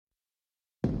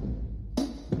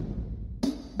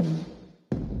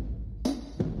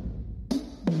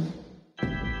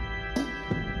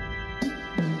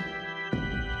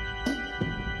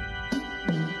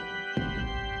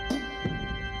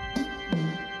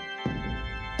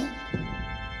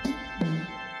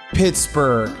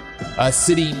Pittsburgh, a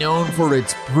city known for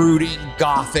its brooding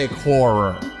Gothic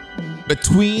horror.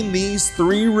 Between these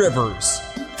three rivers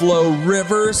flow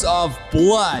rivers of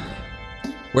blood,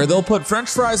 where they'll put French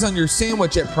fries on your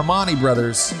sandwich at Primanti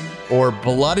Brothers or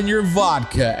blood in your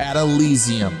vodka at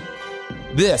Elysium.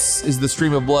 This is the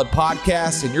Stream of Blood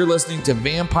podcast, and you're listening to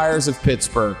Vampires of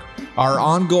Pittsburgh, our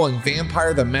ongoing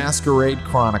Vampire the Masquerade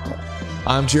chronicle.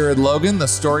 I'm Jared Logan, the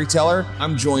storyteller.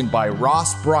 I'm joined by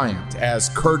Ross Bryant as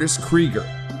Curtis Krieger,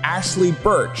 Ashley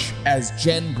Birch as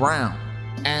Jen Brown,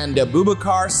 and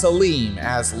Abubakar Salim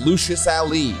as Lucius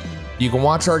Ali. You can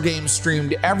watch our game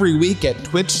streamed every week at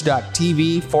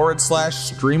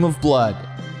twitch.tv/Stream of Blood.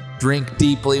 Drink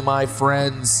deeply, my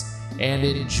friends, and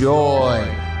enjoy.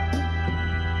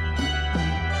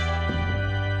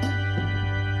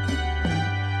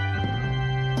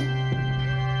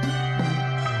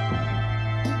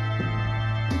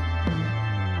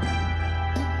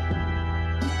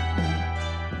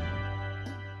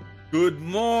 Good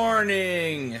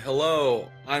morning. Hello,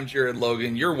 I'm Jared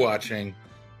Logan. You're watching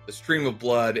the Stream of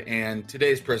Blood and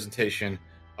today's presentation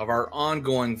of our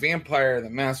ongoing Vampire the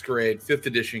Masquerade 5th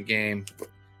edition game,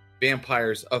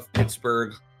 Vampires of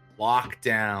Pittsburgh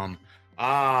Lockdown.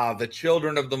 The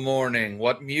children of the morning,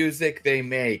 what music they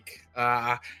make.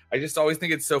 I just always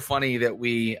think it's so funny that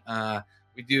we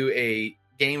do a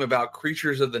game about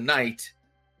creatures of the night,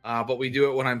 but we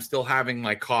do it when I'm still having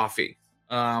my coffee.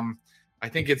 I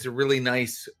think it's a really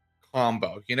nice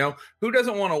combo. You know, who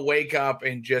doesn't want to wake up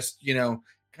and just,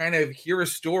 kind of hear a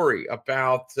story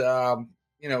about,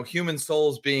 human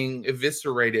souls being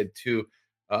eviscerated to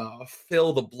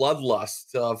fill the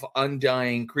bloodlust of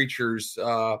undying creatures,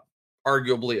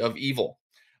 arguably of evil.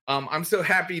 I'm so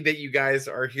happy that you guys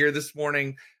are here this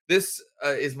morning. This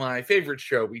is my favorite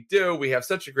show we do. We have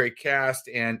such a great cast,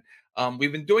 and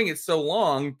we've been doing it so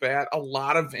long that a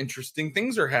lot of interesting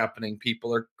things are happening.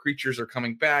 Creatures are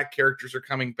coming back, characters are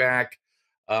coming back,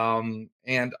 and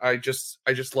I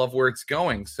just love where it's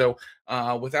going. So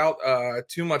without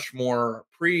too much more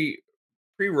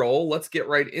pre-roll, let's get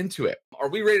right into it. Are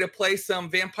we ready to play some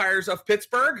Vampires of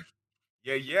Pittsburgh?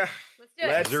 Yeah.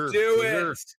 Let's do it. Let's do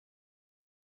it.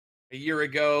 A year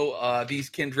ago, these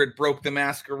kindred broke the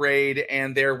masquerade,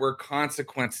 and there were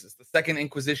consequences. The Second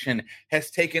Inquisition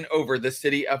has taken over the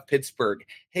city of Pittsburgh.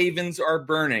 Havens are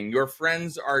burning. Your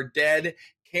friends are dead.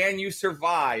 Can you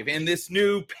survive in this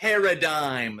new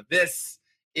paradigm? This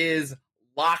is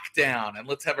Lockdown. And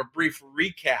let's have a brief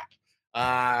recap.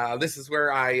 This is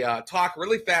where I talk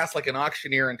really fast like an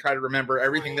auctioneer and try to remember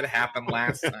everything that happened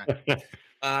last time.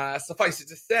 Suffice it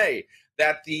to say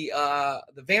that the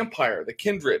vampire, the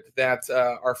kindred that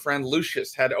our friend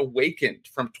Lucius had awakened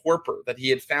from torpor that he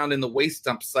had found in the waste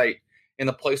dump site in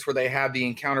the place where they had the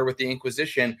encounter with the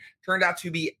Inquisition turned out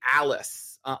to be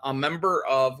Alice, a member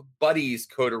of Buddy's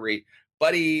coterie.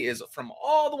 Buddy is from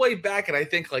all the way back at, I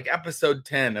think, like episode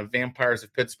 10 of Vampires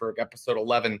of Pittsburgh, episode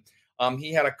 11.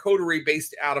 He had a coterie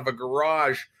based out of a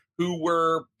garage who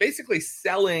were basically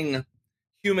selling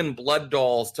human blood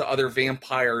dolls to other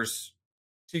vampires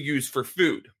to use for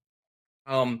food.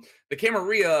 The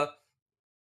Camarilla,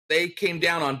 they came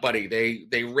down on Buddy.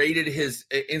 They raided his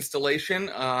installation,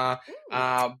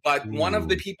 but one of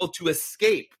the people to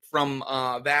escape from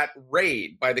that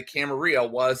raid by the Camarilla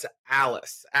was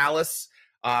Alice. Alice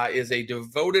is a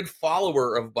devoted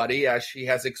follower of Buddy, as she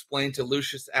has explained to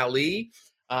Lucius Ali,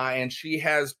 and she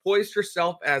has poised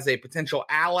herself as a potential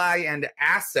ally and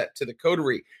asset to the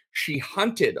coterie. She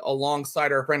hunted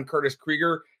alongside our friend Curtis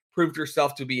Krieger, proved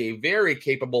herself to be a very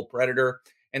capable predator.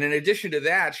 And in addition to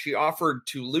that, she offered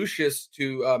to Lucius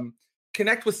to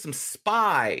connect with some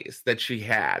spies that she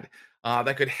had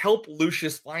that could help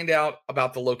Lucius find out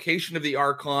about the location of the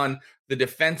Archon, the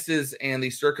defenses, and the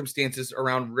circumstances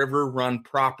around River Run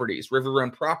Properties. River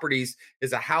Run Properties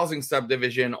is a housing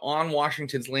subdivision on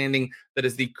Washington's Landing that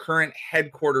is the current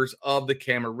headquarters of the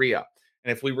Camarilla.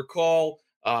 And if we recall,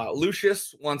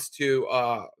 Lucius wants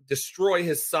to destroy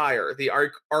his sire, the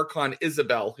Archon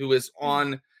Isabel, who is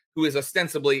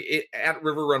ostensibly at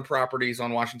River Run Properties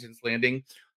on Washington's Landing.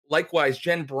 Likewise,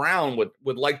 Jen Brown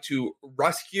would like to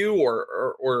rescue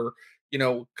or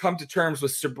come to terms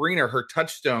with Sabrina, her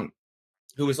touchstone,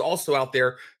 who is also out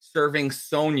there serving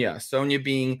Sonia. Sonia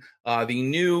being the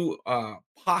new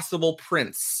possible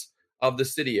prince of the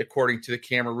city, according to the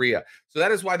Camarilla. So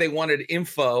that is why they wanted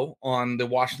info on the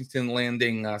Washington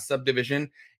Landing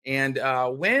subdivision. And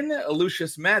when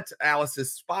Lucius met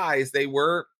Alice's spies, they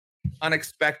were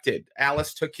unexpected.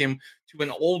 Alice took him to an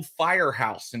old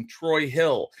firehouse in Troy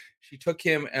Hill. She took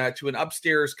him to an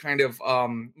upstairs kind of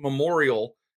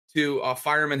memorial to a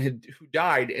fireman who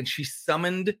died, and she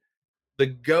summoned the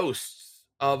ghosts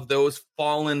of those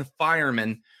fallen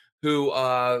firemen who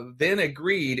then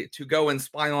agreed to go and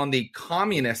spy on the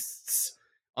communists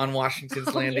on Washington's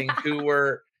Oh Landing,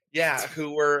 yeah.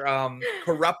 who were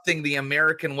corrupting the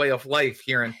American way of life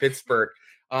here in Pittsburgh.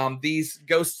 These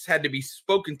ghosts had to be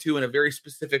spoken to in a very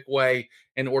specific way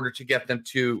in order to get them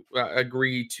to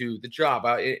agree to the job.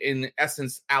 In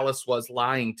essence, Alice was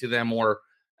lying to them, or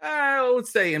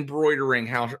let's say embroidering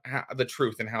how the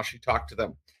truth and how she talked to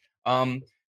them. Um,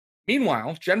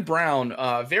 Meanwhile, Jen Brown,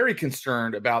 very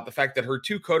concerned about the fact that her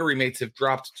two coterie mates have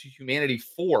dropped to Humanity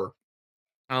 4,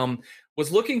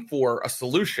 was looking for a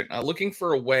solution, looking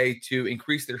for a way to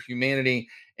increase their humanity,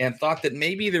 and thought that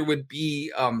maybe there would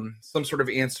be some sort of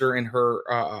answer in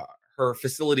her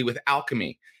facility with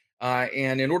alchemy.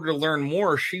 And in order to learn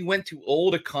more, she went to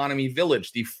Old Economy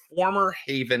Village, the former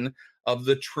haven of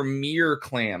the Tremere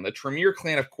clan. The Tremere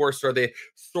clan, of course, are the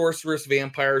sorceress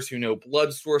vampires who know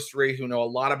blood sorcery, who know a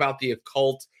lot about the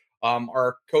occult.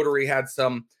 Our coterie had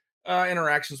some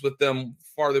interactions with them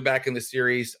farther back in the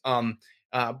series.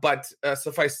 But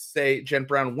suffice to say, Jen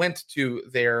Brown went to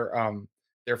their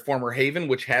former haven,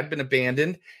 which had been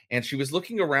abandoned, and she was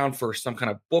looking around for some kind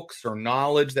of books or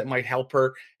knowledge that might help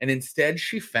her. And instead,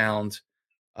 she found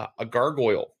a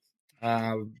gargoyle.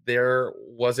 There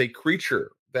was a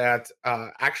creature that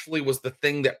actually was the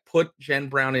thing that put Jen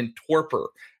Brown in torpor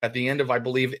at the end of, I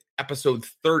believe, episode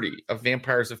 30 of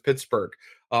Vampires of Pittsburgh.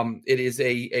 It is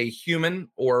a human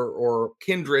or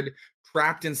kindred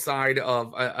trapped inside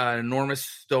of an enormous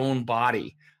stone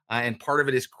body. And part of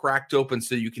it is cracked open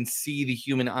so you can see the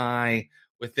human eye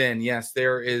within. Yes,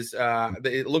 there is.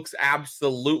 It looks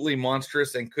absolutely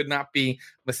monstrous and could not be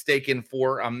mistaken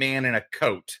for a man in a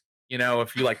coat. You know,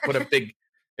 if you like put a big,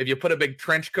 if you put a big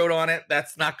trench coat on it,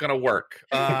 that's not going to work.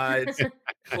 It's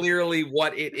clearly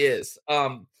what it is.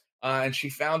 And she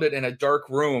found it in a dark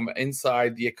room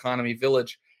inside the Economy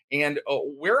Village. And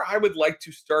where I would like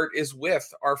to start is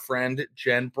with our friend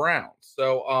Jen Brown.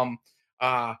 So,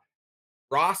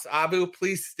 Ross, Abu,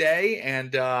 please stay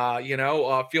and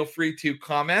feel free to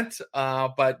comment.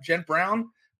 But Jen Brown,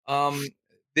 um,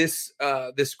 this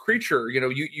creature,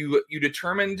 you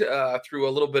determined through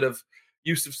a little bit of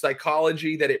use of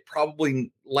psychology that it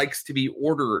probably likes to be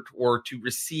ordered or to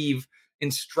receive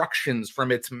instructions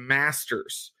from its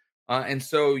masters. And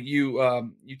so you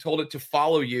told it to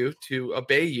follow you, to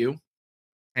obey you,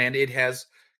 and it has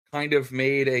kind of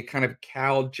made a kind of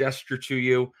cow gesture to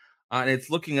you, and it's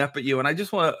looking up at you. And I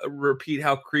just want to repeat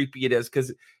how creepy it is,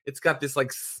 because it's got this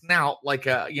like snout, like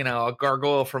a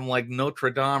gargoyle from like Notre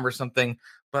Dame or something,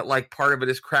 but like part of it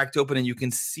is cracked open, and you can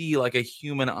see like a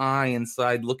human eye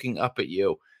inside looking up at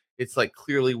you. It's like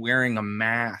clearly wearing a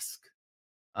mask,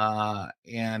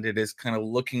 and it is kind of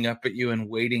looking up at you and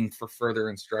waiting for further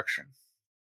instruction.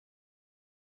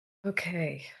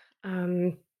 Okay.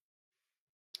 Um,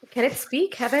 can it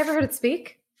speak? Have I ever heard it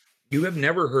speak? You have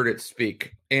never heard it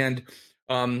speak. And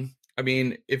I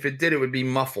mean, if it did, it would be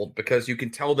muffled, because you can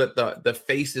tell that the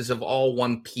face is of all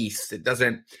one piece.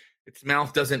 Its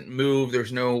mouth doesn't move.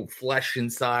 There's no flesh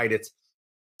inside. It's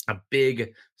a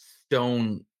big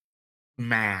stone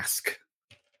mask.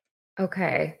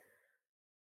 Okay.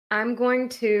 I'm going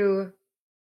to.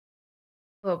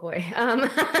 Oh boy.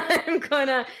 I'm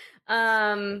gonna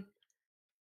um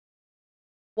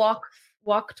walk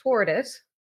walk toward it,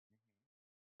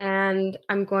 and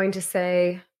I'm going to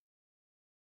say,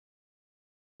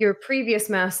 "Your previous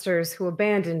masters who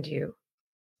abandoned you,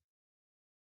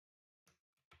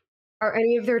 are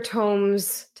any of their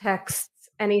tomes, texts,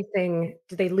 anything?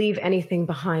 Did they leave anything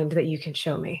behind that you can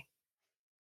show me?"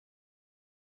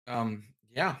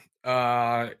 Yeah.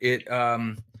 It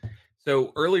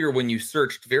So earlier, when you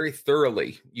searched very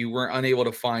thoroughly, you were unable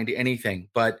to find anything.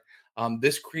 But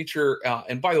this creature,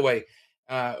 and by the way,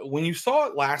 when you saw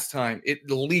it last time, it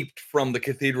leaped from the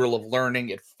Cathedral of Learning.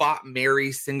 It fought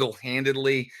Mary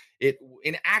single-handedly. It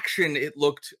In action, it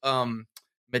looked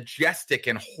majestic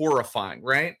and horrifying,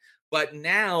 right? But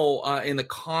now, in the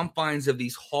confines of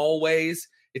these hallways,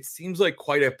 it seems like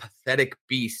quite a pathetic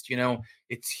beast.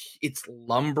 It's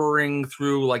lumbering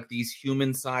through like these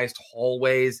human-sized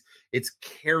hallways. It's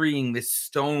carrying this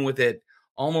stone with it,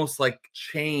 almost like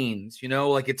chains.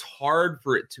 Like it's hard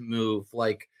for it to move,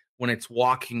 like when it's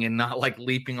walking, and not like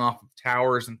leaping off of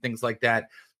towers and things like that.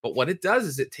 But what it does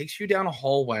is it takes you down a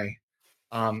hallway.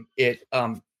 It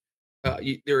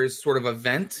There is sort of a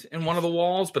vent in one of the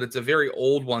walls, but it's a very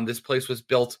old one. This place was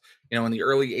built, in the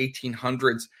early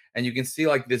 1800s, and you can see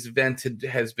like this vent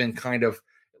has been kind of.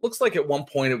 It looks like at one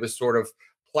point it was sort of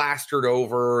plastered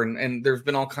over, and there's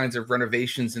been all kinds of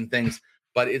renovations and things.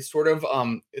 But it sort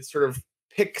of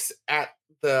picks at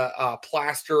the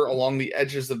plaster along the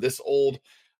edges of this old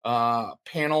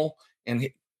panel, and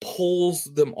he pulls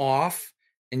them off,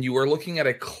 and you are looking at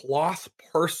a cloth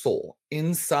parcel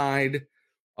inside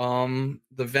the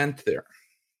vent there.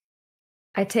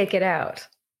 I take it out.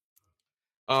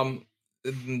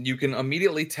 You can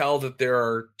immediately tell that there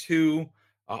are two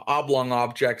oblong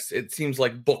objects. It seems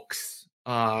like books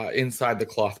inside the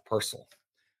cloth parcel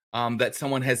that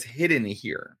someone has hidden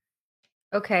here.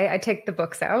 Okay, I take the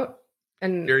books out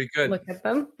and Very good. look at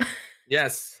them.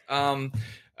 Yes.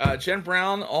 Jen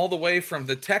Brown, all the way from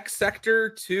the tech sector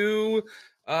to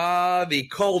the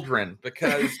cauldron,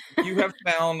 because you have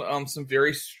found some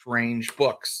very strange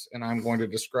books, and I'm going to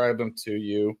describe them to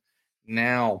you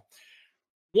now.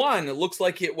 One, it looks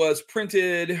like it was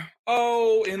printed,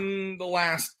 in the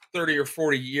last 30 or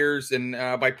 40 years. And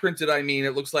by printed, I mean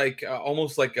it looks like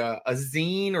almost like a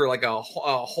zine or like a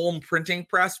home printing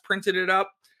press printed it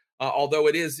up. Although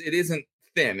it isn't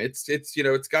thin.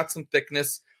 It's got some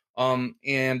thickness. And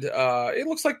it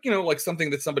looks like, like something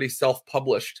that somebody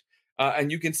self-published.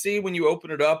 And you can see when you open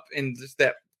it up in just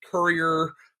that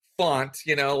Courier font,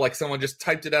 like someone just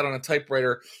typed it out on a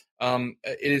typewriter. It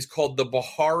is called the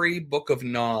Bahari Book of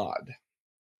Nod.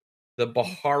 The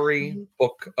Bahari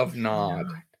Book of Nod.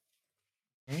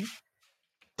 Okay.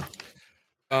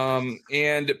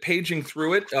 And paging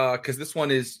through it, because this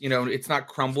one is, it's not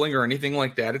crumbling or anything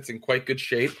like that. It's in quite good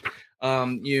shape.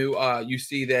 You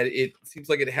see that it seems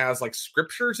like it has like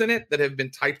scriptures in it that have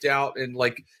been typed out in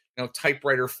like,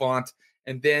 typewriter font.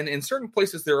 And then in certain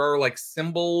places, there are like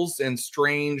symbols and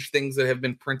strange things that have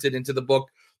been printed into the book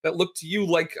that look to you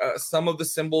like some of the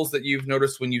symbols that you've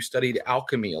noticed when you studied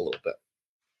alchemy a little bit.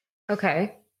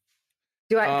 Okay.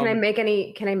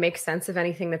 Can I make sense of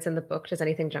anything that's in the book? Does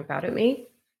anything jump out at me?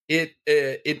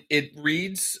 It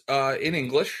reads in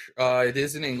English. It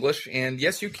is in English, and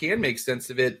yes, you can make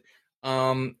sense of it.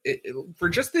 For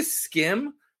just this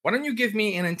skim, why don't you give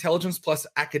me an intelligence plus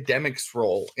academics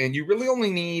roll? And you really only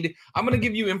need, I'm going to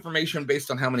give you information based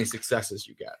on how many successes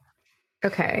you get.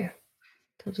 Okay.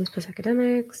 Intelligence plus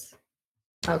academics.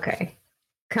 Okay.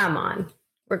 Come on.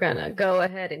 We're going to go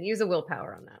ahead and use a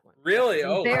willpower on that one. Really?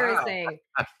 Oh, embarrassing.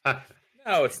 Wow.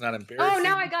 No, it's not embarrassing. Oh,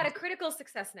 now I got a critical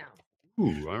success now.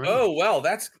 Ooh, all right. Oh, well,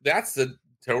 that's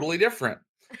totally different.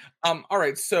 All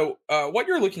right. So what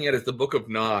you're looking at is the Book of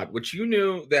Nod, which you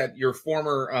knew that your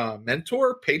former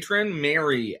mentor, patron,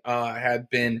 Mary, had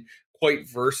been quite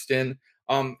versed in.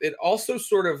 It also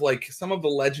sort of like some of the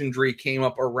legendary came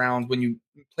up around when you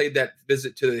played that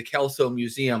visit to the Kelso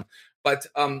Museum. But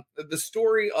the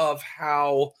story of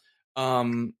how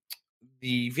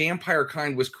the vampire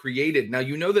kind was created. Now,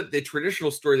 you know that the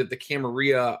traditional story that the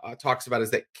Camarilla talks about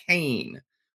is that Cain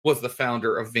was the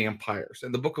founder of vampires.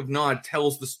 And the Book of Nod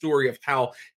tells the story of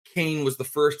how Cain was the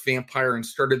first vampire and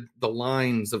started the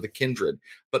lines of the kindred.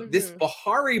 But this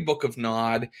Bahari Book of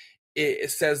Nod,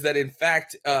 it says that in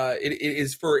fact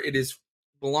it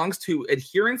belongs to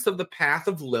adherents of the path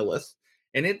of Lilith,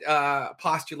 and it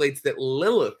postulates that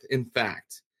Lilith, in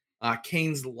fact,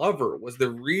 Cain's lover, was the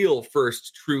real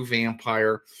first true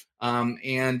vampire.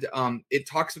 And it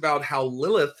talks about how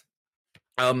Lilith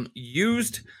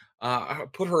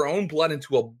put her own blood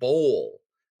into a bowl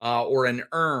or an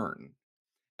urn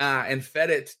and fed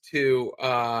it to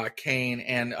Cain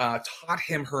and taught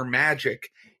him her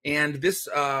magic. And this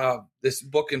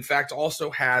book, in fact, also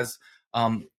has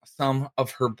some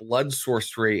of her blood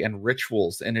sorcery and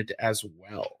rituals in it as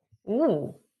well.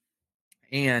 Ooh.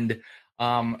 And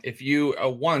if you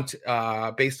want,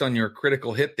 based on your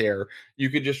critical hit there, you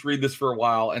could just read this for a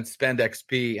while and spend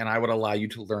XP, and I would allow you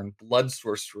to learn blood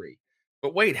sorcery.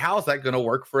 But wait, how is that going to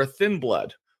work for a thin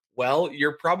blood? Well,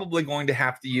 you're probably going to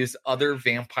have to use other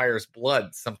vampires'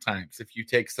 blood sometimes if you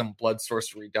take some blood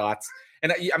sorcery dots.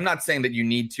 And I'm not saying that you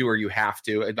need to or you have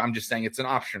to. I'm just saying it's an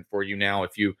option for you now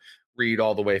if you read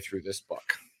all the way through this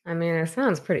book. I mean, it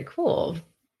sounds pretty cool.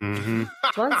 Mm-hmm.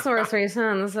 Blood sorcery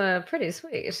sounds pretty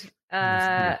sweet.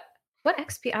 What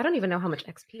XP? I don't even know how much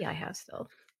XP I have still.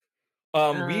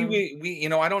 We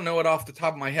I don't know it off the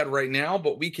top of my head right now,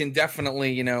 but we can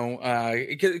definitely,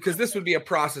 because this would be a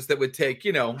process that would take,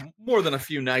 more than a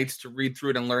few nights to read through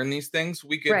it and learn these things.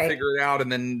 We could figure it out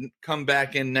and then come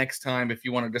back in next time if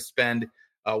you wanted to spend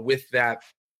with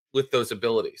those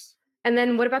abilities. And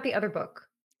then what about the other book?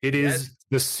 It is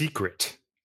The Secret.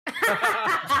 That's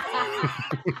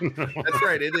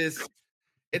right. It is.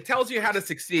 It tells you how to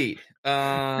succeed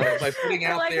by putting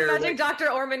out there. Imagine Dr.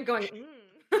 Orman going.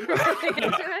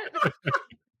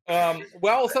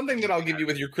 Well, something that I'll give you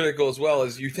with your critical as well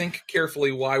is you think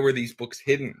carefully, why were these books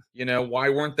hidden? Why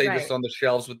weren't they just on the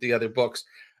shelves with the other books?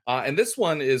 And this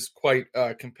one is quite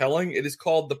compelling. It is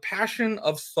called The Passion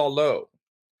of Solo.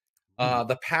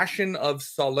 The Passion of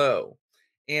Solo.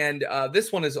 And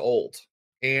this one is old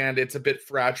and it's a bit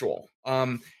fragile.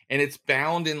 And it's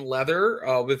bound in leather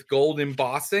with gold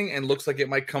embossing and looks like it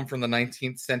might come from the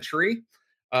 19th century.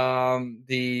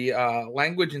 The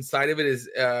language inside of it is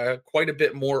quite a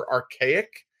bit more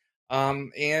archaic.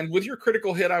 And with your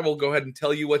critical hit, I will go ahead and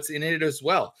tell you what's in it as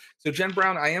well. So, Jen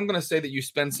Brown, I am going to say that you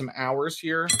spend some hours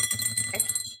here.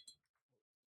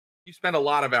 You spend a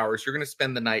lot of hours. You're going to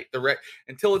spend the night.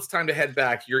 Until it's time to head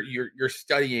back, you're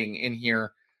studying in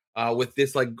here with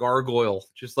this like gargoyle,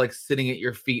 just like sitting at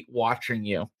your feet watching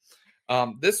you.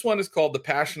 This one is called The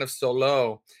Passion of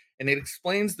Solo, and it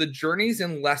explains the journeys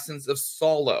and lessons of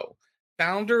Solo,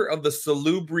 founder of the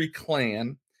Salubri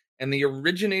clan and the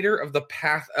originator of the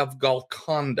Path of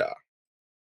Golconda.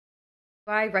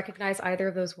 Do I recognize either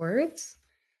of those words?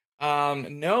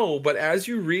 No, but as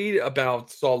you read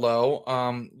about Solo,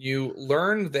 you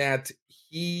learn that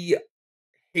he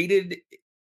hated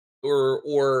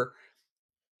or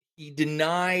he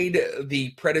denied the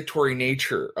predatory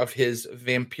nature of his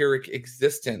vampiric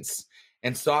existence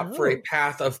and sought for a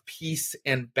path of peace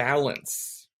and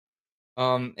balance.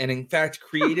 And in fact,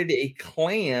 created a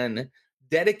clan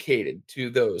dedicated to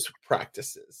those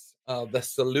practices, the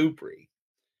Salubri.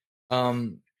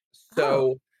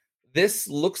 This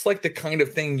looks like the kind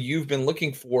of thing you've been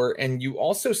looking for, and you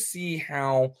also see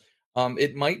how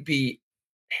it might be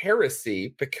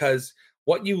heresy, because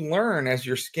what you learn as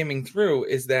you're skimming through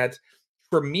is that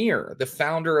Tremere, the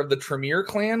founder of the Tremere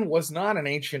clan, was not an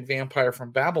ancient vampire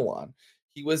from Babylon.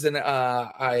 He was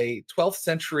a 12th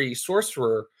century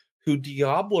sorcerer who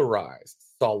diablerized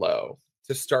Solo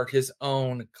to start his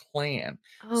own clan.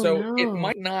 It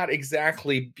might not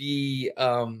exactly be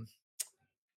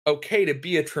okay to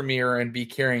be a Tremere and be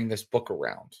carrying this book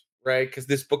around, right? Because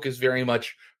this book is very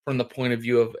much from the point of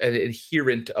view of an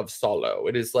adherent of Solo.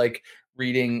 It is like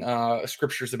reading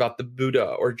scriptures about the Buddha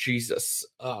or Jesus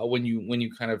when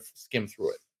you kind of skim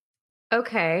through it.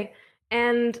 Okay.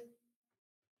 And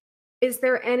is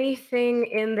there anything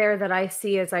in there that I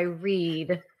see as I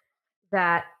read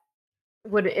that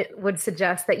would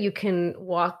suggest that you can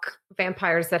walk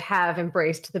vampires that have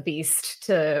embraced the beast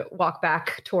to walk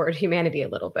back toward humanity a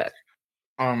little bit?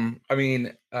 I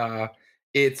mean,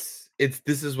 it's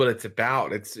this is what it's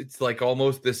about. It's like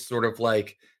almost this sort of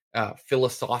like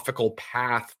philosophical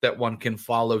path that one can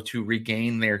follow to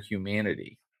regain their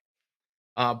humanity.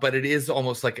 But it is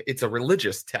almost like it's a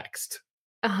religious text.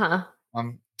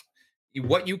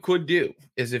 What you could do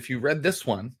is, if you read this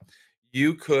one,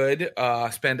 you could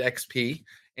spend XP,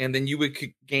 and then you would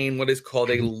gain what is called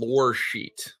a lore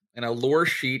sheet. And a lore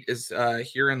sheet is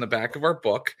here in the back of our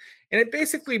book. And it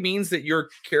basically means that your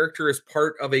character is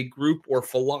part of a group or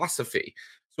philosophy.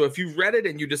 So if you read it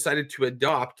and you decided to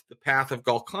adopt the Path of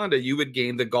Golconda, you would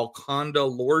gain the Golconda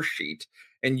lore sheet.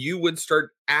 And you would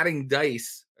start adding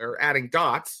dice or adding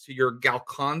dots to your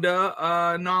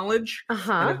Golconda knowledge.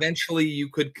 And eventually you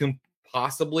could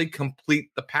possibly complete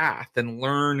the path and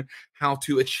learn how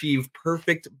to achieve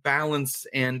perfect balance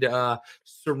and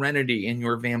serenity in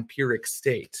your vampiric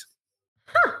state.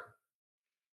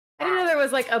 I didn't know there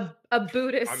was like a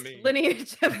Buddhist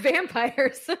lineage of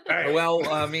vampires. Well,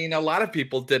 I mean, a lot of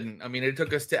people didn't. I mean, it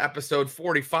took us to episode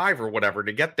 45 or whatever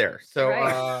to get there. So,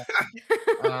 right.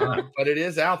 But it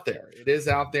is out there. It is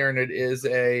out there, and it is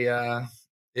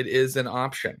an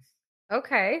option.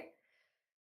 Okay.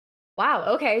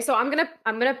 Wow. Okay. So I'm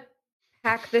gonna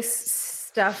pack this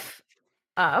stuff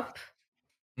up.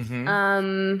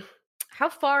 How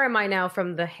far am I now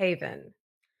from the Haven?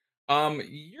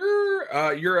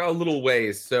 You're a little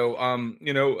ways. So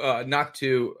not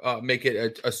to make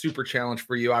it a super challenge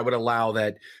for you, I would allow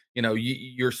that.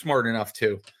 You're smart enough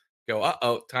to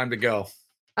go. Time to go.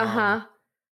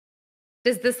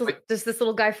 Does this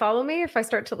little guy follow me if I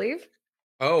start to leave?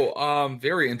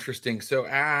 Very interesting. So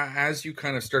as you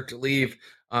kind of start to leave,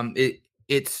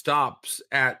 it stops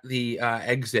at the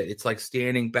exit. It's like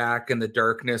standing back in the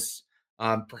darkness.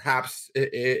 Perhaps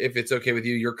if it's okay with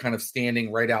you, you're kind of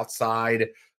standing right outside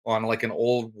on like an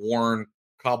old worn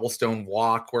cobblestone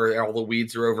walk where all the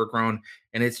weeds are overgrown,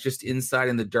 and it's just inside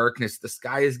in the darkness. The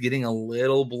sky is getting a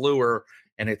little bluer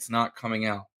and it's not coming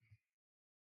out.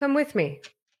 Come with me.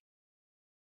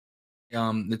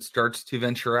 It starts to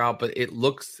venture out, but it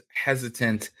looks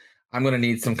hesitant. I'm going to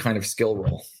need some kind of skill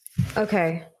roll.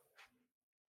 Okay.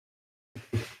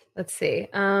 Let's see.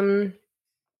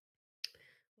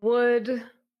 Would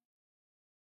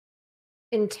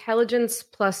intelligence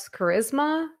plus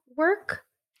charisma work?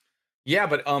 Yeah,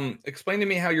 but explain to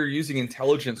me how you're using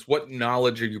intelligence. What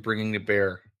knowledge are you bringing to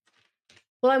bear?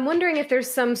 Well, I'm wondering if there's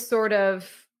some sort of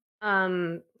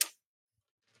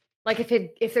like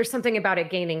if there's something about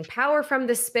it gaining power from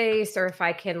this space, or if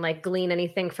I can like glean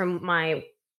anything from my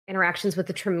interactions with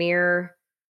the Tremere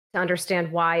to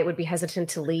understand why it would be hesitant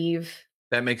to leave.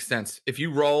 That makes sense. If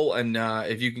you roll and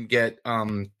if you can get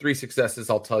 3 successes,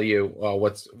 I'll tell you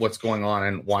what's going on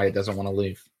and why it doesn't want to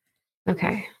leave.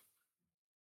 Okay.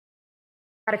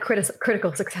 Got a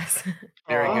critical success.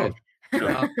 Very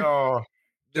good.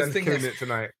 This thing is it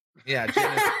tonight. Yeah,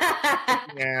 Jen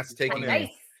is taking nice.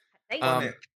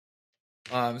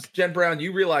 Jen Brown,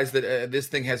 you realize that this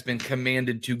thing has been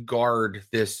commanded to guard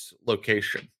this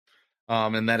location,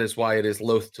 and that is why it is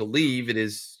loath to leave. It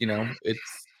is,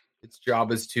 its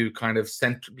job is to kind of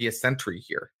be a sentry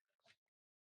here.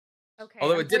 Okay.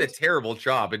 Although it did a terrible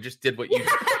job, it just did what you,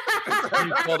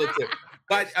 you told it to.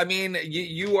 But I mean,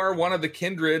 you are one of the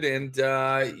kindred, and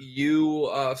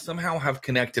you somehow have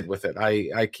connected with it.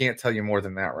 I can't tell you more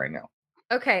than that right now.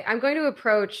 Okay, I'm going to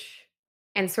approach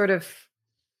and sort of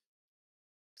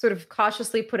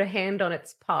cautiously put a hand on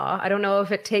its paw. I don't know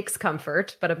if it takes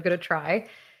comfort, but I'm going to try.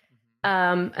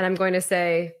 And I'm going to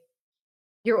say,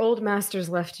 your old masters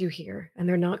left you here, and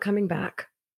they're not coming back.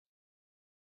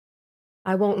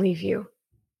 I won't leave you.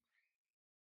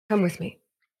 Come with me.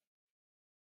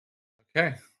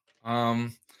 Okay.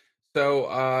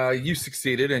 So you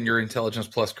succeeded in your intelligence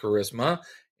plus charisma,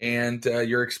 and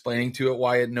you're explaining to it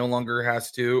why it no longer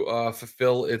has to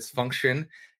fulfill its function.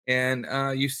 And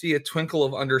you see a twinkle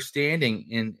of understanding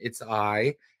in its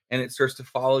eye, and it starts to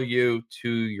follow you to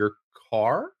your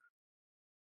car.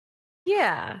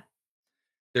 Yeah.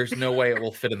 There's no way it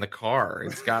will fit in the car.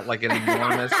 It's got like an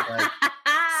enormous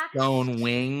stone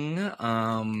wing.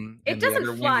 It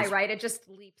doesn't fly, right? It just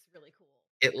leaps really cool.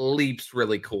 It leaps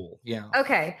really cool. Yeah.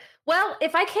 Okay. Well,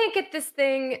 if I can't get this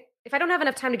thing, if I don't have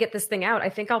enough time to get this thing out, I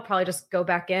think I'll probably just go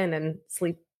back in and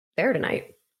sleep there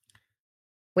tonight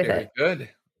with Very it. Good.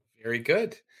 Very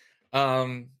good.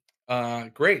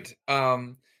 Great. I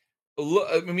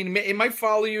mean, it might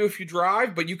follow you if you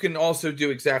drive, but you can also do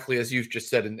exactly as you've just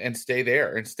said and stay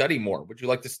there and study more. Would you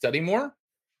like to study more?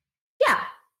 Yeah.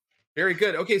 Very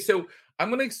good. Okay, so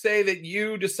I'm going to say that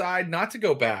you decide not to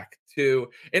go back to,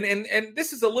 and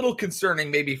this is a little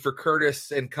concerning maybe for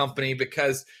Curtis and company,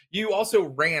 because you also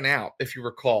ran out, if you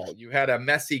recall. You had a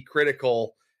messy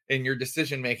critical in your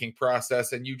decision-making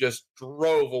process, and you just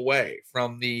drove away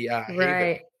from the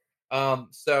right. Haven.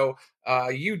 So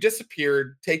you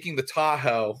disappeared, taking the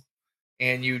Tahoe,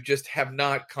 and you just have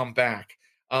not come back.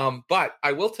 But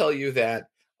I will tell you that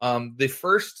the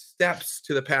first steps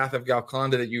to the path of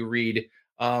Galconda that you read,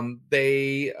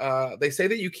 they say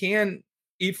that you can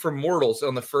eat from mortals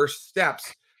on the first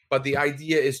steps, but the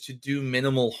idea is to do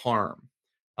minimal harm.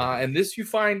 And this you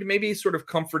find maybe sort of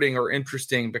comforting or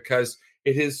interesting, because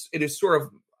it is sort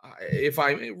of, if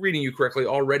I'm reading you correctly,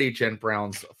 already Jen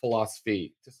Brown's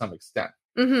philosophy to some extent.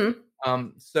 Mm-hmm.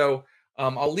 So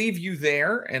I'll leave you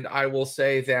there, and I will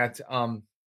say that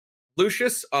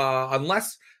Lucius,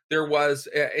 unless there was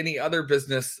any other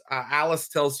business, Alice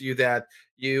tells you that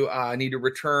you need to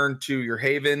return to your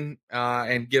haven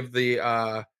and give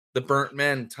the burnt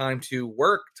men time to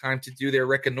work, time to do their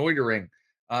reconnoitering.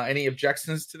 Any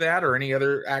objections to that, or any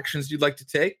other actions you'd like to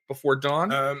take before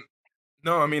dawn?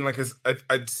 No, I mean, like,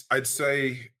 I'd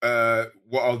say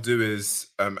what I'll do is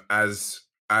as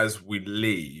we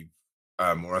leave,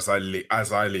 or as I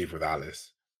leave with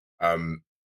Alice,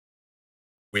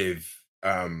 with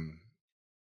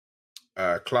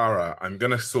Clara, I'm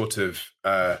gonna sort of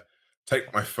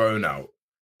take my phone out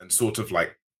and sort of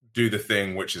like do the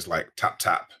thing which is like tap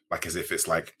tap, like as if it's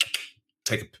like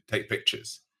take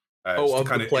pictures. Of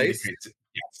the place?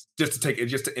 Yes, just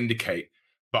to indicate.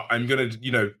 But I'm gonna,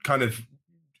 kind of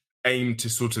aim to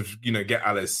sort of, get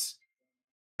Alice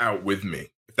out with me,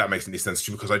 if that makes any sense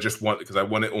to you, because I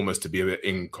want it almost to be a bit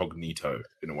incognito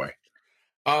in a way.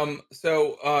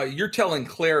 So you're telling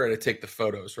Clara to take the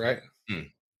photos, right?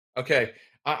 Okay.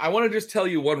 I want to just tell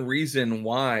you one reason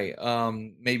why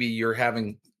maybe you're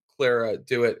having Clara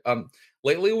do it.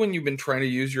 Lately, when you've been trying to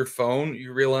use your phone,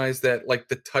 you realize that like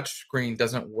the touch screen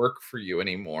doesn't work for you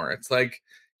anymore. It's like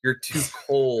you're too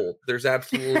cold. There's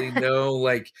absolutely no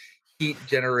like heat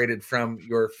generated from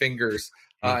your fingers.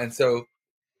 And so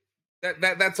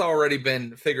that's already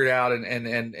been figured out.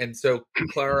 And so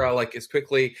Clara like is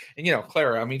quickly, and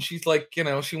Clara, I mean, she's like,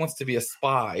 she wants to be a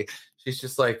spy. She's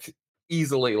just like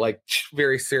easily, like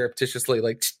very surreptitiously,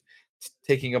 like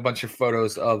taking a bunch of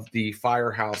photos of the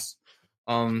firehouse.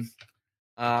 And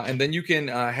then you can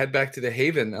head back to the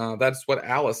Haven. That's what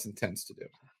Alice intends to do.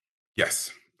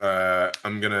 Yes.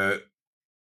 I'm gonna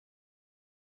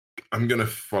I'm gonna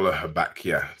follow her back,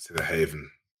 to the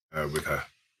Haven with her.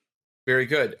 Very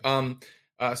good.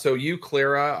 So you,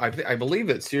 Clara, I believe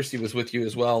that Circe was with you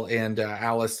as well, and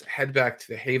Alice head back to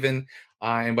the Haven.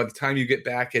 And by the time you get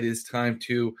back, it is time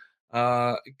to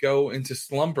go into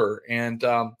slumber. And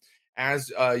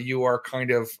as you are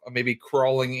kind of maybe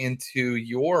crawling into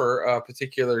your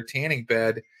particular tanning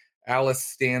bed, Alice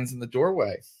stands in the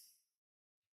doorway.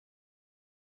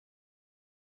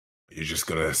 Are you just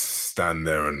gonna stand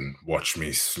there and watch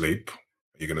me sleep?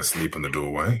 Are you gonna sleep in the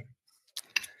doorway?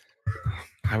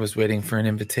 I was waiting for an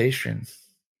invitation.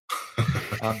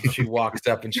 She walks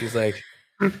up and she's like,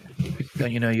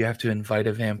 "Don't you know you have to invite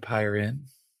a vampire in?"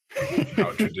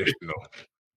 How traditional.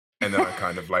 And then I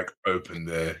kind of like open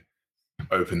the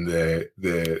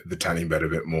tanning bed a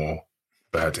bit more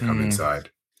for her to come inside.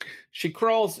 She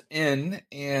crawls in,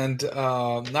 and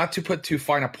not to put too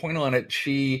fine a point on it,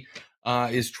 she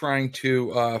is trying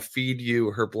to feed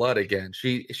you her blood again.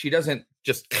 She doesn't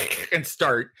just and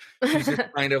start. She's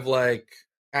just kind of like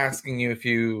asking you if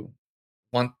you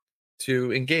want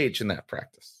to engage in that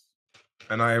practice.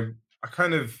 And I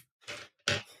kind of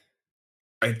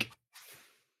I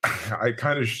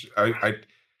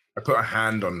put a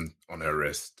hand on her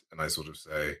wrist and I sort of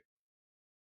say,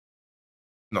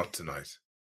 "Not tonight."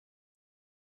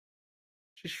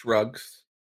 She shrugs,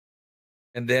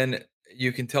 and then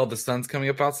you can tell the sun's coming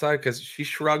up outside because she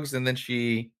shrugs and then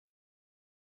she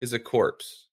is a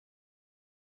corpse.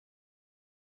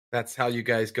 That's how you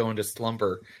guys go into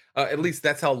slumber. At least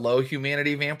that's how low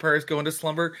humanity vampires go into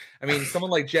slumber. I mean,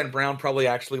 someone like Jen Brown probably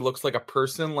actually looks like a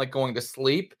person like going to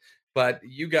sleep. But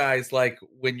you guys, like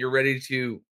when you're ready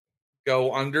to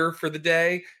go under for the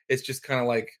day, it's just kind of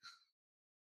like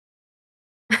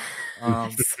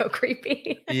so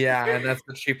creepy. Yeah, and that's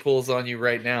what she pulls on you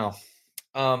right now.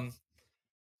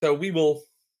 So we will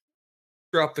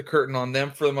drop the curtain on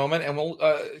them for the moment, and we'll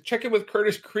check in with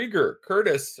Curtis Krieger.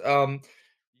 Curtis,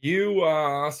 you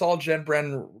saw Jen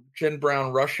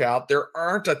Brown rush out. There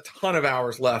aren't a ton of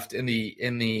hours left in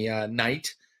the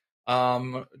night.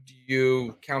 Do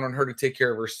you count on her to take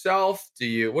care of herself?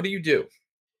 What do you do?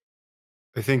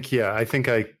 I think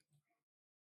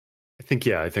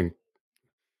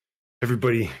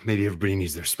everybody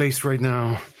needs their space right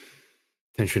now.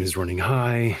 Tension is running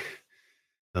high.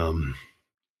 And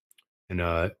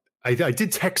I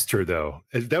did text her though.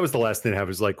 That was the last thing I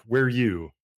was like, "Where are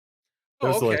you?"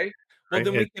 Okay. Well,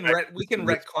 then we can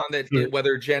retcon that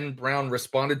whether Jen Brown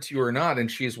responded to you or not,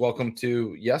 and she's welcome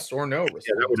to yes or no.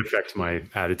 Yeah, that would affect my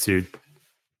attitude.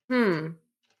 I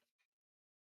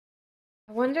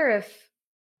wonder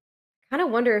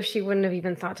if she wouldn't have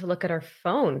even thought to look at her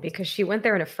phone, because she went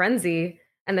there in a frenzy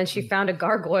and then she found a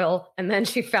gargoyle and then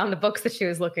she found the books that she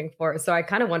was looking for. So I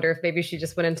kind of wonder if maybe she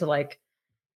just went into like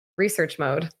research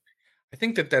mode. I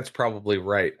think that that's probably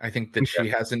right. I think that she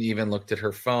hasn't even looked at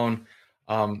her phone.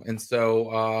 And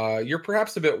so you're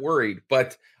perhaps a bit worried,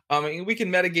 but we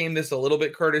can metagame this a little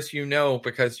bit, Curtis,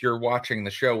 because you're watching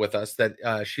the show with us, that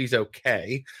she's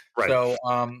okay. Right. So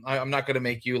I'm not going to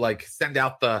make you like send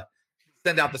out the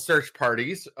search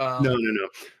parties. No.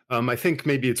 I think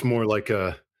maybe it's more like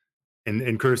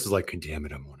and Curtis is like, damn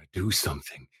it, I want to do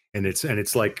something. And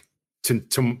it's like to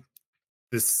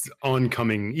this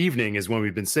oncoming evening is when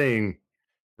we've been saying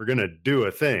we're going to do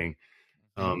a thing.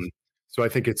 So I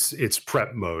think it's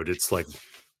prep mode. It's like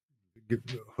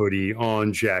hoodie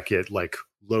on, jacket, like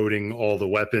loading all the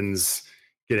weapons,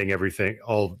 getting everything,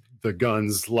 all the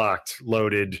guns locked,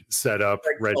 loaded, set up,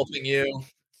 ready. Helping you.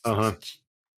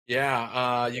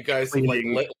 Yeah, you guys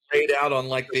Cleaning. like laid out on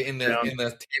like in the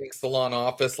tanning salon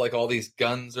office, like all these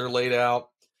guns are laid out.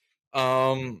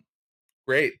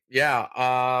 Great.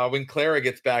 Yeah. When Clara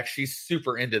gets back, she's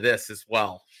super into this as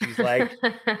well. She's like,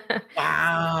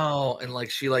 wow. And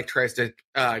like, she like tries to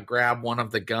grab one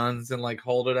of the guns and like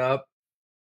hold it up.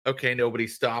 Okay. Nobody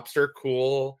stops her.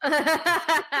 Cool.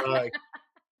 I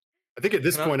think at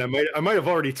this point, I might have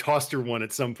already tossed her one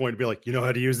at some point to be like, you know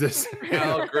how to use this?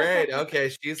 Oh, great. Okay.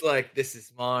 She's like, this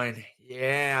is mine.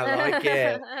 Yeah. I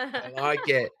like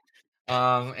it.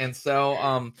 And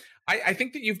so I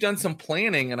think that you've done some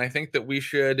planning, and I think that we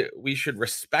should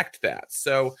respect that.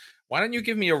 So why don't you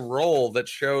give me a roll that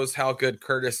shows how good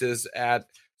Curtis is at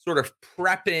sort of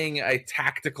prepping a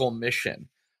tactical mission?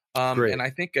 And I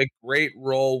think a great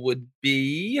roll would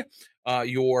be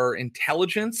your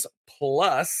intelligence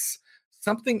plus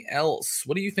something else.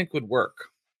 What do you think would work?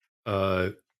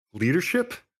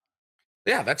 Leadership?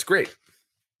 Yeah, that's great.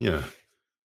 Yeah.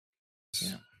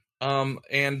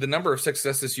 And the number of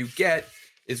successes you get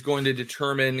is going to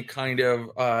determine kind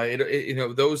of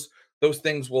those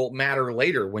things will matter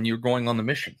later when you're going on the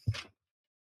mission.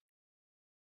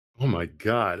 Oh my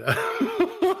god.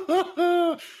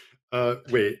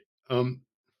 Wait.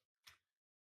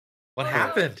 What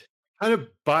happened? Kind of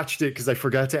botched it because I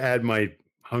forgot to add my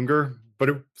hunger, but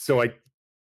it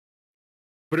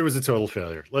was a total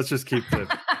failure. Let's just keep the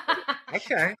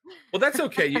Okay. Well, that's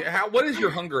okay. What is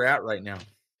your hunger at right now?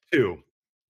 2.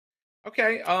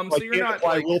 Okay. I So you're can't not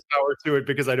apply like willpower to it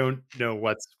because I don't know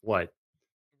what's what.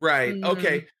 right. Mhm.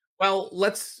 Okay. Well,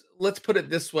 let's put it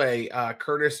this way,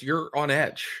 Curtis. You're on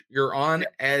edge. You're on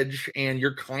edge, and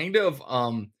you're kind of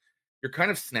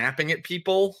snapping at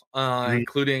people, Mhm.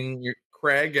 including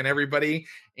Craig and everybody.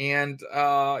 And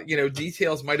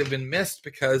details might have been missed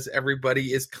because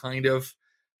everybody is kind of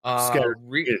Scattered.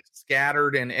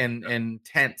 scattered and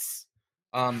tense.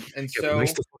 And Yeah, so it'd be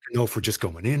nice to fucking know if we're just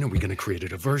going in. Are we going to create a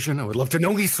diversion? I would love to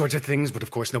know these sorts of things, but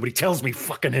of course, nobody tells me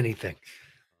fucking anything.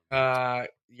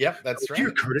 yep, that's Go right.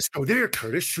 here, Curtis. Go there,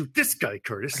 Curtis. Shoot this guy,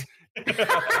 Curtis.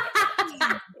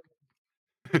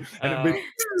 And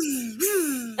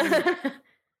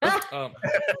Um,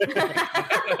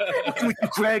 fucking with you,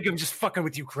 Craig. I'm just fucking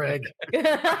with you, Craig.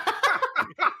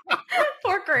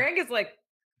 Poor Craig is like,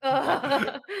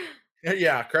 ugh.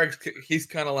 yeah, he's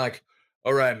kind of like,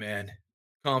 all right, man,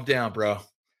 calm down, bro.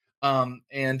 And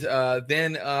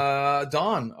then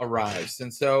dawn arrives,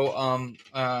 and so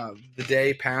the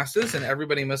day passes, and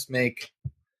everybody must make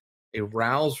a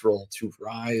rouse roll to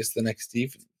rise the next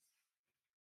evening.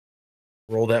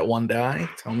 Roll that one die.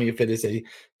 Tell me if it is a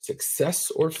success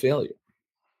or failure.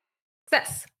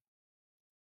 Success.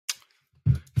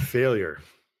 Failure.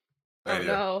 Oh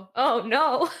no. Oh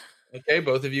no. Okay,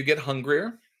 both of you get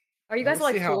hungrier. Are you guys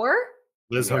Let's see like how- 4?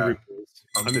 Liz Yeah. hungry. Please.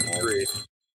 I'm at full. 3.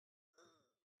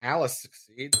 Alice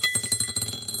succeeds.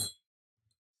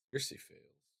 Piercy fails.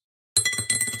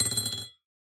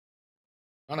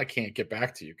 Anna can't get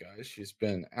back to you guys. She's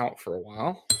been out for a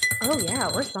while. Oh yeah,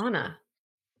 where's Donna?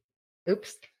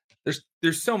 Oops.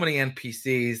 There's so many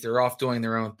NPCs. They're off doing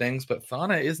their own things, but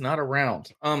Thana is not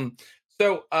around. Make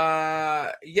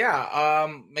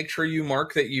sure you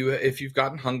mark that if you've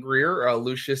gotten hungrier,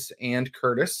 Lucius and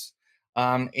Curtis.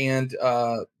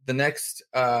 The next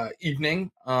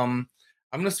evening, I'm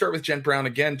going to start with Jen Brown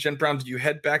again. Jen Brown, do you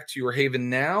head back to your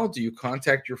haven now? Do you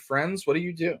contact your friends? What do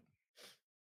you do?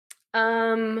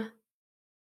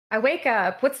 I wake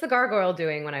up. What's the gargoyle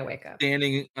doing when I wake up?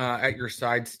 Standing at your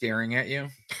side, staring at you.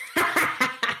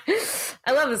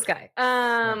 I love this guy.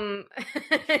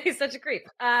 He's such a creep.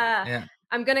 Yeah.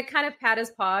 I'm gonna kind of pat his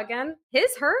paw again.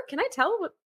 His, her? Can I tell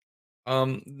what?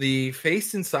 The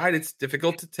face inside, it's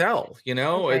difficult to tell. Okay.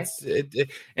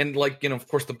 Of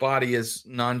course, the body is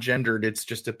non-gendered. It's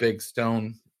just a big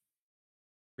stone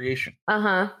creation.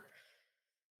 Uh-huh.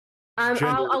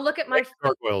 I'll look at my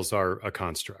Gargoyles are a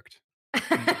construct.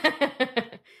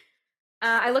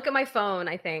 I look at my phone,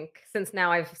 I think, since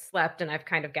now I've slept and I've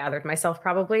kind of gathered myself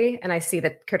probably, and I see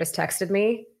that Curtis texted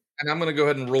me. And I'm going to go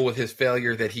ahead and roll with his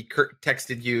failure that he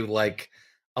texted you like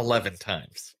 11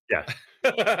 times. Yeah.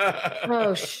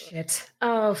 Oh shit.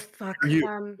 Oh fuck.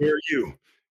 Where are you?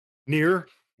 Near?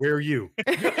 Where are you?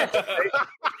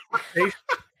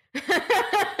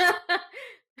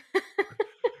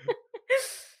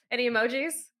 Any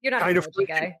emojis? You're not Kind an of emoji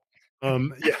guy.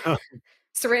 Yeah.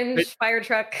 Syringe, fire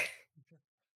truck.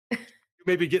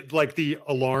 Maybe get like the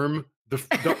alarm, the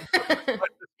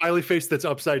smiley face that's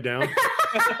upside down.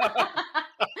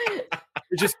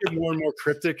 You just get more and more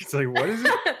cryptic. It's like, what is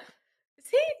it? Is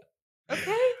he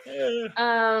okay?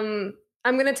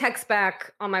 I'm gonna text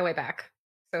back on my way back,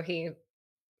 so he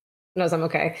knows I'm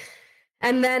okay.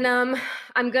 And then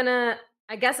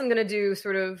I guess I'm gonna do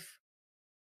sort of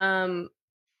I'm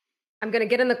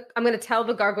gonna tell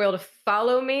the gargoyle to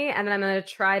follow me, and then I'm gonna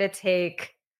try to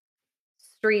take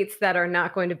streets that are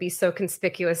not going to be so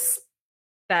conspicuous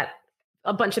that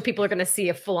a bunch of people are gonna see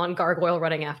a full-on gargoyle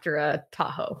running after a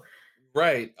Tahoe.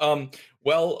 Right.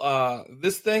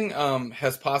 This thing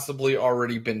has possibly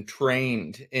already been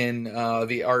trained in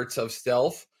the arts of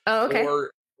stealth. Oh, okay.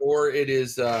 Or it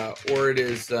is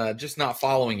just not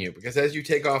following you, because as you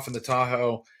take off in the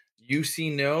Tahoe, you see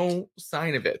no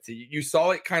sign of it. You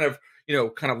saw it kind of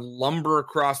lumber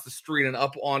across the street and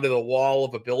up onto the wall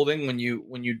of a building when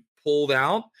you pulled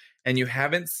out, and you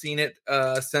haven't seen it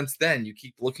since then. You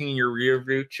keep looking in your rear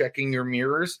view, checking your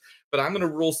mirrors. But I'm going to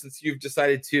rule, since you've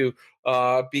decided to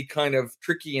be kind of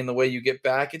tricky in the way you get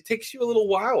back, it takes you a little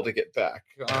while to get back.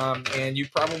 And you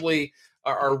probably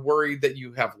are worried that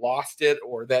you have lost it,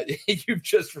 or that you've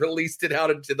just released it out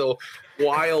into the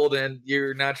wild and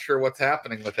you're not sure what's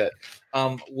happening with it.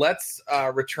 Let's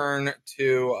return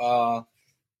to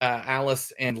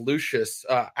Alice and Lucius.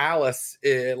 Alice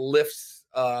lifts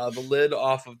the lid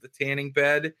off of the tanning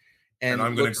bed, And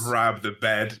I'm going to looks- grab the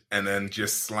bed and then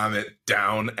just slam it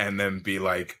down and then be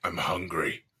like, I'm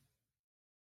hungry.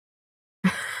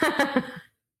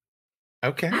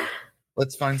 Okay,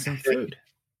 let's find some food.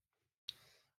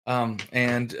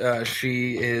 And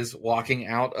she is walking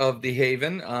out of the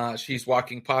Haven. She's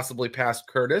walking possibly past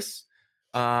Curtis,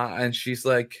 and she's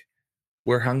like,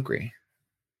 "We're hungry."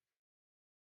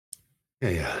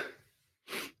 Yeah.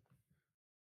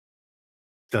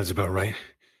 Sounds about right.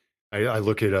 I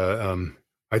look at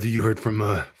either you heard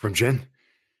from Jen?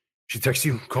 She text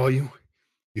you, call you?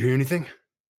 You hear anything?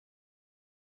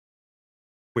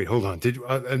 Wait, hold on. Did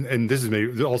and this is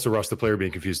maybe also Ross the player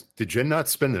being confused. Did Jen not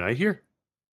spend the night here?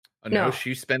 No, No.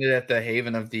 she spent it at the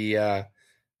Haven of the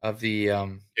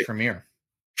premiere.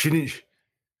 She didn't.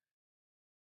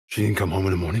 She didn't come home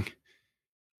in the morning.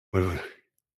 What,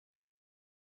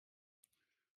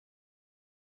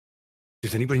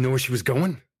 does anybody know where she was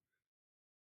going?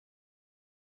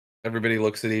 Everybody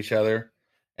looks at each other,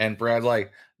 and Brad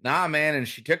like, "Nah, man." And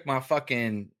she took my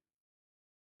fucking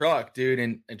truck, dude,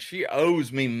 and she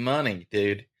owes me money,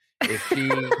 dude. If she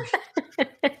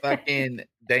fucking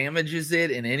damages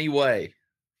it in any way.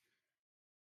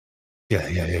 Yeah.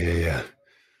 Hey,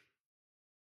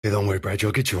 don't worry, Brad.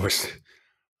 You'll get yours.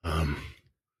 And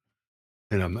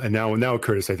now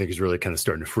Curtis, I think, is really kind of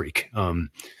starting to freak. Where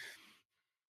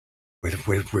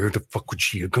the fuck would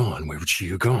she have gone? Where would she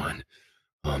have gone?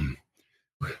 I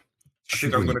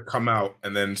think I'm going to come out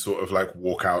and then sort of like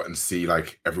walk out and see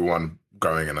like everyone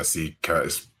going, and I see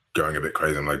Curtis going a bit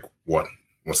crazy. I'm like,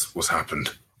 what's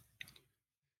happened?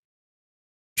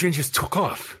 Jen just took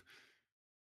off.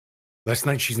 Last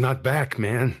night, she's not back,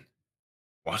 man.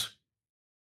 What?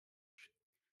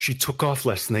 She took off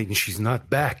last night and she's not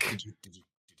back. Did you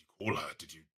call her?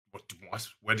 Did you what?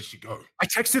 Where did she go? I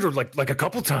texted her like a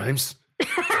couple times.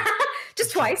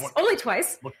 Just twice. What? Only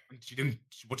twice. What she didn't?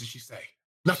 What did she say?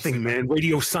 Nothing, man.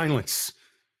 Radio silence.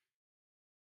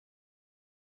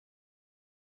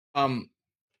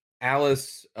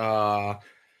 Alice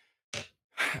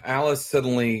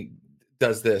suddenly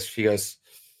does this. She goes,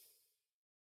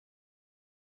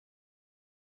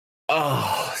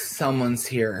 "Oh, someone's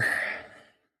here."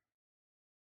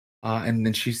 And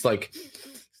then she's like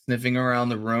sniffing around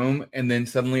the room, and then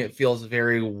suddenly it feels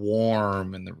very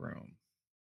warm in the room.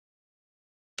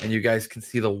 And you guys can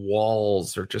see the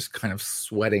walls are just kind of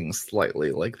sweating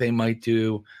slightly, like they might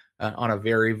do on a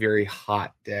very, very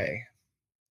hot day.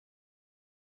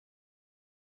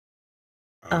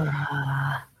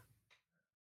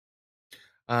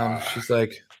 She's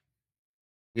like,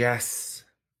 "Yes,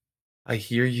 I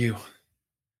hear you.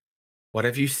 What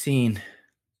have you seen?"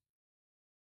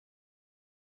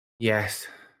 Yes.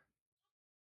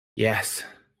 Yes.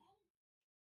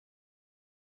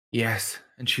 Yes.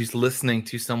 And she's listening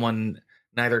to someone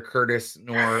neither Curtis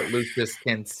nor Lucius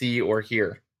can see or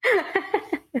hear.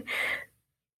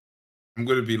 I'm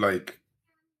gonna be like,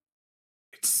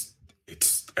 it's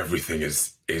everything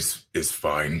is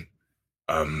fine.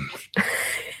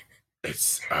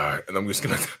 It's and I'm just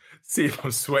gonna see if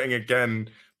I'm sweating again.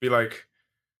 Be like,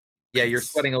 Yeah, you're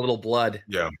sweating a little blood.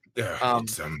 yeah.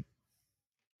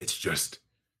 It's just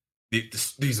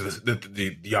these are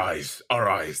the eyes, our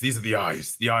eyes. These are the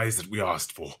eyes that we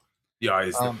asked for, the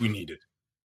eyes that we needed.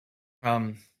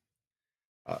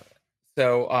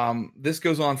 So this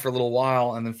goes on for a little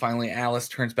while, and then finally Alice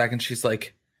turns back and she's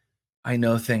like, "I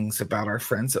know things about our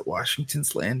friends at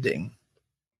Washington's Landing.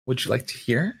 Would you like to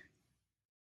hear?"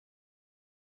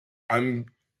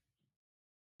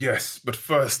 Yes, but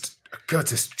first,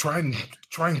 Curtis, try and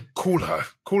call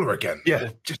her again. Yeah,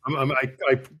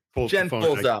 I pull Jen the phone.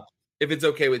 pulls up. If it's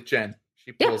okay with Jen,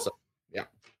 she pulls up. Yeah.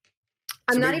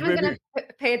 I'm So not maybe- even going to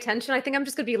pay attention. I think I'm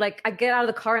just going to be like, I get out of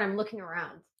the car and I'm looking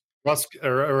around. Ross,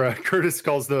 Curtis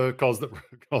calls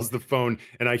the phone,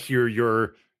 and I hear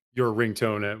your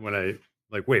ringtone when I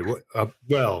like. Wait, what?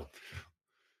 Well,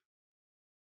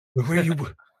 where are you?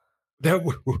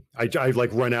 I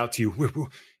like run out to you.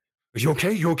 Are you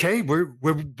okay? You okay?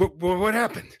 What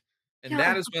happened? And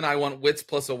that is when I want wits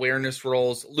plus awareness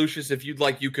rolls. Lucius, if you'd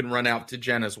like, you can run out to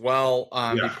Jen as well.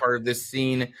 Be part of this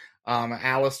scene.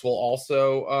 Alice will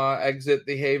also exit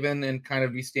the Haven and kind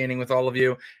of be standing with all of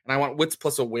you. And I want wits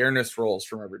plus awareness rolls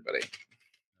from everybody.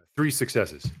 3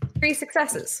 successes. 3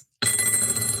 successes.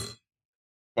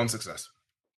 1 success.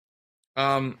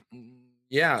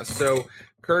 Yeah. So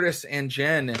Curtis and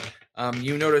Jen,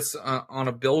 you notice on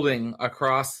a building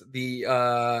across the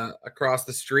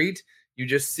street, you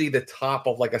just see the top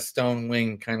of like a stone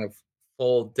wing kind of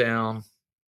fold down.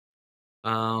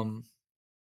 I'm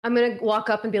going to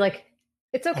walk up and be like,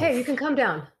 it's okay. You can come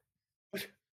down.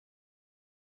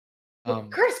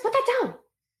 Curtis, put that down.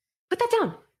 Put that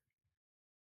down.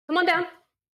 Come on down.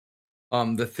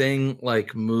 The thing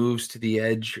like moves to the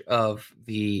edge of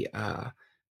the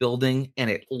building and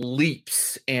it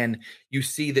leaps, and you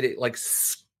see that it like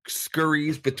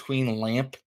scurries between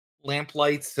lamp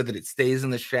lights so that it stays in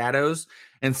the shadows,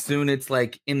 and soon it's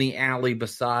like in the alley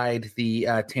beside the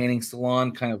tanning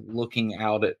salon, kind of looking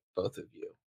out at both of you.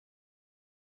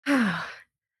 I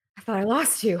thought I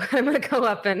lost you. I'm gonna go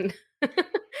up and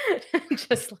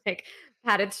just like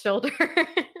pat its shoulder.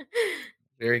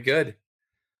 Very good.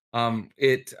 Jen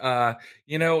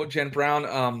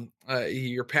Brown,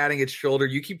 you're patting its shoulder.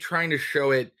 You keep trying to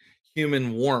show it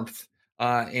human warmth.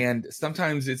 And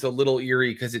sometimes it's a little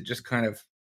eerie because it just kind of,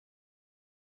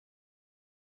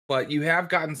 but you have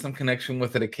gotten some connection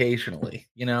with it occasionally,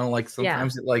 like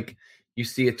sometimes it like you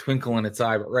see a twinkle in its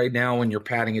eye, but right now when you're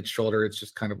patting its shoulder, it's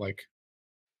just kind of like,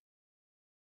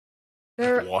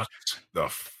 what the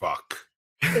fuck?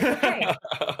 It's okay.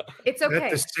 It's okay.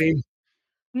 That's the same.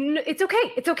 No, it's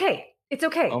okay. It's okay. It's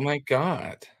okay. Oh my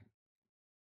God.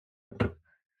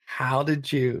 How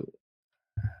did you?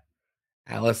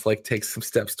 Alice like takes some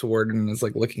steps toward it and is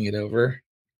like looking it over.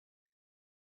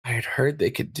 I had heard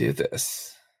they could do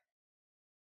this,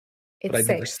 but I'd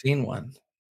never seen one.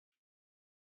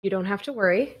 You don't have to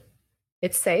worry.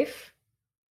 It's safe.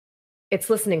 It's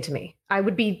listening to me. I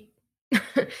wouldn't be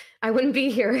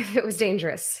here if it was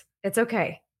dangerous. It's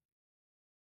okay.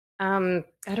 I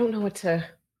don't know what to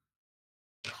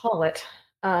call it.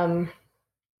 You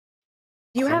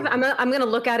have. I'm gonna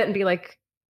look at it and be like,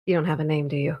 you don't have a name,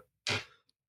 do you?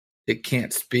 It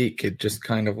can't speak. It just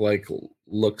kind of like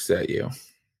looks at you.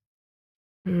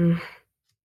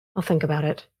 I'll think about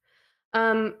it.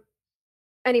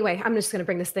 Anyway, I'm just gonna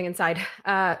bring this thing inside.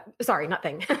 Sorry, not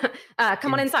thing.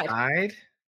 Come on inside.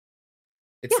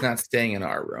 It's not staying in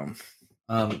our room.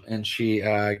 And she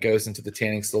goes into the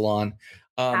tanning salon.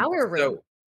 Our room.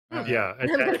 Yeah.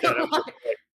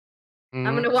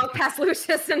 I'm gonna walk past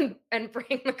Lucius and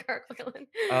bring the gargoyle in.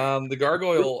 The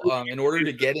gargoyle, in order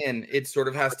to get in, it sort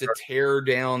of has to tear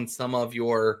down some of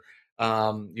your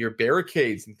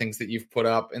barricades and things that you've put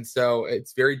up, and so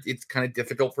it's kind of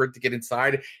difficult for it to get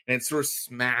inside, and it sort of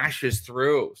smashes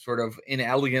through, sort of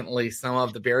inelegantly, some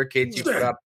of the barricades you put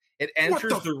up. It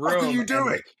enters the room. What are you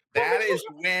doing? That is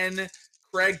when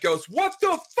Craig goes, "What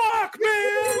the fuck,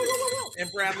 man?" And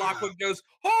Brad Lockwood goes,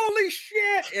 "Holy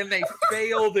shit!" And they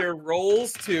fail their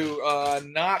roles to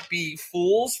not be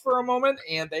fools for a moment,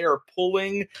 and they are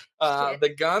pulling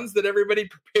the guns that everybody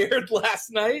prepared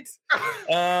last night.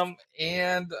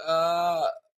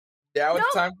 Now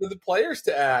it's time for the players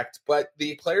to act, but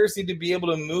the players need to be able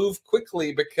to move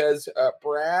quickly because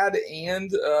Brad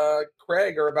and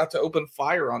Craig are about to open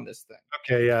fire on this thing.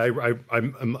 Okay, yeah,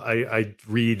 I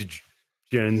read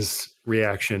Jen's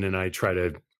reaction and I try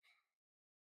to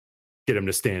get him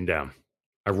to stand down.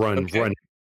 I run.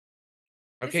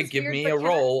 Okay, give me a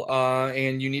roll,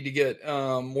 and you need to get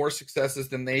more successes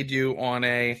than they do on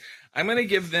I'm going to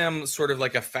give them sort of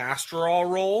like a fast draw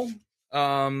roll.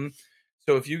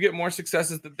 So if you get more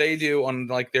successes than they do on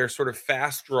like their sort of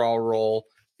fast draw roll,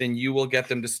 then you will get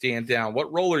them to stand down.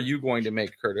 What roll are you going to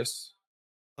make, Curtis?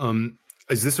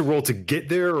 Is this a roll to get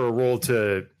there or a roll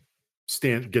to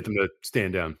get them to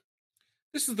stand down?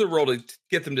 This is the roll to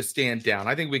get them to stand down.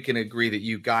 I think we can agree that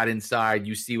you got inside,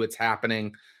 you see what's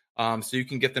happening, so you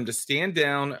can get them to stand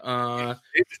down.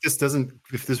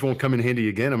 If this won't come in handy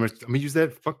again, I'm gonna use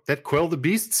that quell the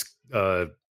beasts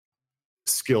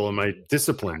skill in my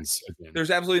disciplines again. There's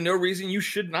absolutely no reason you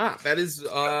should not. That is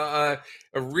a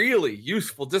really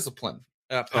useful discipline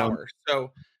power.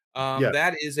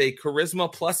 That is a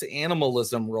charisma plus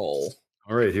animalism roll.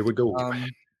 All right, here we go.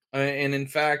 And in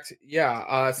fact,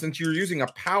 since you're using a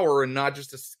power and not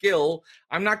just a skill,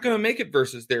 I'm not going to make it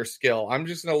versus their skill. I'm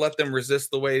just going to let them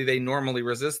resist the way they normally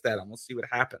resist that, and we'll see what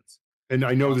happens. And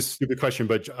I know this is a stupid question,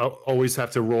 but I'll always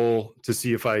have to roll to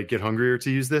see if I get hungrier to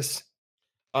use this.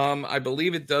 I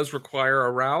believe it does require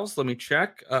a rouse. Let me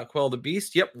check. Quell the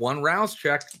beast. Yep, one rouse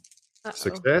check. Uh-oh.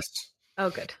 Success. Oh,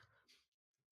 good.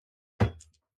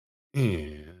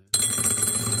 And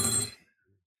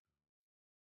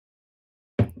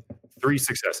 3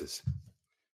 successes.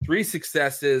 3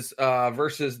 successes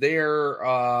versus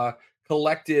their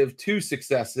collective 2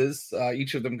 successes.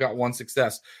 Each of them got 1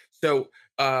 success. So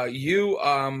you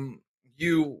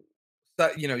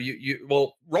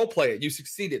role play it. You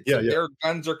succeeded. So their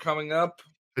guns are coming up.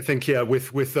 I think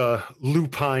with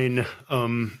lupine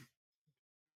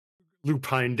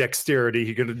dexterity,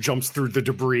 he gonna jumps through the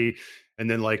debris, and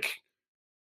then like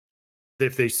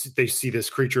if they see this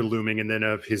creature looming, and then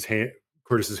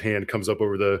Curtis's hand comes up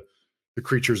over the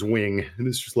creature's wing, and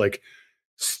it's just like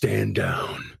stand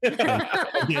down.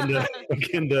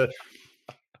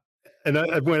 And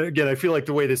I feel like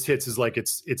the way this hits is like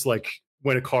it's like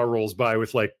when a car rolls by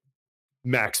with like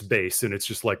max bass, and it's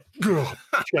just like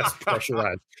chest pressure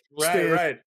on.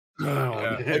 Right. Oh,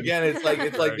 Yeah. man. Again, it's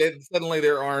like suddenly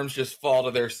their arms just fall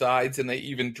to their sides, and they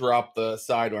even drop the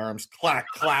side arms, clack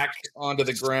onto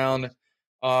the ground,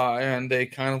 and they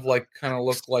kind of look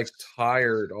like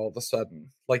tired all of a sudden,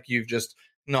 like you've just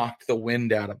knocked the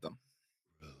wind out of them.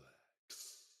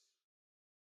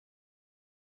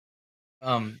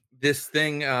 This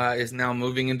thing is now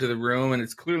moving into the room, and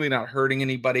it's clearly not hurting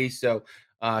anybody. So,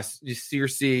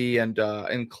 Circe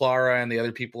and Clara and the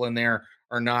other people in there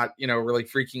are not, really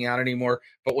freaking out anymore.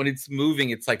 But when it's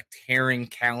moving, it's like tearing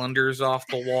calendars off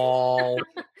the wall.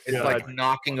 It's like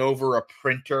knocking over a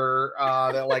printer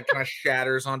that like kind of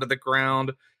shatters onto the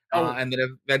ground, and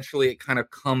then eventually it kind of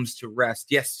comes to rest.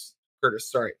 Yes, Curtis.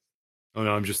 Sorry. Oh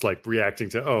no, I'm just like reacting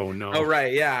to. Oh no. Oh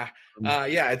right, yeah.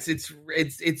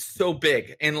 It's so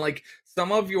big, and like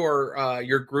some of your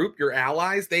group, your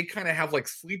allies, they kind of have like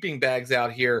sleeping bags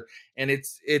out here, and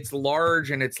it's large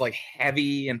and it's like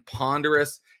heavy and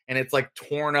ponderous, and it's like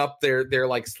torn up their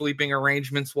like sleeping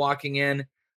arrangements walking in,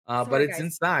 but it's guys.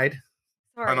 Inside.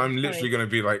 Sorry, And I'm literally going to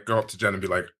be like, go up to Jen and be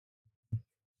like,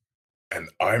 and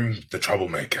I'm the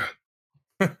troublemaker.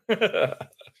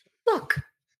 Look,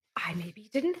 I maybe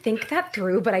didn't think that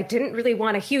through, but I didn't really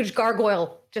want a huge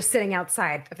gargoyle just sitting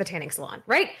outside of the tanning salon,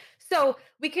 right? So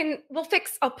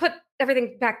I'll put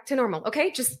everything back to normal,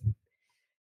 okay?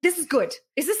 This is good.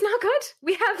 Is this not good?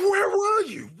 Where were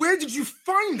you? Where did you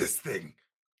find this thing?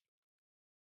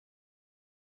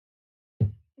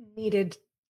 Needed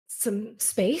some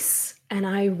space, and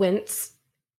I went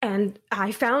and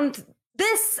I found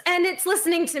this, and it's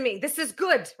listening to me. This is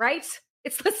good, right?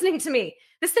 It's listening to me.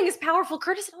 This thing is powerful.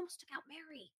 Curtis, it almost took out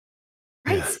Mary.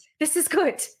 Right? Yeah. This is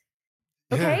good.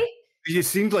 Okay? Yeah. It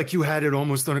seemed like you had it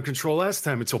almost under control last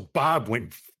time until Bob went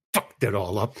and fucked it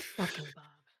all up. Fucking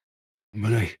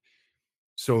Bob.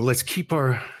 So let's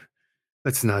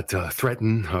not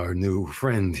threaten our new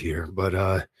friend here, but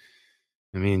I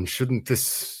mean, shouldn't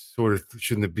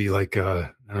it be like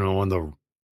I don't know, on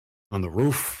the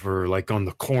roof or like on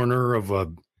the corner of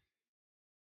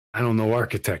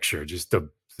architecture, just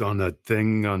on the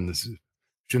thing on this.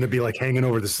 Shouldn't it be like hanging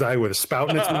over the side with a spout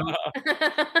in its mouth?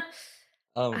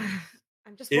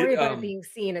 I'm just worried about it being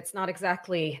seen. It's not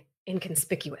exactly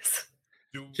inconspicuous.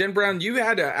 Jen Brown, you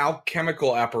had an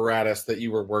alchemical apparatus that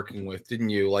you were working with, didn't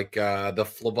you? Like the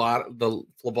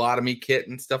phlebotomy kit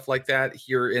and stuff like that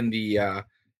here in the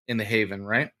Haven,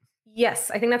 right? Yes,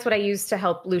 I think that's what I used to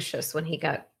help Lucius when he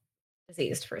got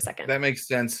diseased for a second. That makes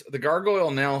sense. The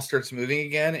gargoyle now starts moving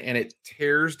again, and it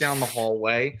tears down the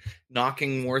hallway,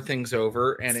 knocking more things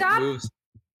over, and Stop. It moves.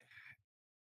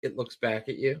 It looks back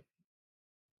at you.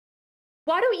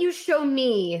 Why don't you show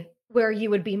me where you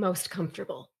would be most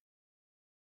comfortable?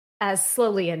 As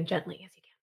slowly and gently as you can.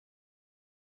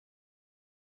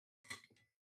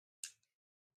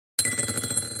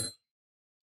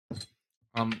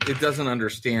 It doesn't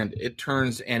understand. It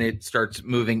turns and it starts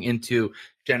moving into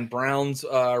Jen Brown's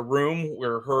room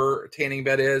where her tanning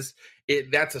bed is.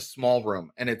 That's a small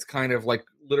room, and it's kind of like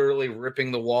literally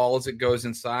ripping the wall as it goes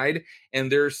inside.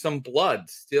 And there's some blood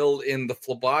still in the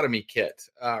phlebotomy kit,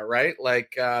 right?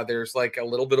 Like there's like a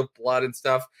little bit of blood and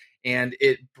stuff, and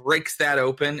it breaks that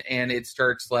open, and it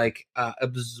starts like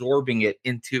absorbing it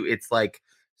into its like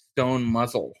stone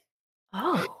muzzle.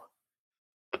 Oh.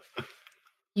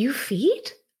 You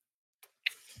feed?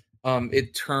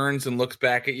 It turns and looks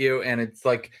back at you, and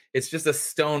it's just a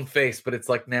stone face, but it's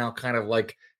like now kind of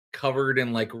like covered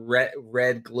in like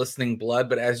red glistening blood.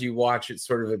 But as you watch, it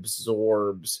sort of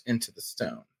absorbs into the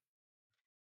stone.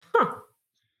 Huh.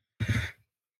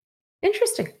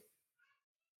 Interesting.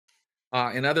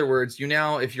 In other words,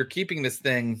 if you're keeping this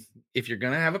thing, if you're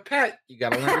gonna have a pet, you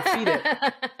gotta learn to feed it.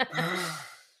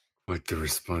 What the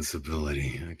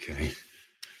responsibility? Okay.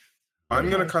 I'm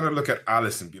gonna kind of look at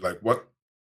Alice and be like, "What?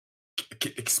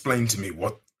 Explain to me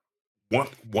what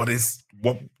is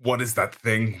that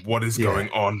thing? What is going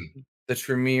on?" The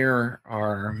Tremere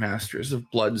are masters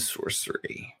of blood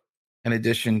sorcery. In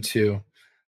addition to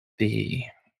the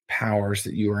powers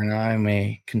that you and I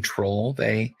may control,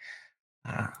 they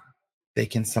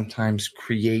can sometimes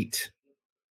create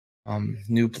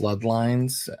new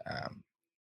bloodlines,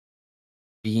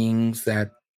 beings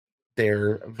that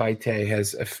their vitae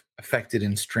has affected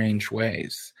in strange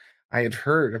ways. I had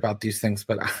heard about these things,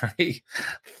 but I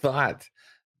thought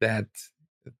that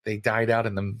they died out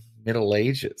in the Middle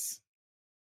Ages.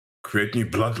 Create new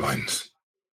bloodlines.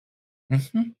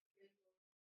 Mm-hmm.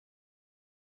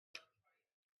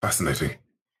 Fascinating.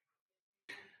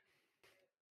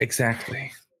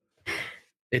 Exactly.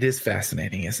 It is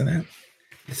fascinating, isn't it?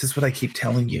 This is what I keep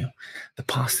telling you. The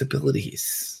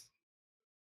possibilities.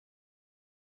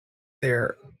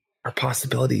 There are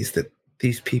possibilities that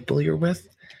these people you're with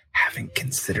haven't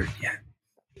considered yet.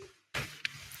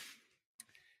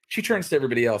 She turns to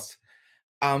everybody else.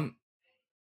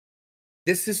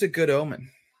 This is a good omen.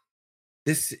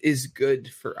 This is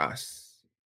good for us.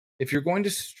 If you're going to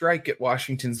strike at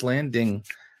Washington's Landing,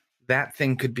 that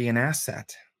thing could be an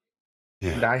asset.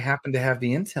 Yeah. And I happen to have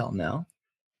the intel now.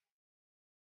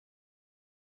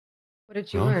 What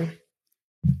did you Well, learn?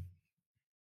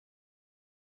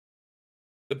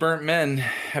 The burnt men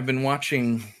have been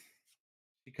watching.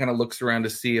 He kind of looks around to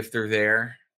see if they're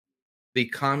there. The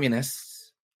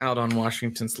communists out on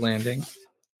Washington's Landing.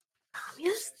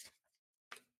 Communists?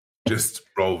 Just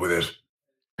roll with it.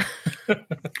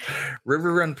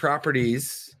 River Run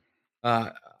Properties.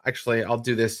 Actually, I'll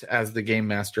do this as the game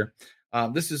master.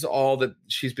 This is all that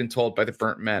she's been told by the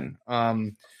burnt men.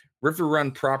 River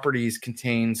Run Properties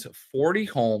contains 40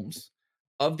 homes.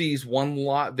 Of these, one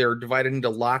lot, they're divided into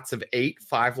lots of 8,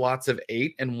 5 lots of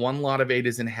 8, and 1 lot of 8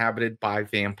 is inhabited by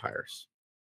vampires.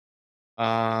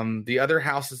 The other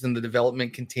houses in the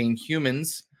development contain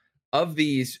humans. Of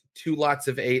these 2 lots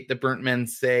of 8, the burnt men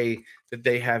say that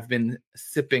they have been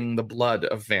sipping the blood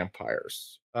of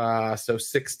vampires. So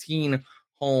 16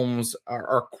 homes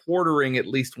are quartering at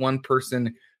least one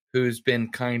person who's been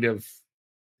kind of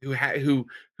who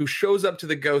shows up to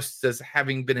the ghosts as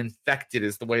having been infected,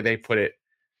 is the way they put it,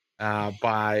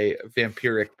 by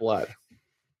vampiric blood.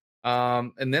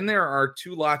 And then there are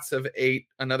 2 lots of 8,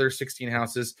 another 16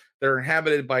 houses that are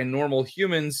inhabited by normal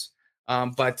humans,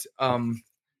 but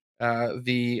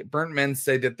the burnt men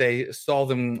say that they saw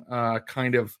them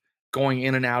kind of going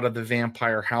in and out of the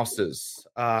vampire houses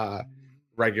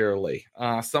regularly.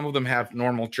 Some of them have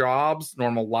normal jobs,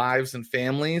 normal lives and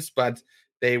families, but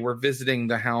they were visiting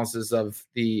the houses of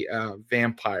the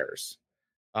vampires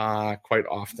quite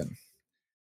often.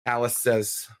 Alice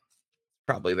says,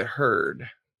 probably the herd.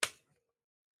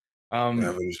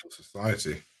 Evolution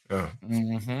society. Yeah.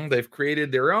 Mm-hmm. They've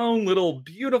created their own little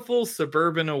beautiful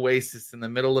suburban oasis in the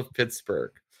middle of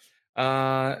Pittsburgh.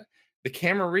 The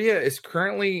Camarilla is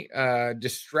currently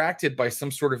distracted by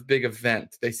some sort of big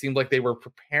event. They seemed like they were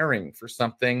preparing for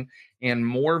something, and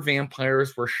more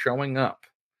vampires were showing up.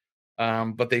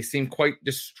 But they seem quite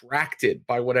distracted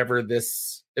by whatever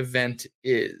this event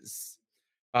is.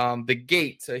 The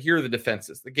gates, here are the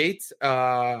defenses. The gates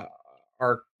are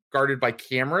guarded by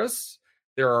cameras.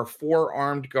 There are 4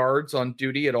 armed guards on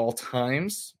duty at all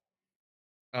times.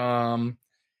 And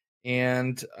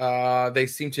they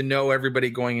seem to know everybody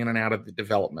going in and out of the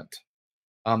development.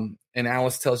 And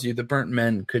Alice tells you the burnt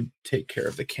men could take care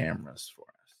of the cameras for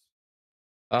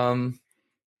us.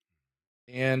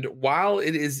 And while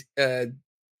it is,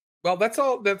 well, that's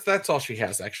all she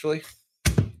has, actually.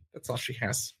 That's all she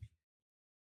has.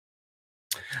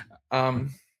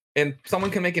 And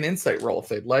someone can make an insight roll if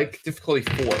they'd like. Difficulty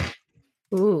 4.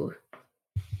 Ooh.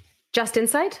 Just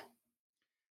insight?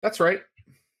 That's right.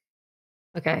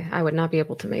 Okay, I would not be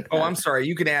able to make that. Oh, I'm sorry.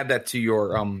 You can add that to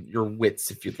your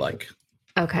wits if you'd like.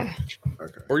 Okay.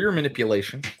 Okay. Or your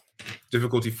manipulation.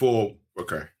 Difficulty 4.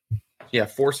 Okay. Yeah,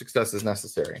 4 successes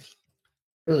necessary.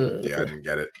 Ugh. Yeah, I didn't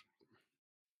get it.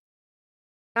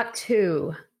 Got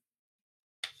 2.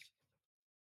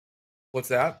 What's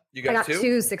that? You I got got 2?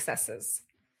 2 successes.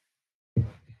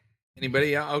 Anybody?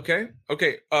 Yeah. Okay.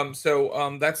 Okay.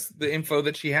 So that's the info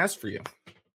that she has for you.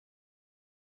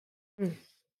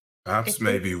 Perhaps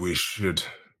maybe we should,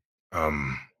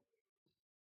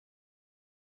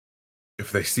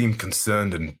 if they seem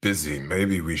concerned and busy,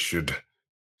 maybe we should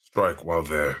strike while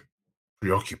they're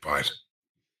preoccupied.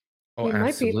 Oh, We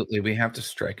might be- absolutely. We have to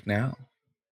strike now.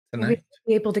 We'd Tonight.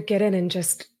 be able to get in and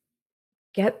just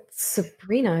get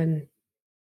Sabrina and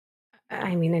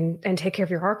and take care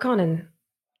of your Archon and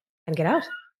get out.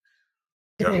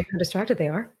 Depending on how distracted they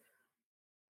are.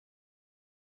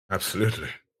 Absolutely.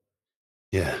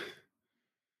 Yeah.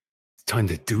 It's time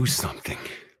to do something.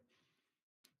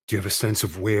 Do you have a sense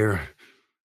of where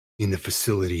in the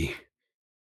facility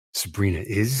Sabrina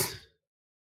is?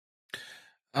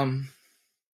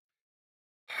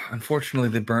 Unfortunately,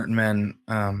 the burnt men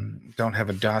don't have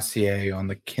a dossier on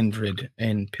the kindred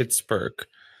in Pittsburgh.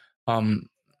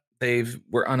 They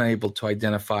were unable to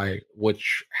identify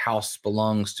which house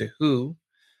belongs to who,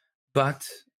 but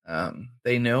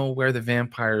they know where the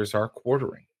vampires are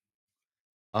quartering.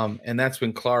 And that's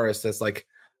when Clara says, like,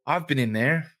 I've been in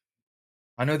there.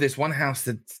 I know there's one house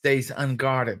that stays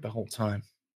unguarded the whole time.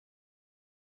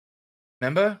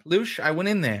 Remember, Lush? I went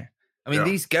in there. I mean, Yeah.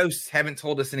 these ghosts haven't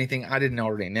told us anything I didn't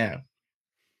already know.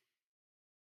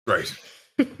 Great.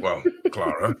 Well,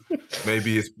 Clara,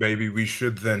 maybe we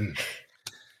should then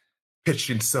pitch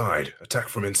inside, attack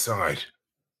from inside.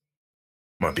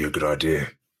 Might be a good idea.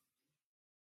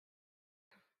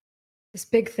 This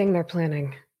big thing they're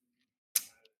planning.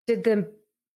 Did the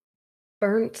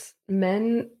burnt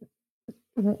men,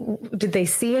 did they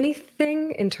see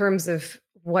anything in terms of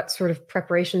what sort of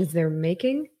preparations they're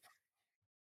making?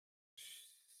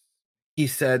 He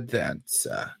said that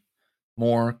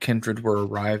more kindred were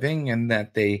arriving and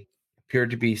that they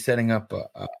appeared to be setting up a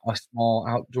small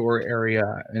outdoor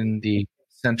area in the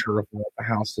center of one of the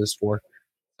houses for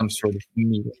some sort of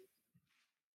meeting.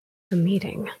 A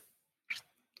meeting. I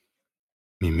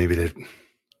mean, maybe that.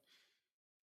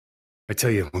 I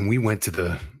tell you, when we went to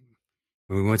the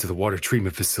water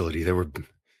treatment facility, there were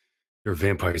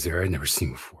vampires there I'd never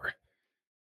seen before.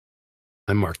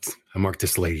 I marked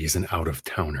this lady as an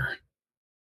out-of-towner.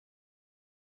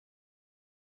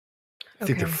 I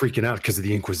think they're freaking out because of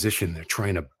the Inquisition. They're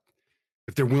trying to,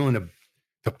 if they're willing to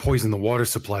poison the water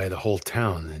supply of the whole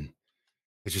town, then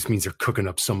it just means they're cooking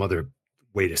up some other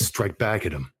way to strike back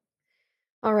at them.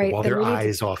 All right. While their eye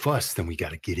is off us, then we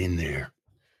got to get in there.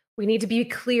 We need to be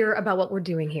clear about what we're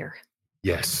doing here.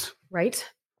 Yes. Right?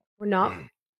 We're not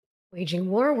waging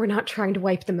war. We're not trying to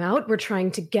wipe them out. We're trying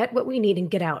to get what we need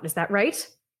and get out. Is that right?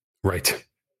 Right.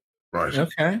 Right.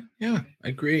 Okay. Yeah,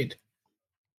 agreed.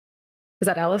 Is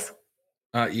that Alice?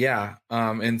 Yeah.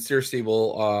 And Circe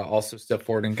will also step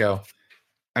forward and go,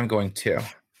 I'm going to.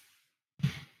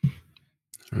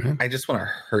 Right. I just want to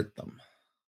hurt them.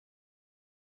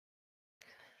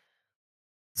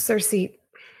 Circe, we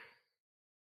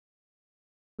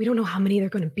don't know how many they're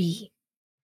going to be.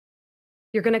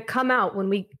 You're going to come out when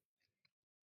we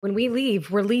leave.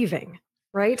 We're leaving,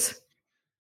 right?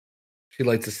 She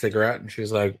lights a cigarette and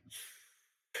she's like,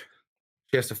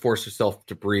 she has to force herself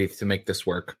to breathe to make this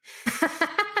work.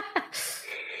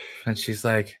 And she's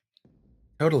like,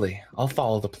 totally, I'll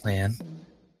follow the plan.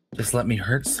 Just let me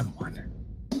hurt someone.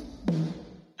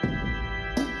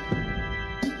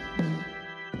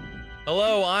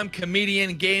 Hello, I'm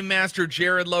comedian Game Master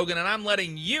Jared Logan, and I'm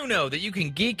letting you know that you can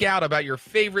geek out about your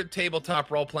favorite tabletop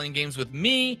role-playing games with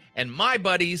me and my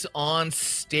buddies on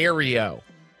Stereo.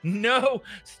 No,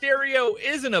 Stereo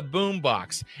isn't a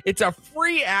boombox. It's a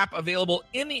free app available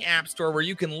in the App Store where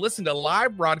you can listen to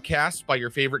live broadcasts by your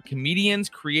favorite comedians,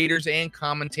 creators, and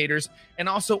commentators, and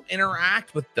also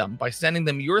interact with them by sending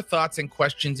them your thoughts and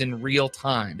questions in real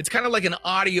time. It's kind of like an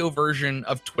audio version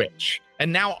of Twitch.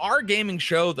 And now our gaming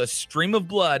show, The Stream of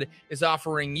Blood, is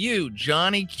offering you,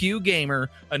 Johnny Q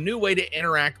Gamer, a new way to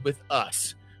interact with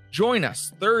us. Join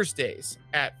us Thursdays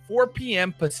at 4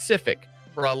 p.m. Pacific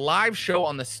for a live show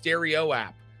on the Stereo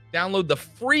app. Download the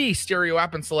free Stereo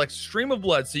app and select Stream of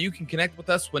Blood so you can connect with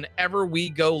us whenever we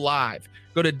go live.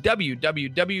 Go to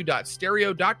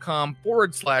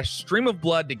www.stereo.com/Stream of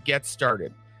Blood to get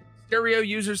started. Stereo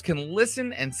users can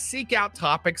listen and seek out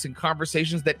topics and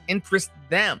conversations that interest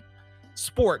them.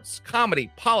 Sports,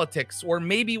 comedy, politics, or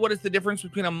maybe what is the difference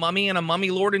between a mummy and a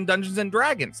mummy lord in Dungeons and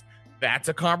Dragons? That's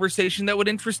a conversation that would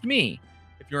interest me.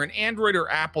 If you're an Android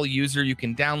or Apple user, you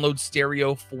can download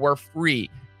Stereo for free.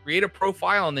 Create a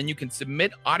profile, and then you can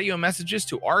submit audio messages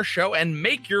to our show and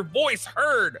make your voice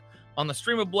heard. On the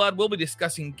Stream of Blood, we'll be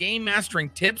discussing game mastering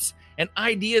tips and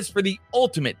ideas for the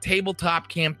ultimate tabletop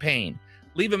campaign.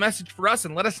 Leave a message for us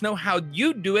and let us know how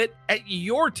you do it at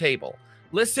your table.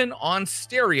 Listen on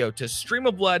Stereo to Stream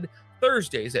of Blood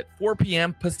Thursdays at 4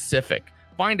 p.m. Pacific.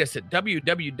 Find us at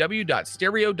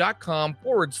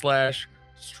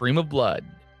www.stereo.com/Stream of Blood.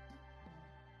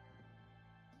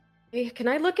 Hey, can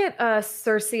I look at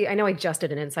Circe? I know I just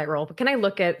did an insight roll, but can I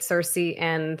look at Circe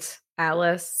and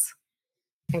Alice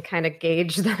and kind of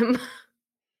gauge them?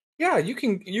 Yeah, you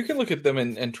can look at them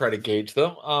and try to gauge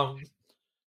them.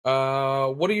 What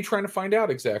are you trying to find out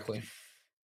exactly?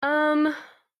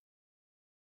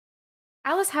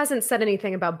 Alice hasn't said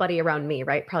anything about Buddy around me,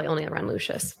 right? Probably only around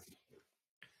Lucius.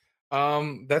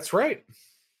 That's right.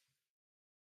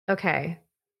 Okay.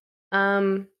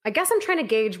 I guess I'm trying to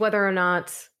gauge whether or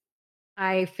not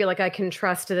I feel like I can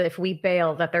trust that if we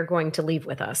bail that they're going to leave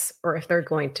with us or if they're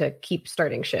going to keep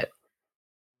starting shit.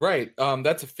 Right. You want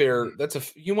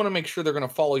to make sure they're going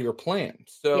to follow your plan.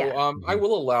 So Yeah. I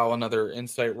will allow another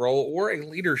insight roll or a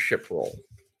leadership roll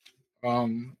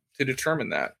to determine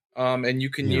that. And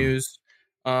you can use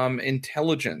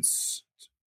intelligence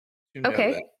to know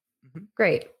Okay. that. Mhm.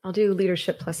 Great. I'll do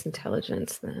leadership plus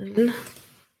intelligence then.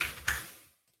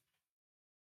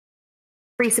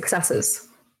 3 successes.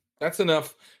 That's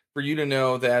enough for you to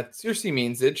know that Circe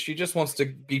means it. She just wants to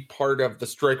be part of the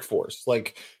strike force.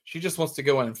 Like, she just wants to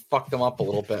go in and fuck them up a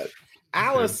little bit.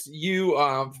 Alice, you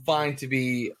find to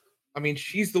be, I mean,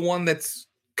 she's the one that's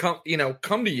come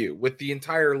to you with the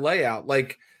entire layout.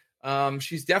 Like,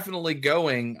 she's definitely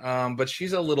going, but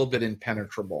she's a little bit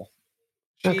impenetrable.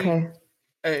 Okay.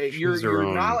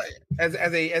 You're not as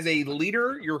a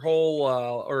leader, your whole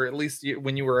or at least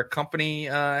when you were a company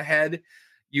head,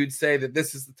 you'd say that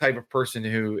this is the type of person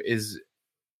who is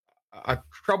a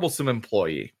troublesome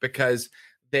employee because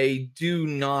they do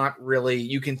not really,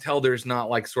 you can tell there's not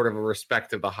like sort of a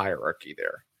respect of the hierarchy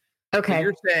there. Okay. So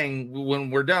you're saying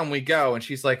when we're done, we go, and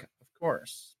she's like, of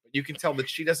course. But you can tell that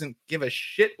she doesn't give a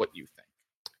shit what you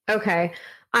think. Okay.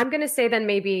 I'm going to say then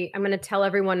maybe I'm going to tell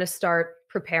everyone to start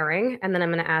preparing, and then I'm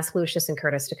going to ask Lucius and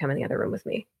Curtis to come in the other room with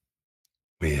me.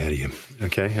 Way ahead of you.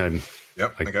 Okay.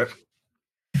 Okay.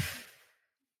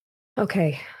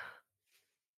 Okay.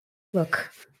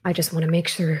 Look, I just want to make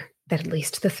sure that at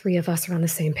least the three of us are on the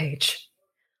same page.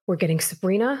 We're getting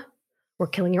Sabrina, we're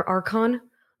killing your Archon, and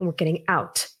we're getting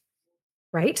out.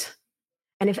 Right?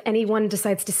 And if anyone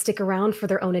decides to stick around for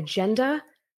their own agenda,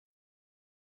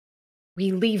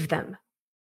 we leave them.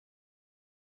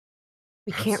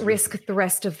 We can't Absolutely. risk the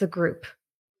rest of the group.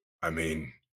 I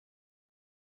mean,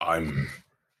 I'm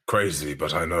crazy,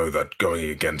 but I know that going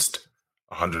against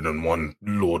 101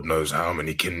 Lord knows how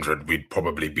many kindred, we'd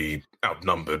probably be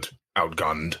outnumbered,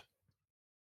 outgunned.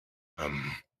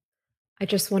 I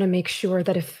just want to make sure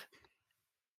that if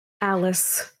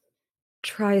Alice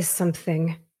tries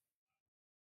something,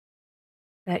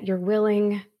 that you're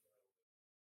willing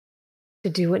to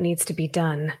do what needs to be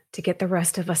done to get the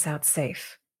rest of us out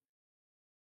safe.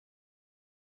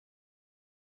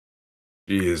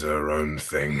 She is her own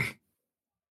thing.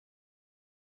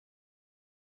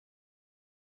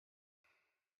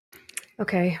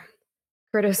 Okay.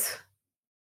 Curtis,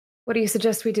 what do you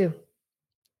suggest we do?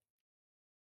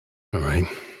 All right.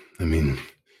 I mean,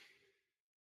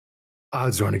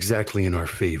 odds aren't exactly in our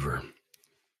favor.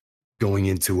 Going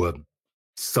into a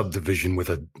subdivision with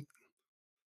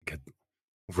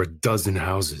over a dozen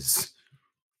houses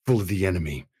full of the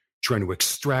enemy, trying to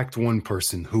extract one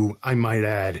person who, I might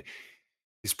add,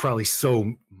 is probably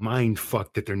so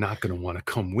mind-fucked that they're not going to want to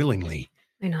come willingly.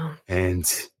 I know.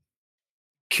 And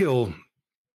kill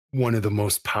one of the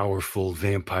most powerful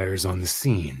vampires on the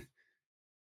scene.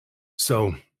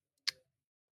 So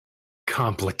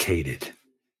complicated.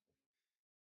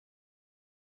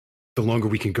 The longer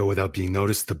we can go without being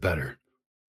noticed, the better.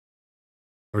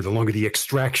 Or the longer the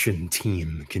extraction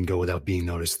team can go without being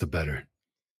noticed, the better.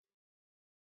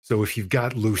 So if you've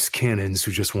got loose cannons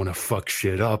who just want to fuck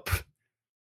shit up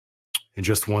and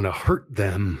just want to hurt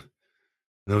them,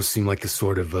 those seem like the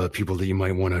sort of people that you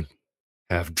might want to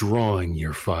have drawing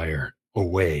your fire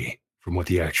away from what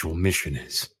the actual mission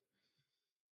is.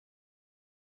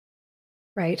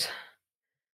 Right.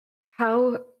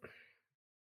 How...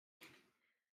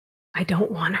 I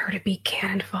don't want her to be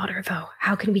cannon fodder, though.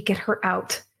 How can we get her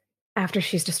out after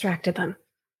she's distracted them?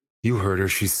 You heard her.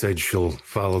 She said she'll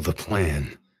follow the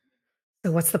plan.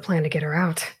 So what's the plan to get her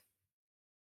out?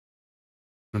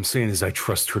 What I'm saying is I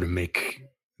trust her to make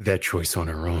that choice on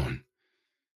her own.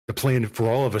 The plan for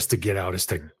all of us to get out is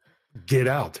to get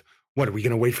out. What, are we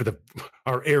going to wait for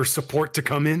our air support to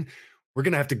come in? We're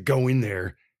going to have to go in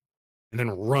there and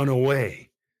then run away.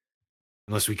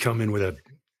 Unless we come in with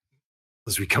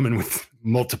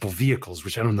multiple vehicles,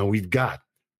 which I don't know we've got.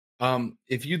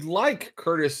 If you'd like,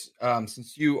 Curtis,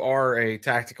 since you are a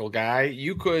tactical guy,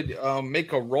 you could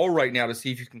make a roll right now to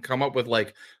see if you can come up with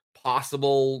like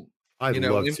possible,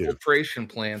 infiltration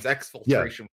plans,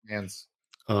 exfiltration plans.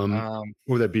 What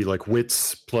would that be, like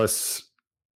wits plus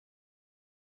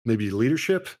maybe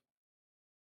leadership?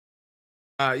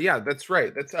 Yeah, that's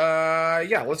right. That's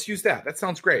let's use that. That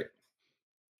sounds great.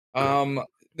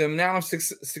 The amount of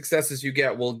successes you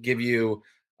get will give you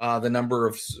the number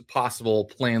of possible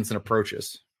plans and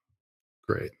approaches.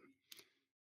 Great.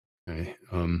 Okay.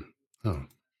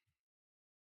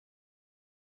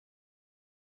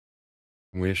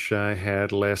 Wish I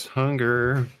had less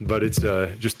hunger, but it's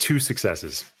just 2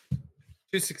 successes.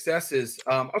 2 successes.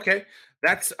 Okay,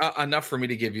 that's enough for me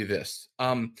to give you this.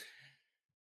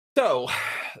 So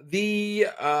the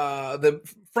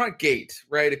front gate,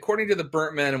 right? According to the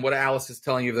Burntmen and what Alice is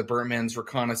telling you of the Burntmen's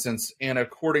reconnaissance, and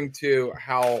according to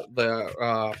how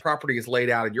the property is laid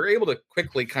out, and you're able to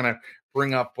quickly kind of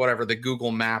bring up whatever the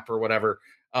Google map or whatever.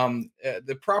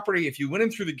 The property, if you went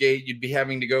in through the gate, you'd be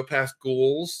having to go past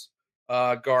ghouls,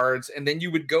 guards, and then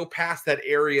you would go past that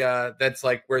area that's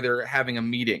like where they're having a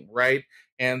meeting, right?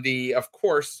 And of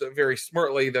course, very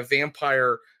smartly, the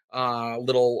vampire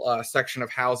little section of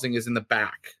housing is in the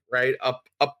back, right up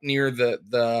near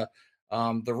the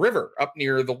the river up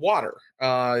near the water.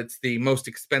 It's the most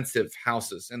expensive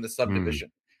houses in the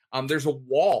subdivision. There's a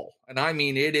wall, and I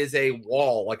mean it is a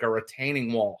wall, like a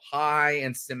retaining wall, high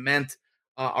and cement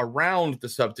around the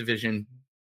subdivision,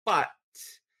 but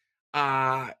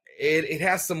it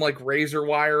has some like razor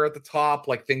wire at the top,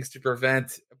 like things to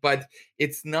prevent, but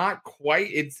it's not quite.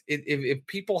 If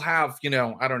people have,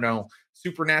 I don't know,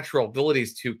 supernatural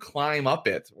abilities to climb up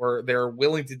it, or they're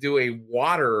willing to do a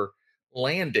water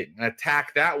landing, an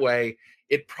attack that way,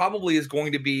 it probably is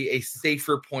going to be a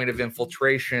safer point of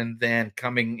infiltration than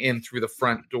coming in through the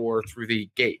front door through the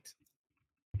gate.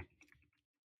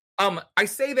 I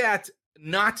say that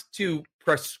not to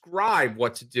prescribe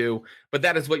what to do, but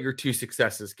that is what your 2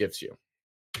 successes gives you.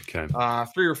 Okay.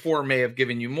 3 or 4 may have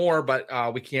given you more,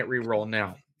 but we can't re-roll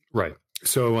now. Right.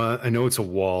 So I know it's a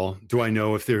wall. Do I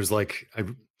know if there's like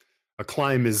a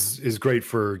climb is great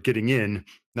for getting in,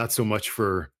 not so much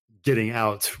for getting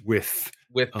out with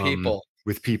people?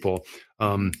 With people.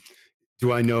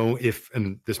 Do I know if,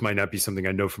 and this might not be something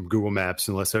I know from Google Maps,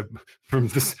 unless from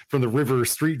the river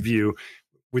street view,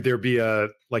 would there be a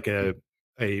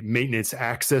maintenance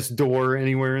access door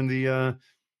anywhere in the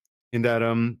in that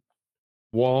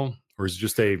wall, or is it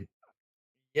just a?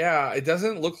 Yeah, it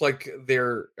doesn't look like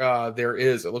there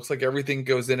is. It looks like everything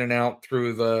goes in and out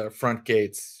through the front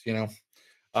gates. Even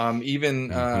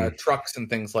trucks and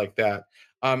things like that.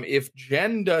 If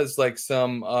Jen does like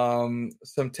some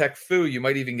tech foo, you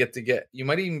might even be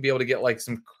able to get like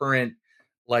some current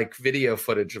like video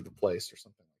footage of the place or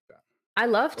something like that. I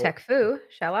love tech foo.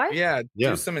 Shall I? Yeah,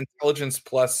 do some intelligence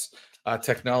plus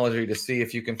technology to see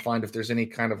if you can find if there's any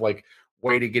kind of like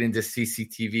way to get into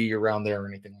CCTV around there or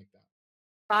anything like that.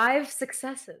 5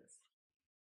 successes.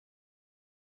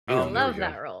 I love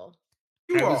that roll.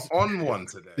 You are on one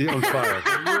today. Yeah, on fire.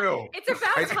 Real. It's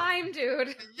about time,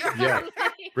 dude. Yeah.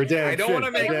 I don't want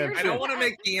to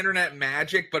make the internet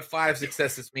magic, but 5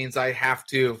 successes means I have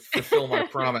to fulfill my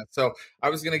promise. So I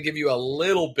was going to give you a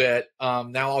little bit.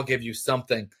 Now I'll give you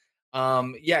something.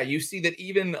 You see that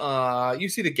even you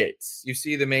see the gates. You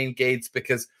see the main gates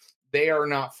because they are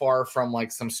not far from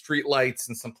like some street lights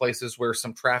and some places where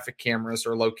some traffic cameras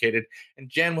are located. And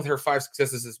Jen, with her 5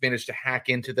 successes, has managed to hack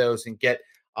into those and get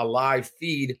a live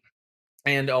feed.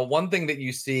 And one thing that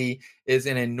you see is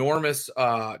an enormous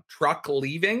truck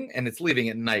leaving, and it's leaving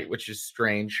at night, which is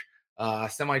strange.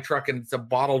 Semi truck, and it's a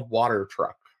bottled water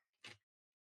truck.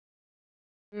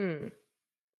 Okay,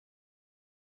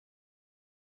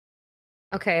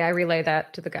 I relay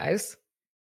that to the guys.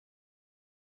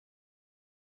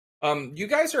 You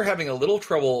guys are having a little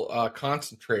trouble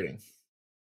concentrating.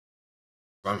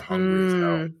 I'm hungry as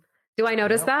hell. Do I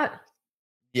notice that?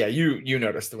 Yeah, you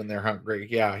noticed when they're hungry.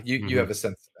 Yeah, you have a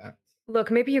sense of that.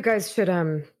 Look, maybe you guys should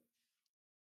have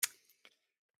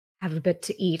a bit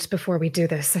to eat before we do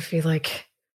this. I feel like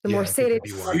the more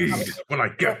satiated when I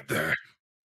get there.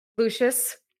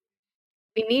 Lucius,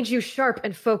 we need you sharp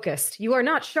and focused. You are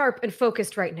not sharp and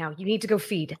focused right now. You need to go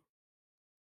feed.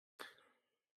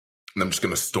 And I'm just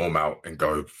going to storm out and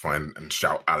go find and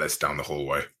shout Alice down the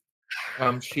hallway.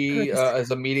 She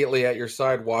is immediately at your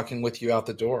side, walking with you out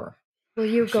the door. Will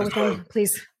you go with them,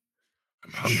 please?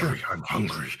 I'm hungry. I'm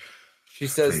hungry. She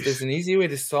says, "There's an easy way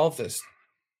to solve this,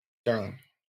 darling."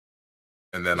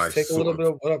 And then Just take a little bit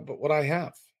of what I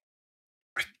have.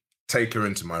 I take her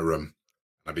into my room.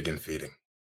 And I begin feeding.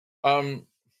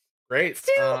 Great.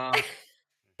 So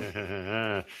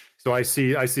I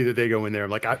see that they go in there. I'm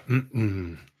like, okay.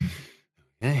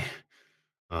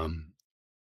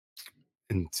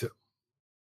 And so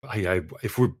I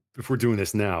if we're doing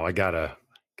this now, I gotta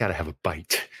have a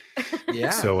bite. Yeah.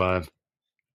 So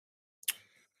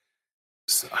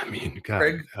I mean,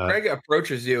 God, Craig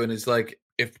approaches you and is like,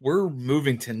 "If we're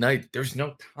moving tonight, there's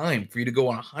no time for you to go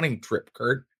on a hunting trip,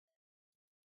 Kurt.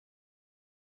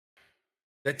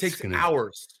 That takes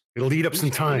hours. It'll eat up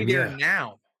some time. Yeah.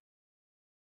 Now.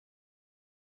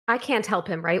 I can't help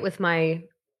him, right? With my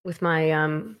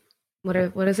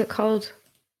what is it called?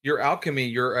 Your alchemy,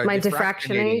 your my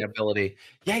diffractionating ability.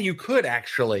 Yeah, you could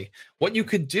actually. What you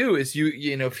could do is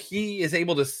you know, if he is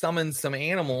able to summon some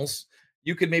animals,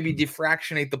 you could maybe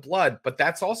diffractionate the blood, but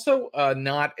that's also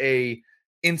not a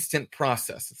instant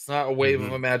process. It's not a wave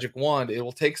of a magic wand. It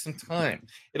will take some time.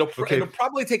 It'll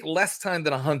probably take less time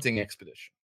than a hunting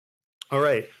expedition. All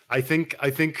right. I think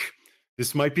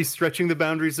this might be stretching the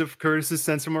boundaries of Curtis's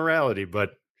sense of morality,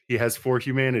 but he has 4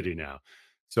 humanity now.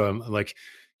 So I'm like,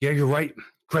 yeah, you're right,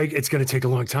 Craig. It's going to take a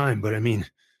long time, but I mean,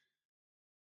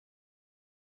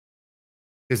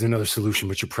 there's another solution,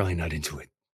 but you're probably not into it.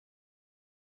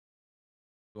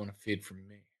 You want to feed from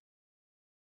me?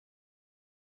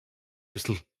 Just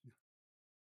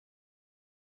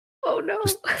Oh no.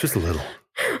 Just a little.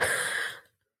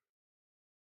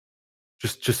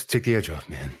 Just take the edge off,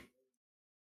 man.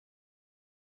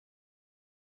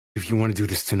 If you want to do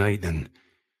this tonight, then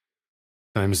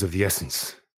time is of the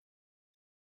essence.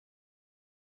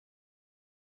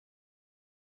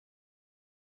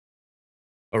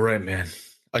 All right, man.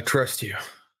 I trust you.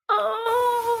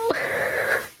 Oh.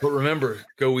 But remember,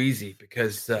 go easy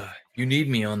because you need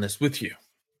me on this with you.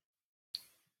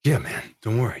 Yeah, man.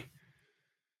 Don't worry.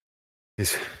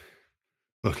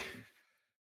 Look.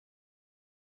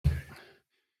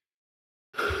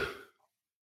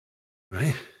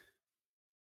 Right?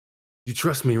 You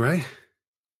trust me, right?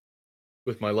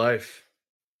 With my life.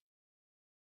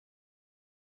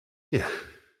 Yeah.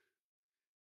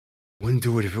 Wouldn't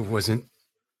do it if it wasn't,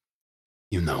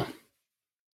 All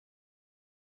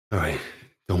right.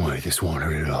 Don't worry. This won't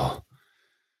hurt at all.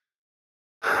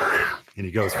 And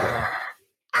he goes for it.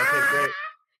 Okay, great.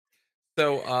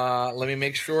 So let me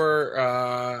make sure.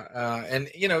 And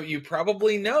you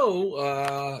probably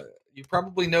know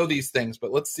these things,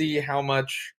 but let's see how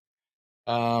much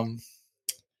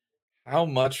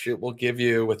it will give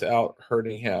you without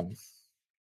hurting him.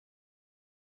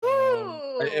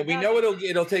 And we know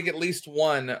it'll take at least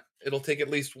one. It'll take at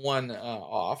least one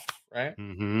off, right?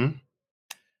 Mm-hmm.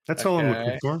 That's all I'm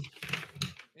looking for.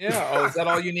 Yeah. Oh, is that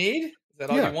all you need? Is that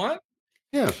all you want?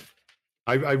 Yeah.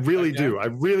 I really do. I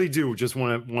really do just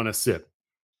want a sip.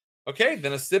 Okay,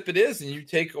 then a sip it is, and you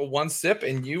take one sip,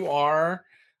 and you are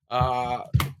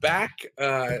back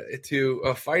to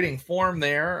a fighting form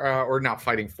there, or not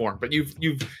fighting form, but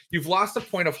you've lost a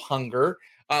point of hunger.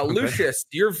 Okay. Lucius,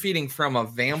 you're feeding from a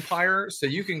vampire, so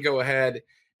you can go ahead.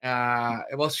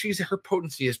 Well, her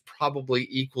potency is probably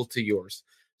equal to yours,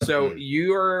 so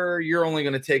you're only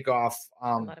going to take off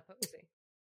a lot of potency.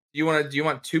 Do you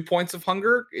want 2 points of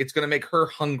hunger? It's going to make her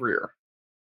hungrier.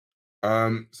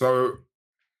 So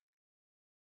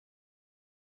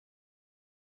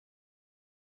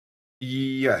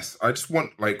yes, I just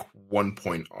want like 1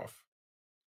 point off.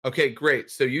 Okay, great.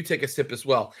 So you take a sip as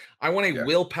well. I want a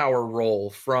willpower roll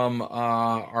from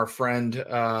our friend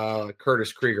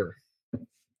Curtis Krieger.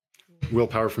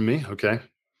 Willpower from me? Okay.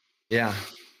 Yeah.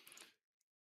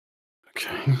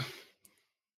 Okay.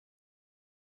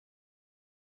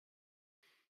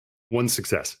 1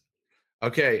 success.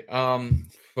 Okay.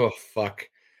 Oh fuck.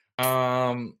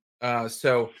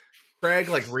 So Craig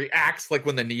reacts like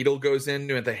when the needle goes in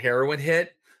with the heroin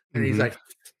hit, and he's like,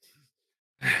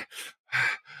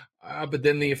 but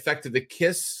then the effect of the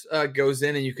kiss goes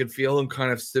in, and you can feel him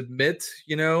kind of submit,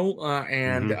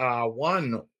 and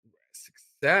 1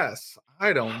 success.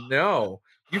 I don't know.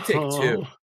 You take 2.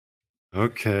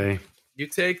 Okay. You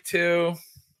take 2.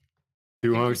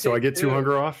 2 hunger. So I get 2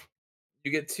 hunger off?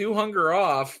 You get 2 hunger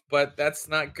off, but that's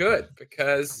not good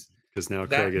because now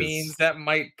that means that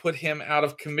might put him out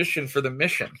of commission for the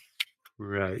mission.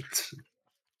 Right.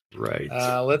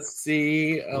 Let's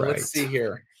see. Let's see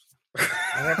here. I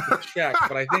have to check,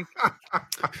 but I think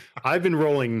I've been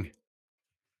rolling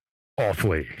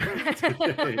awfully.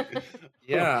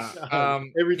 Yeah.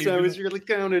 Every time is really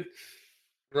counted.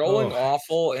 Rolling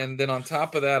awful, and then on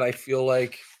top of that, I feel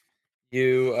like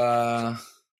you've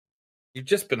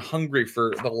just been hungry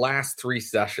for the last 3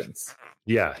 sessions.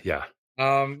 Yeah.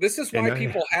 This is why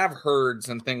people have herds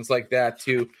and things like that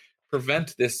to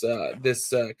prevent this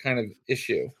kind of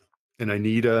issue. And I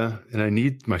need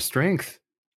my strength.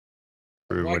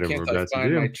 Why can't I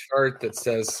find my chart that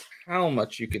says how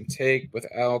much you can take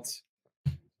without?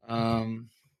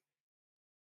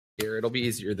 Here, it'll be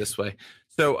easier this way.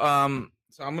 So I'm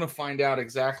going to find out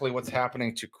exactly what's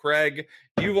happening to Craig.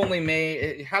 You've only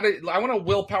made I want a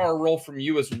willpower roll from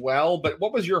you as well. But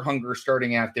what was your hunger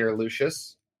starting at there,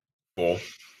 Lucius? 4.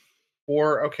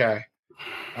 4. Okay.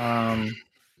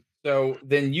 So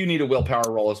then you need a willpower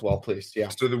roll as well, please. Yeah.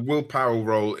 So the willpower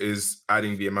roll is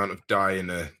adding the amount of die in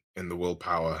the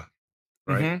willpower,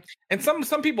 right? Mm-hmm. And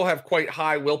some people have quite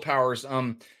high willpowers.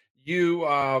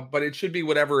 But it should be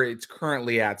whatever it's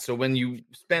currently at. So when you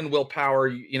spend willpower,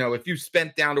 if you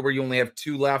spent down to where you only have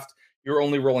 2 left, you're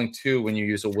only rolling 2 when you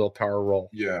use a willpower roll.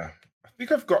 Yeah. I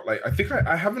think I've got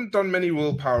I haven't done many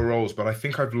willpower rolls, but I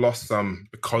think I've lost some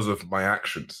because of my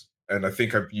actions. And I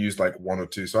think I've used 1 or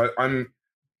 2. So I'm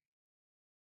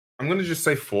going to just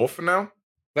say 4 for now.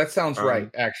 That sounds right,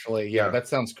 actually. Yeah, that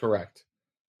sounds correct.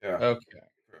 Yeah. Okay.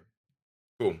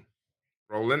 Cool.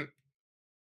 Roll in.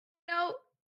 No.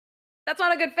 That's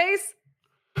not a good face.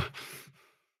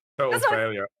 Total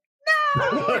failure. No.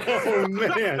 Oh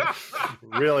man.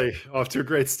 Really off to a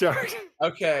great start.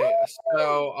 Okay.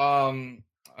 So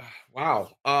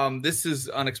Wow. This is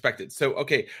unexpected. So,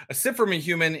 okay, a sip from a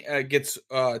human gets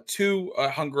 2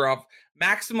 hunger off.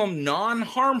 Maximum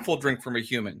non-harmful drink from a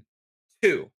human,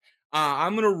 2.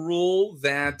 I'm going to rule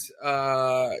that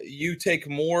you take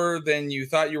more than you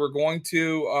thought you were going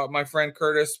to, my friend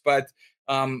Curtis, but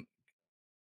um,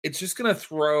 it's just going to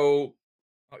throw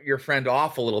your friend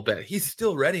off a little bit. He's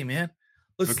still ready, man.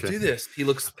 Let's Okay. do this. He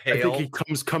looks I think pale. he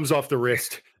comes off the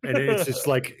wrist, and it's just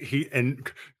like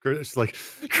Curtis like,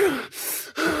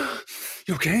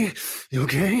 you okay? You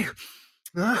okay?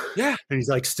 Yeah, And he's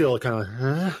like still kind of,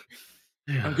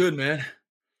 yeah. I'm good, man.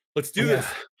 Let's do this.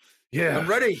 Yeah, I'm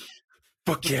ready.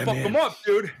 Fuck Let's yeah, fuck man. them up,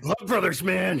 dude. Blood Brothers,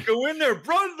 man. Go in there,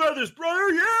 brothers,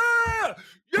 brother. Yeah,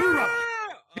 yeah.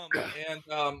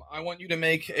 I want you to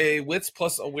make a wits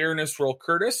plus awareness roll,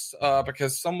 Curtis,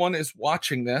 because someone is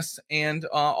watching this, and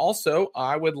also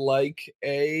I would like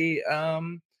a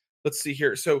let's see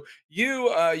here. So you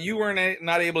were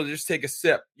not able to just take a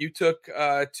sip. You took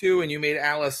 2, and you made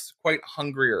Alice quite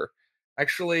hungrier.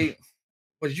 Actually,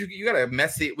 what did you got a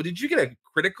messy? Did you get a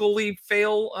critically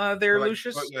fail there, Like,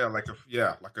 Lucius?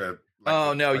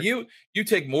 Oh No, you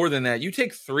take more than that. You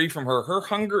take 3 from her. Her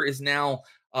hunger is now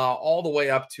all the way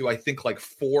up to I think like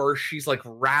 4. She's like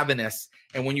ravenous,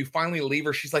 and when you finally leave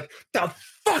her, she's like, "The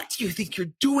fuck do you think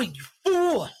you're doing, you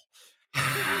fool?"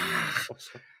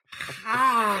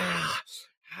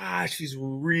 She's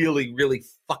really, really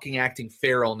fucking acting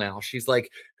feral now. She's like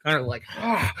kind of like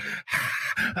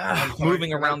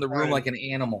moving around the room like an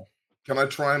animal. Can I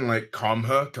try and like calm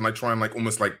her? Can I try and like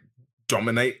almost like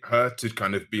dominate her to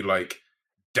kind of be like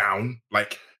down,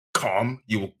 like calm?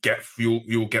 You will get fuel.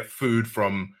 You will get food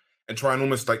from, and try and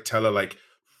almost like tell her like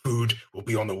food will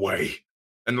be on the way,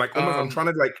 and like almost I'm trying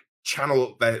to like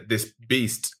channel this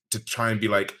beast to try and be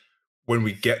like, when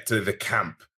we get to the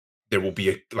camp, there will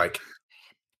be like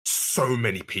so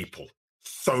many people,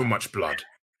 so much blood.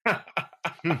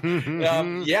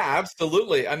 Yeah,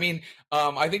 absolutely. I mean,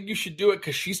 I think you should do it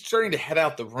because she's starting to head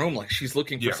out the room like she's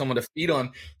looking for someone to feed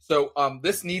on. So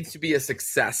this needs to be a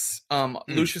success.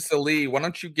 Lucius Ali, why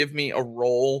don't you give me a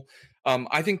roll?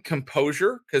 I think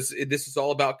composure, because this is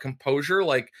all about composure.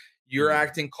 Like you're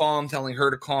acting calm, telling her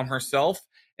to calm herself,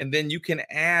 and then you can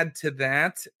add to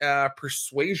that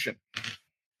persuasion.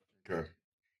 Okay.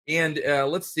 And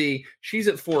let's see, she's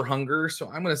at 4 hunger, so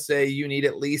I'm going to say you need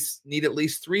at least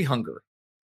 3 hunger.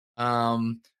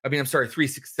 I'm sorry, 3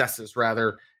 successes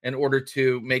rather, in order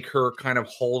to make her kind of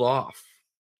hold off.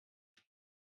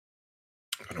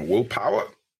 And a willpower.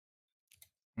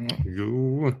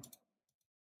 3.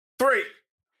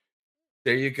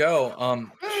 There you go.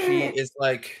 She is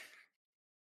like,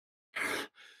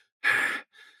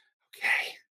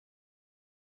 okay,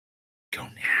 go now.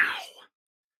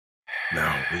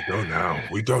 Now we go now.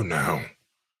 We go now.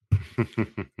 All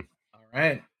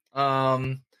right.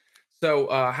 So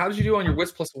how did you do on your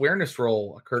wits plus awareness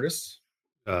roll, Curtis?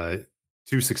 2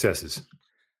 successes.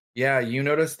 Yeah, you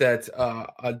noticed that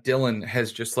Dylan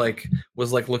has just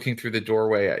was looking through the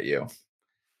doorway at you.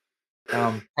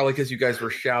 Probably because you guys were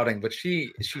shouting, but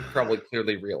she probably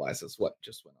clearly realizes what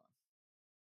just went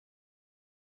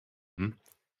on.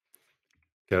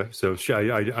 Okay, so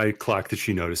I clock that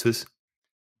she notices.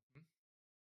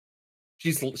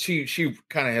 She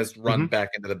kind of has run back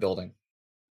into the building.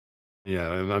 Yeah,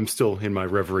 I'm still in my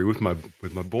reverie with my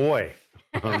boy.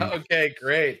 Okay,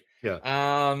 great. Yeah.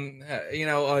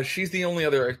 She's the only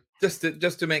other.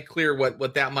 Just to make clear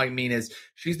what that might mean is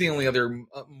she's the only other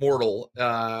mortal.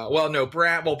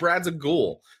 Brad's a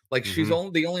ghoul. Like she's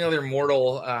the only other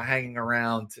mortal hanging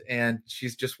around, and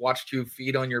she's just watched you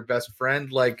feed on your best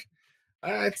friend. Like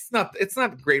it's not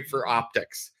great for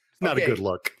optics. It's not a good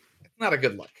look. It's not a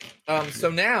good look. So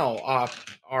now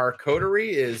our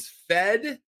coterie is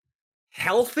fed,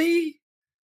 healthy,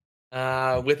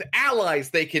 with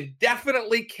allies they can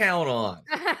definitely count on.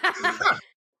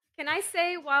 Can I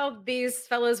say while these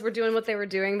fellas were doing what they were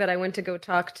doing that I went to go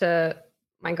talk to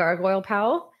my gargoyle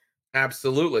pal?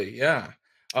 Absolutely, yeah.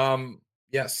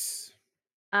 Yes.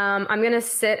 I'm going to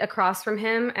sit across from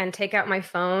him and take out my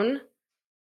phone,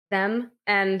 and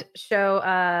pull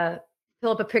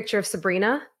up a picture of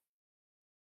Sabrina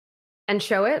and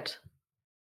show it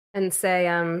and say,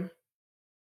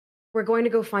 we're going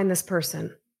to go find this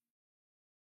person.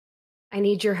 I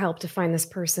need your help to find this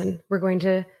person. We're going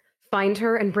to find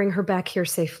her and bring her back here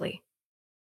safely.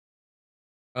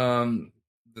 The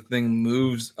thing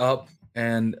moves up,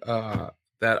 and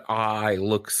that eye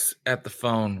looks at the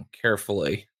phone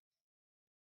carefully,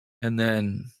 and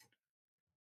then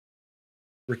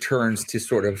returns to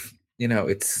sort of,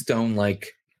 its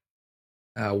stone-like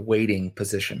waiting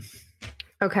position.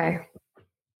 Okay.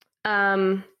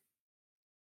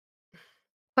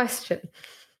 Question.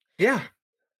 Yeah.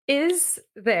 Is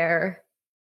there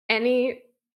any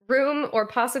room or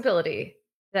possibility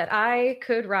that I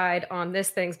could ride on this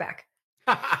thing's back?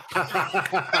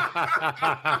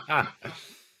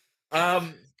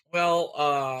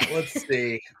 Let's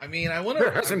see. I mean, I want There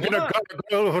to. hasn't been a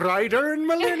gargoyle rider in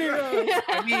millennia.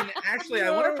 I mean, actually, I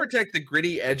want to protect the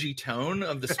gritty, edgy tone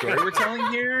of the story we're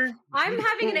telling here. I'm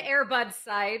having an Airbud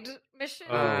side mission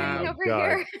Oh thing my over God.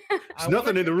 here. There's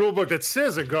nothing in the rule book that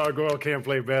says a gargoyle can't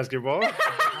play basketball.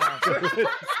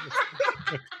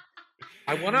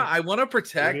 I want to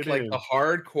protect like the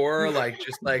hardcore, like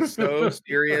just like so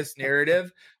serious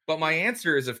narrative. But my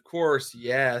answer is, of course,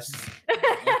 yes. My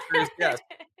answer is yes.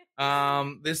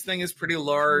 This thing is pretty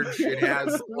large. It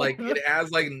has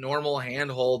like normal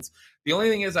handholds. The only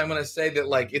thing is, I'm gonna say that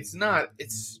like it's not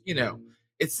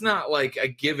like a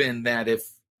given that if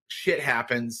shit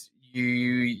happens,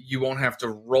 you won't have to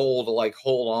roll to like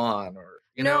hold on or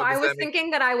I was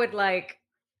thinking that I would like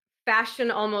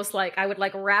fashion almost like I would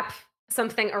like wrap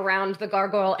something around the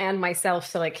gargoyle and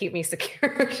myself to like keep me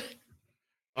secured.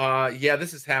 Yeah,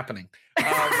 this is happening.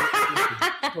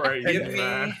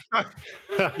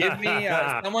 Give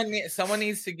me someone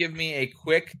needs to give me a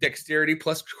quick dexterity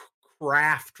plus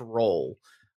craft roll.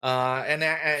 And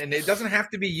it doesn't have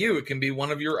to be you. It can be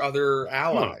one of your other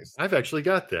allies. I've actually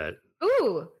got that.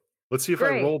 Ooh. Let's see if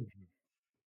great. I roll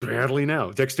badly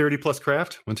now. Dexterity plus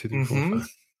craft. 1, 2, 3, 4, 5.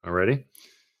 Already.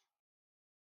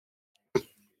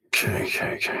 Okay.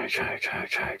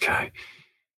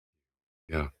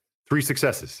 Yeah. 3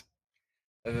 successes.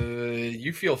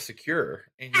 You feel secure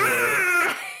in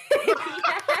your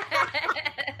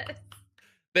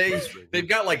they've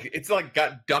got like it's like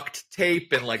got duct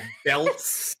tape and like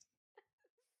belts.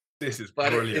 This is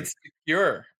but brilliant. It's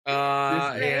secure.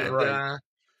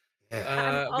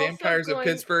 Vampires of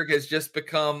Pittsburgh has just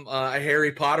become a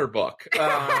Harry Potter book.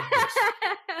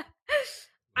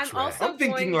 I'm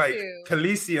thinking like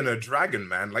Khaleesi and a dragon,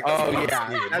 man. Like,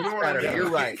 that's better. You're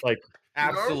right. Like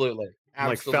absolutely.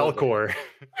 Like Falcor.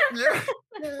 Yeah.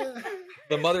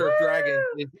 The mother of dragons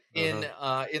is in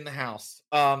the house.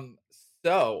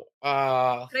 So can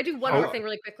I do one more thing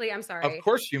really quickly? I'm sorry. Of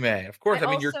course you may. Of course. I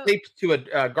mean, you're taped to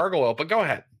a gargoyle, but go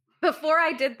ahead. Before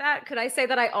I did that, could I say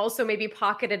that I also maybe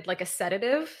pocketed like a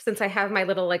sedative since I have my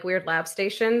little like weird lab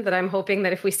station that I'm hoping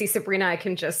that if we see Sabrina, I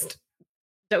can just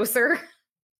dose her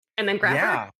and then grab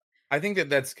her? I think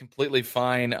that's completely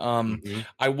fine.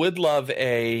 I would love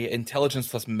a intelligence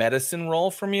plus medicine roll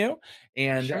from you.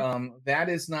 And that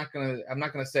is I'm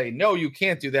not gonna say no, you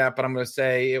can't do that, but I'm gonna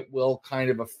say it will kind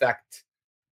of affect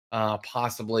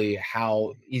possibly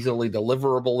how easily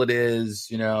deliverable it is,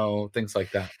 things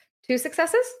like that. 2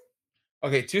 successes?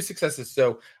 Okay, 2 successes.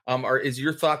 So is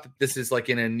your thought that this is like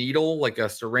in a needle, like a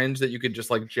syringe that you could just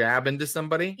like jab into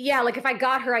somebody? Yeah, like if I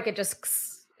got her, I could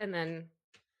just and then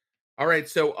all right,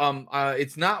 so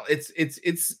it's not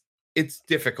it's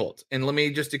difficult, and let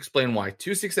me just explain why.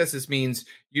 2 successes means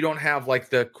you don't have like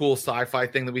the cool sci-fi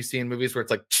thing that we see in movies where it's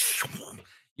like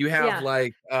you have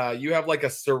like a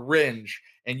syringe,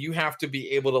 and you have to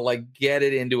be able to like get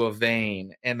it into a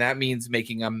vein, and that means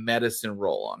making a medicine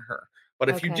roll on her. But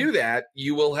if you do that,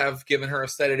 you will have given her a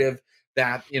sedative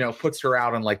that puts her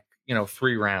out in like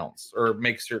 3 rounds, or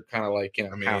makes her kind of like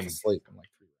half asleep in like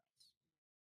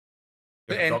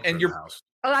 3 rounds. And you're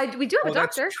we do have a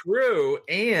doctor. That's true.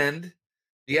 And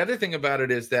the other thing about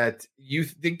it is that you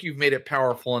think you've made it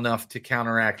powerful enough to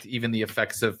counteract even the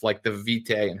effects of like the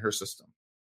Vitae in her system.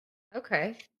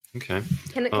 Okay. Can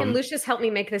Lucius help me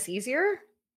make this easier?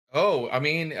 Oh, I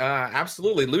mean,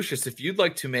 absolutely, Lucius. If you'd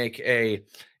like to make a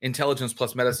intelligence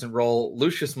plus medicine roll,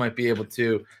 Lucius might be able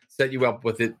to set you up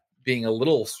with it being a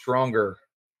little stronger.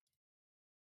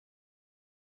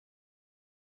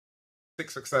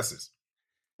 6 successes.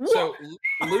 So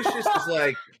Lucius is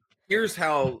like, here's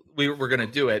how we're going to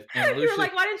do it. And Lucius, you're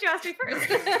like, why didn't you ask me first?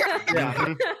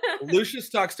 Lucius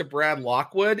talks to Brad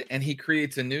Lockwood, and he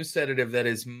creates a new sedative that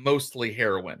is mostly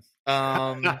heroin.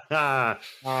 Because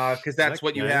that's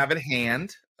what you have at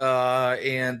hand.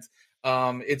 And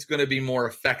it's going to be more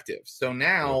effective. So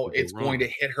now it's going to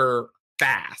hit her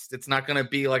fast. It's not going to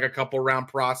be like a couple round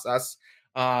process.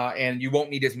 And you won't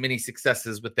need as many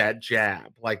successes with that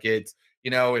jab. Like it's,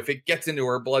 if it gets into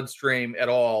her bloodstream at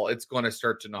all, it's going to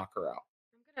start to knock her out.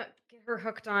 I'm going to get her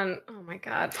hooked on, oh my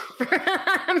God.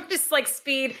 I'm just like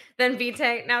speed, then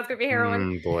Vitae. Now it's going to be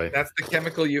heroin. Boy. That's the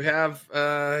chemical you have,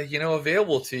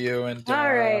 available to you. And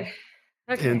all right.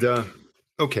 Okay. And,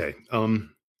 okay.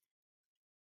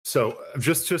 So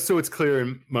just so it's clear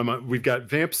in my mind, we've got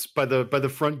Vamps by the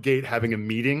front gate having a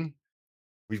meeting.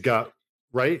 We've got,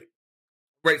 right?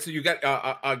 Right. So you got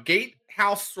a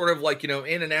gatehouse, sort of like,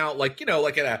 in and out, like,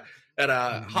 like at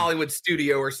a Hollywood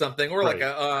studio or something, or like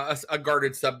a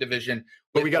guarded subdivision.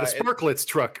 But we got a Sparklet's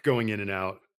truck going in and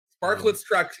out. Sparklet's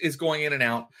truck is going in and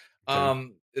out. Okay.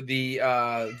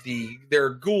 There are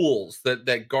ghouls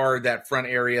that guard that front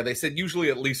area. They said usually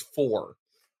at least 4.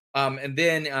 And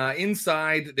then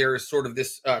inside there is sort of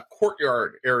this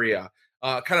courtyard area,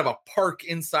 kind of a park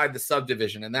inside the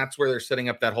subdivision, and that's where they're setting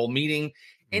up that whole meeting.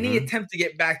 Any attempt to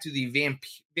get back to the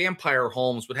vampire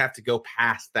homes would have to go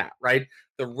past that, right?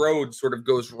 The road sort of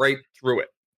goes right through it.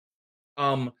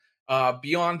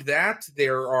 Beyond that,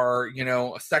 there are,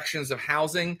 sections of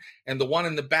housing, and the one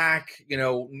in the back,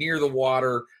 near the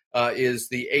water, is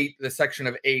the section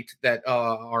of 8 that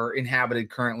are inhabited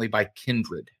currently by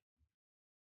kindred.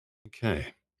 Okay.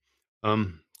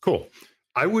 Cool.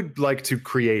 I would like to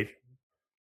create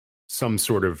some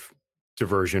sort of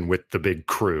diversion with the big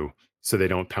crew so they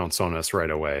don't pounce on us right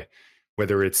away,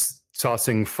 whether it's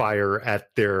tossing fire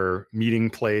at their meeting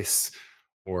place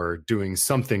or doing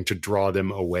something to draw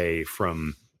them away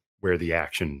from where the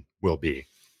action will be,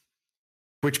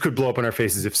 which could blow up in our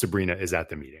faces if Sabrina is at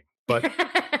the meeting. But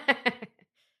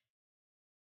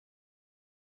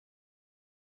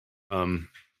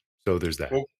so there's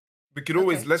that. Well, we could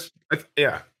always I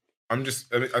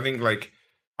think like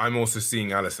I'm also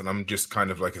seeing Alice, and I'm just kind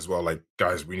of like as well, like,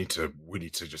 guys, we need to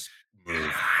just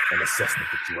move and assess the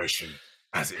situation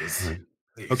as it is.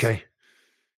 Right. Okay.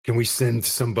 Can we send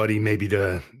somebody maybe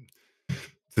to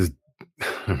I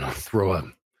don't know,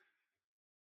 throw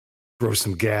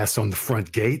some gas on the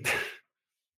front gate?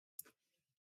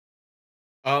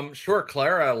 Sure.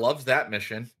 Clara loves that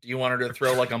mission. Do you want her to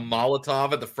throw like a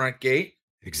Molotov at the front gate?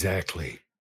 Exactly.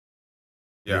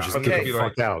 Yeah, just get the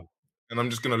fuck out. And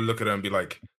I'm just gonna look at her and be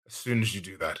like, as soon as you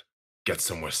do that, get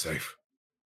somewhere safe.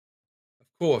 Of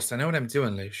course, I know what I'm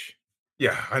doing, Lush.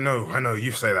 Yeah, I know.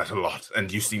 You say that a lot,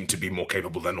 and you seem to be more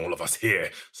capable than all of us here.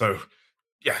 So,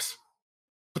 yes,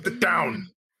 put it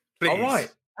down, please. All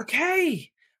right.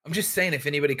 Okay. I'm just saying, if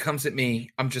anybody comes at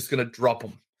me, I'm just gonna drop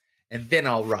them, and then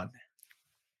I'll run.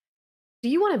 Do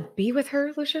you want to be with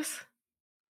her, Lucius?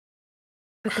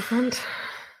 At the front,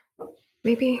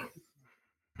 maybe.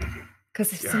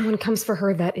 Because if someone comes for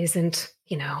her that isn't,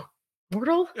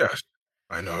 mortal? Yes,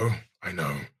 I know. I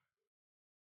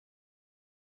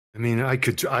mean, I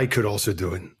could also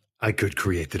do it. I could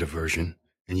create the diversion,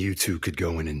 and you two could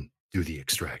go in and do the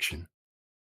extraction.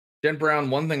 Jen Brown,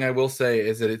 one thing I will say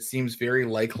is that it seems very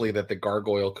likely that the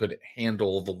gargoyle could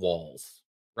handle the walls,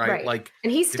 right? Like,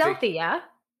 and he's stealthy, yeah?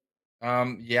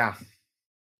 Yeah.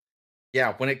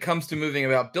 Yeah, when it comes to moving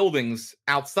about buildings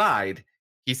outside,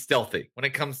 he's stealthy. When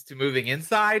it comes to moving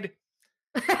inside,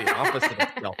 the opposite of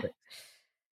stealthy.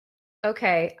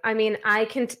 Okay, I mean, I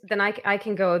can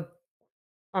go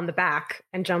on the back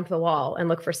and jump the wall and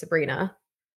look for Sabrina.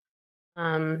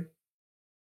 Right.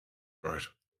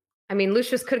 I mean,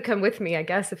 Lucius could come with me, I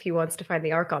guess, if he wants to find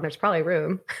the Archon. There's probably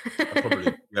room.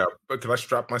 Yeah, but could I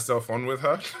strap myself on with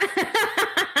her?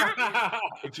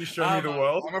 Could you show me the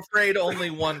world? I'm afraid only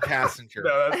one passenger.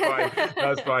 No, that's fine.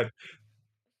 That's fine.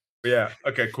 Yeah.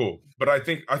 Okay. Cool. But I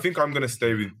think I'm going to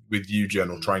stay with you, Jen,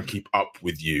 or try and keep up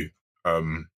with you.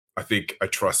 I think I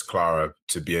trust Clara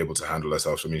to be able to handle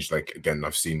herself. I mean, she's like, again,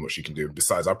 I've seen what she can do.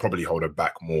 Besides, I'll probably hold her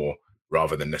back more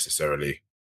rather than necessarily.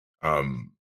 Do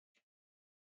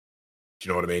you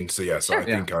know what I mean? So yeah. So I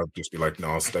think I'll just be like,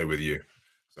 no, I'll stay with you.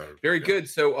 So, very good.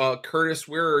 So, Curtis,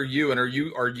 where are you? And are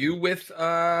you with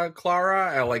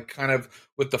Clara, like kind of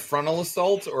with the frontal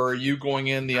assault, or are you going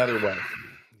in the other way?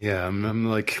 Yeah, I'm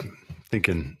like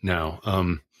thinking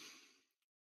now.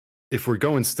 If we're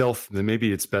going stealth, then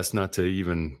maybe it's best not to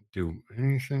even do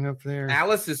anything up there.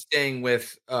 Alice is staying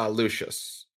with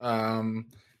Lucius.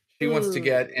 She wants to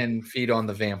get and feed on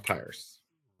the vampires.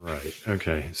 Right.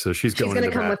 Okay. So she's going to the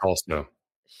back also.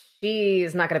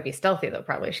 She's not going to be stealthy, though,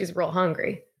 probably. She's real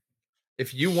hungry.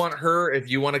 If you want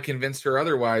to convince her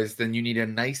otherwise, then you need a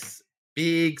nice,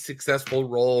 big, successful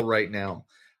roll right now.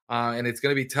 And it's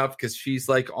going to be tough because she's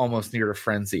like almost near to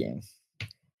frenzying.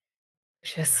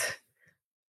 Just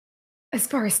as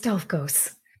far as stealth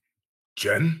goes.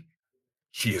 Jen,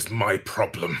 she is my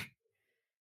problem.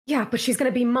 Yeah, but she's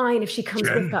going to be mine if she comes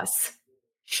with us.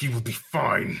 She will be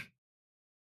fine.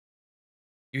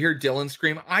 You hear Dylan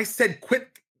scream, I said quit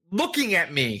looking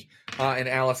at me. And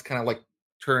Alice kind of like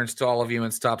turns to all of you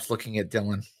and stops looking at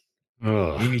Dylan.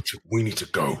 We need to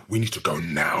go. We need to go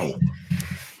now.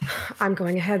 I'm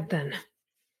going ahead then.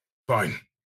 Fine.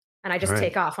 And I just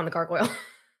take off on the gargoyle.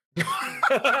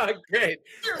 Great.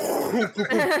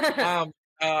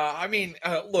 I mean,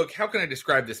 look, how can I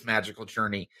describe this magical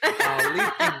journey?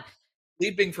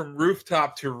 leaping from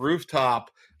rooftop to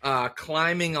rooftop,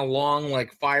 climbing along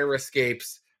like fire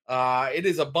escapes. It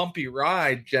is a bumpy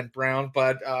ride, Gent Brown,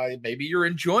 but maybe you're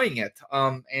enjoying it.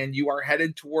 And you are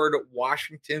headed toward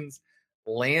Washington's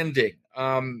Landing.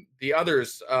 The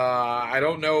others, I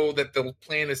don't know that the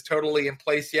plan is totally in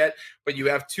place yet, but you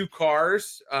have 2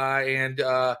 cars, and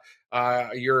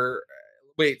you're.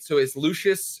 Wait, so is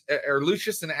Lucius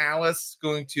and Alice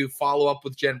going to follow up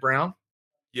with Jen Brown?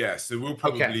 Yeah, so we'll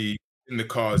probably in the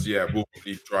cars. Yeah, we'll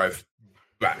probably drive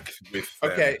back with.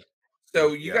 Okay,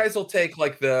 so you guys will take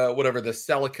like the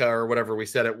Celica or whatever we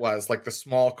said it was, like the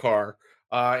small car.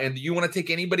 And do you want to take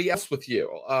anybody else with you?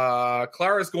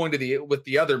 Clara's going to with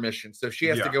the other mission, so she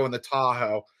has to go in the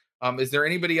Tahoe. Is there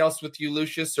anybody else with you,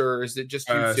 Lucius, or is it just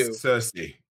you two?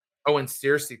 Cersei. Oh, and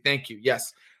Cersei, thank you.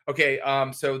 Yes. Okay,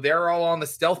 so they're all on the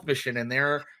stealth mission, and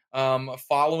they're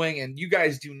following, and you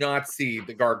guys do not see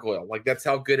the gargoyle. Like, that's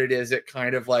how good it is at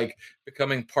kind of like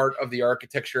becoming part of the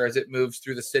architecture as it moves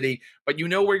through the city. But you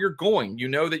know where you're going. You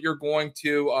know that you're going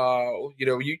to,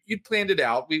 you'd planned it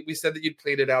out. We said that you'd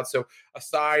planned it out. So a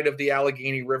side of the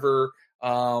Allegheny River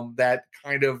that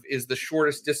kind of is the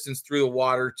shortest distance through the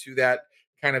water to that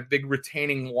kind of big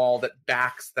retaining wall that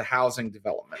backs the housing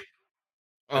development.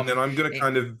 And then I'm gonna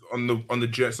kind of on the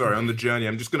journey.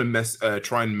 I'm just gonna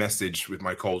try and message with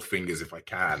my cold fingers if I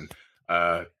can,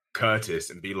 Curtis,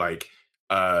 and be like,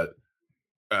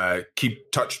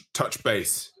 keep touch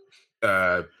base,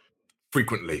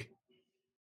 frequently.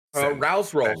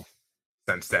 Rouse roll.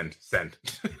 Send.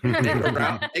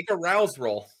 Make a rouse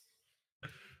roll.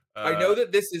 I know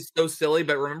that this is so silly,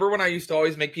 but remember when I used to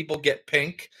always make people get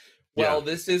pink? Well,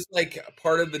 this is like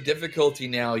part of the difficulty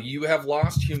now. You have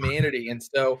lost humanity. And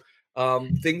so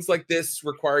things like this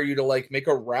require you to like make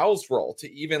a rouse roll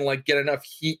to even like get enough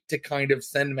heat to kind of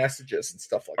send messages and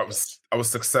stuff like that. I was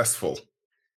successful.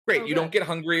 Great. You don't get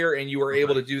hungrier and you were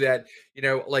able to do that,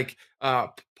 like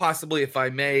possibly, if I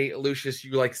may, Lucius,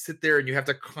 you like sit there and you have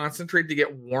to concentrate to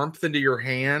get warmth into your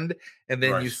hand and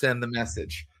then you send the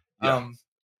message. Yeah.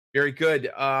 Very good.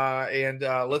 And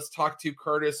let's talk to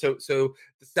Curtis. So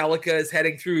the Celica is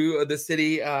heading through the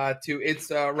city to its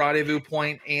rendezvous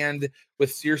point, and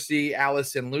with Cersei,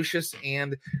 Alice, and Lucius,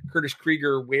 and Curtis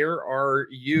Krieger, where are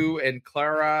you and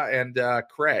Clara and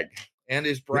Craig? And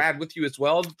is Brad with you as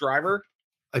well, driver?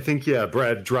 I think,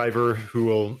 Brad, driver,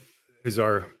 is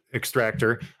our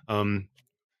extractor,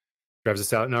 drives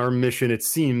us out. And our mission, it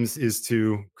seems, is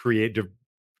to create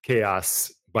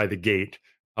chaos by the gate,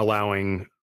 allowing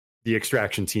the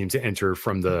extraction team to enter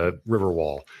from the river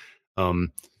wall. Molotov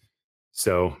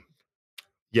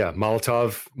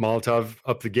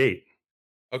up the gate.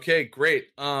 Okay, great.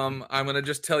 I'm gonna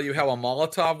just tell you how a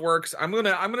Molotov works. I'm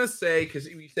gonna say, because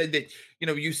you said that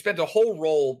you spent a whole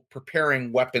roll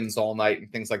preparing weapons all night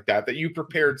and things like that you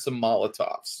prepared some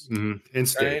Molotovs and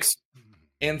steaks. Right?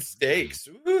 And steaks.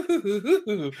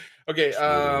 Okay,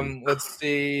 let's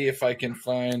see if I can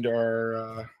find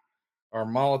our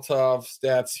Molotov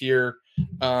stats here.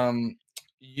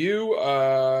 You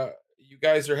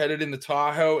guys are headed in the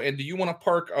Tahoe, and do you want to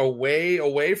park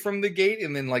away from the gate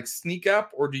and then like sneak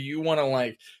up, or do you want to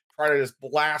like try to just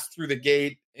blast through the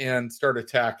gate and start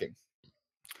attacking?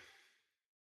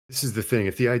 This is the thing.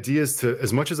 If the idea is to,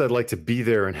 as much as I'd like to be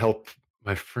there and help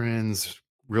my friends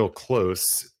real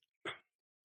close,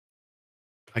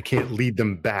 I can't lead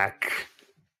them back.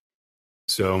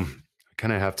 So I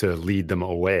kind of have to lead them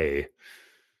away.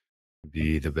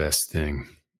 Be the best thing.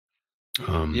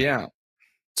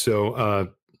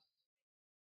 So,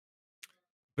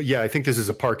 but yeah, I think this is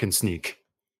a park and sneak.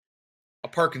 A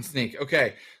park and sneak.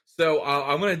 Okay. So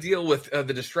I'm going to deal with the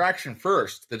distraction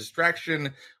first. The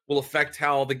distraction will affect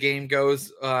how the game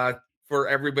goes for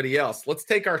everybody else. Let's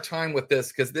take our time with this,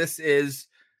 because this is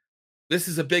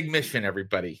a big mission,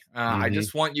 everybody. I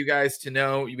just want you guys to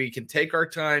know we can take our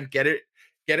time, get it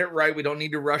right. We don't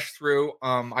need to rush through.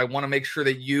 I want to make sure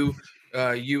that you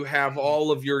have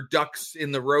all of your ducks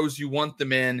in the rows you want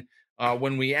them in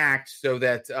when we act, so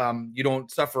that you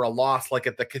don't suffer a loss like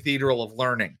at the Cathedral of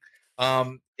Learning.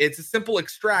 It's a simple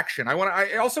extraction.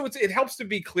 It helps to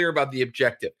be clear about the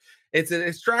objective. It's an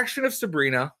extraction of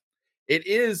Sabrina. It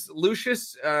is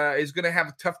Lucius is going to have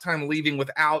a tough time leaving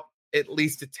without at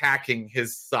least attacking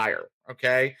his sire,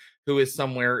 okay, who is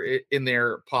somewhere in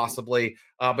there possibly.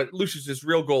 But Lucius's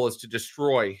real goal is to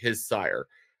destroy his sire.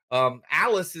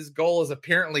 Alice's goal is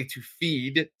apparently to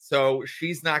feed, so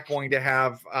she's not going to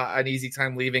have an easy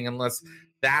time leaving unless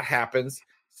that happens.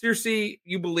 Cersei,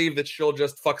 you believe that she'll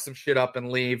just fuck some shit up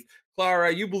and leave.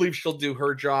 Clara, you believe she'll do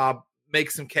her job, make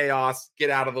some chaos, get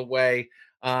out of the way.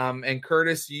 And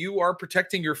Curtis, you are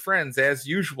protecting your friends as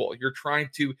usual. You're trying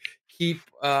to keep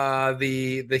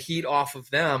the heat off of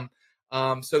them.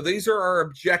 So these are our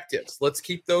objectives. Let's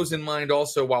keep those in mind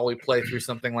also while we play through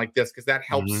something like this, because that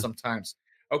helps sometimes.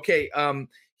 Okay,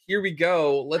 here we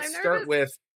go. Let's start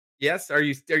with. Yes, are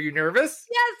you nervous?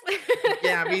 Yes.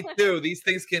 Yeah, me too. These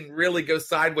things can really go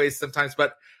sideways sometimes,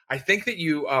 but I think that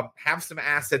you have some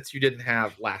assets you didn't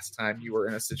have last time you were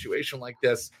in a situation like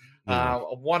this.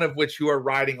 One of which you are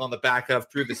riding on the back of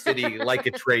through the city like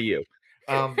Atreyu.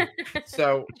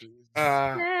 So.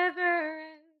 Never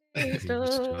ending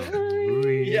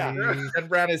story. Yeah, and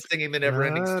Brown is singing the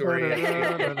never-ending story.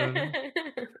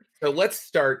 So let's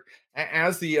start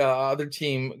as the other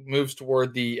team moves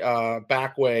toward the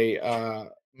back way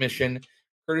mission.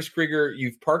 Curtis Krieger,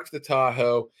 you've parked the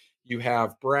Tahoe. You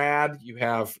have Brad, you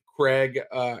have Craig,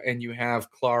 and you have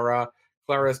Clara.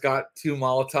 Clara's got 2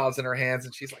 Molotovs in her hands,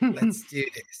 and she's like, "Let's do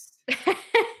this." I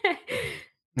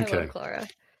love Clara.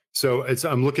 So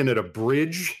I'm looking at a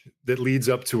bridge that leads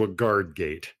up to a guard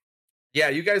gate. Yeah,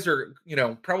 you guys are,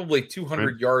 probably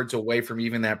 200 yards away from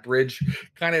even that bridge,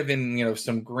 kind of in,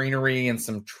 some greenery and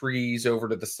some trees over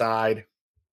to the side.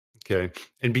 Okay.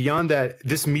 And beyond that,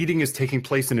 this meeting is taking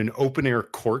place in an open air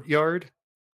courtyard?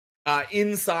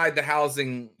 Inside the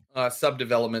housing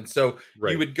subdevelopment. So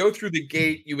you would go through the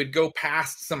gate, you would go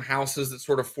past some houses that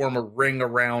sort of form a ring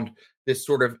around this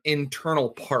sort of internal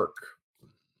park.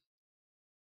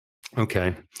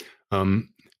 Okay.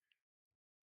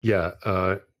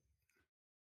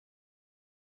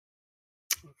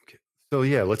 So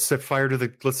yeah, let's set fire to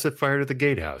the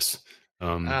gatehouse.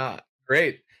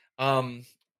 Great.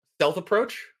 Stealth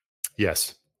approach?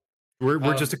 Yes.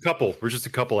 We're just a couple. We're just a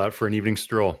couple out for an evening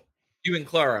stroll. You and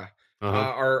Clara.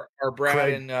 Are Brad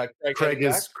and Craig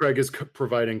is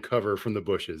providing cover from the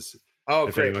bushes. Oh,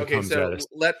 great. Okay, so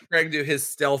let Craig do his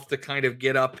stealth to kind of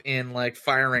get up in like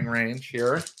firing range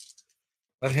here.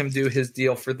 Let him do his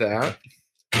deal for that.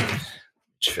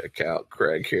 Check out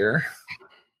Craig here.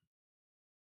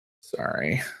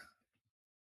 Sorry.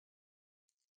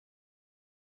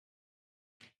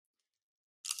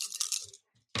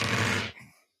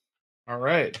 All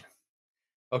right.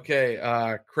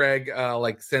 Okay. Craig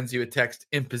sends you a text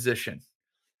in position.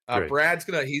 Brad's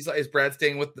is Brad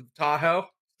staying with the Tahoe?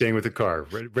 Staying with the car,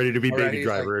 ready to be baby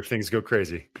driver if things go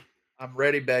crazy. I'm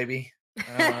ready, baby.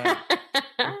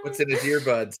 What's in his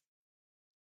earbuds?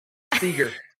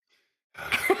 Seeger.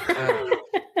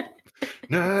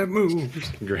 Night moves.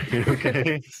 Great.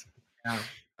 Okay. Yeah.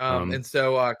 And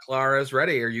so Clara's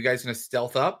ready. Are you guys going to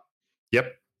stealth up?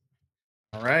 Yep.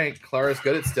 All right. Clara's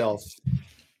good at stealth.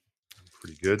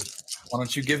 Pretty good. Why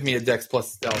don't you give me a Dex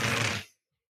plus stealth?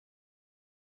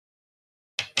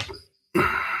 All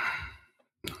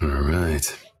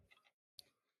right.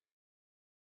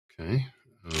 Okay.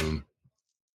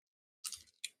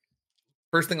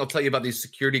 First thing I'll tell you about these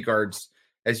security guards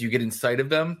as you get in sight of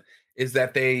them is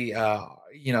that they,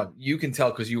 you can tell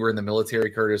because you were in the military,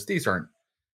 Curtis, these aren't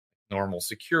normal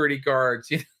security guards.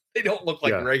 They don't look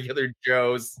like regular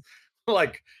Joes,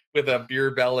 like with a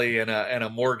beer belly and a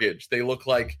mortgage. They look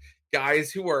like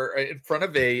guys who are in front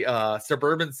of a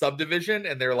suburban subdivision,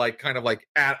 and they're like kind of like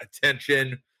at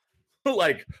attention,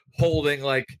 like holding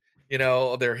like,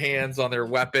 their hands on their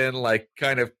weapon, like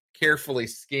kind of carefully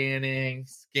scanning,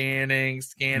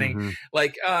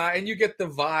 like, and you get the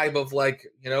vibe of like,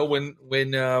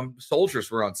 when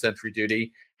soldiers were on sentry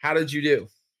duty. How did you do?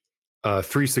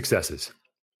 3 successes.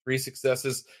 3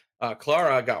 successes.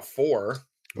 Clara got 4.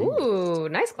 Ooh,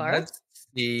 nice, Clara. Let's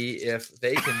see if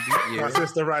they can beat you. My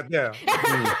sister right there.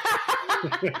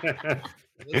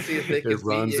 Let's see if they can it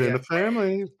runs in the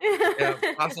family. Yeah,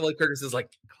 possibly Curtis is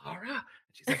like, Clara.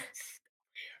 She's like,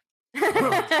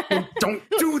 don't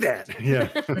do that. Yeah.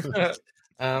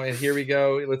 And here we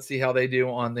go. Let's see how they do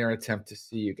on their attempt to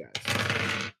see you guys.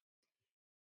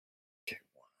 Okay,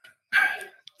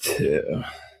 1, 2,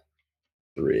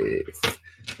 3.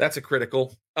 That's a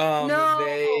critical. No.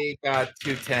 They got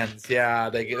 2 10s. Yeah,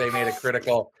 they made a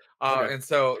critical. Okay. And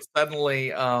so suddenly,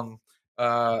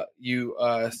 you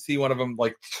see one of them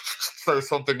like say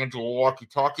something into a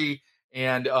walkie-talkie,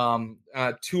 and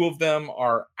 2 of them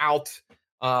are out.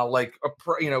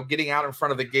 Getting out in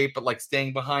front of the gate, but like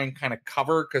staying behind kind of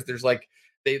cover because there's like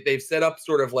they've set up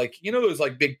sort of like those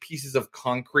like big pieces of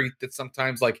concrete that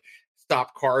sometimes like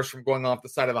stop cars from going off the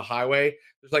side of the highway.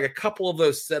 There's like a couple of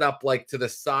those set up like to the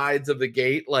sides of the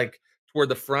gate, like toward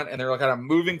the front, and they're like kind of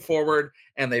moving forward,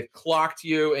 and they've clocked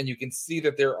you, and you can see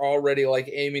that they're already like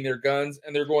aiming their guns,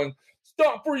 and they're going,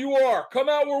 "Stop where you are! Come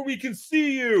out where we can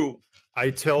see you!"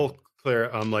 I tell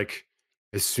Claire, I'm like,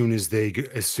 as soon as they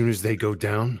go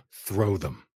down, throw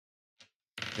them.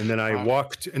 And then I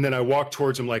walk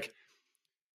towards them like,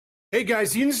 Hey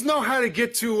guys, you just know how to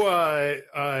get to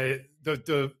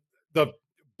the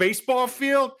baseball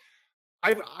field?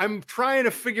 I'm trying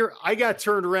to figure. I got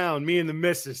turned around. Me and the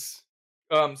missus.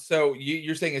 So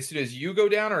you're saying as soon as you go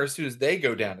down, or as soon as they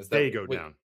go down? Is that They go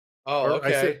down. Oh, Or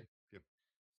okay.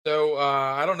 So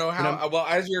I don't know And how. Well,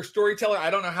 as your storyteller, I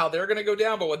don't know how they're going to go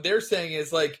down. But what they're saying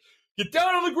is like, get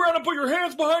down on the ground and put your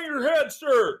hands behind your head,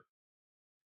 sir.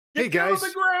 Get Hey down guys, on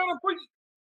the ground and put.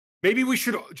 maybe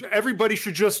everybody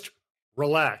should just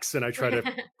relax. And I try to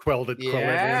quell everyone.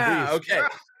 Yeah. Okay.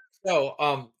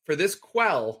 So for this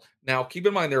quell, now keep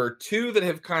in mind there are two that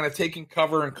have kind of taken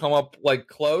cover and come up like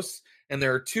close, and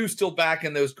there are two still back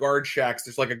in those guard shacks.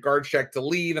 There's like a guard shack to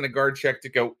leave and a guard shack to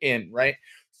go in, right?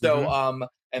 So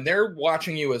and they're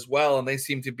watching you as well, and they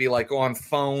seem to be like on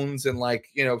phones and like,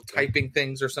 you know, typing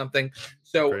things or something.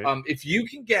 So Great. if you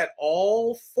can get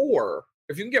all four,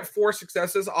 if you can get 4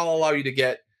 successes, I'll allow you to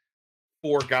get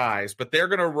 4 guys, but they're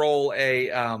going to roll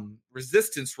a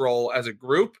resistance roll as a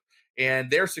group,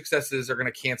 and their successes are going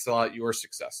to cancel out your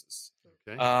successes.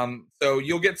 Okay. So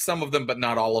you'll get some of them, but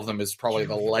not all of them is probably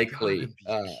the likely.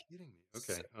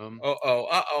 Okay.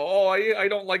 I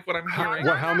don't like what I'm hearing.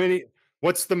 How many?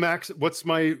 What's the max? What's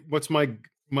my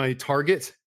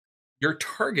target? Your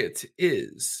target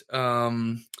is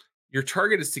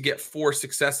to get 4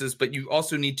 successes, but you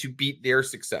also need to beat their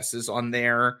successes on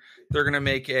their. They're going to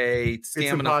make a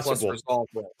stamina plus resolve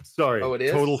roll. Sorry. Oh, it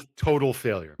is total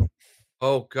failure.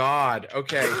 Oh God.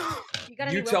 Okay.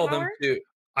 You tell them to.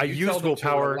 I used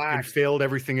willpower and failed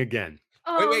everything again.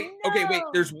 Oh, wait. No. Okay, wait.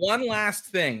 There's one last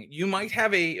thing. You might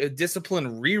have a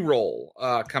discipline reroll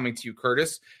coming to you,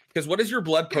 Curtis. Because what is your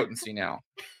blood potency now?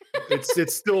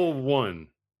 It's still 1.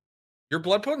 Your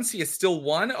blood potency is still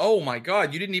 1? Oh my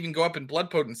God. You didn't even go up in blood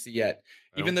potency yet.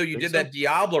 Even though you did that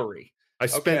diablerie. I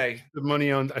spent the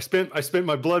money on. I spent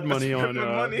my blood money on.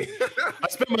 I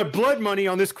spent my blood money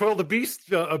on this Quell the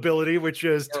Beast ability, which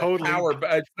is totally power.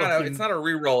 It's not a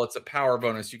reroll. It's a power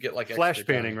bonus. You get like flash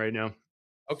panning right now.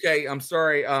 Okay, I'm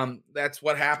sorry. That's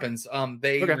what happens.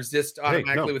 They resist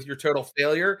automatically with your total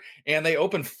failure, and they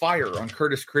open fire on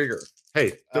Curtis Krieger.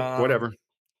 Hey, whatever.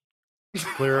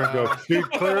 Clara, go.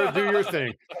 Clara, do your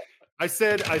thing. I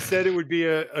said it would be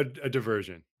a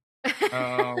diversion.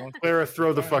 Clara,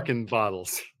 throw the fucking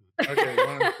bottles. Okay,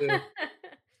 1, 2.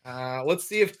 Let's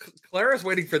see if Clara's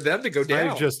waiting for them to go down.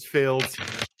 I've just failed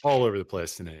all over the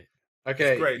place tonight.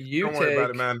 Okay, it's great. Don't worry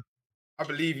about it, man. I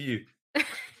believe you.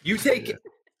 You take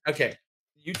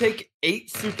You take 8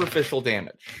 superficial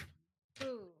damage.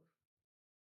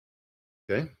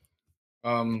 Okay.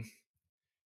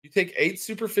 You take 8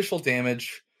 superficial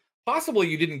damage. Possibly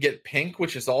you didn't get pink,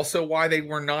 which is also why they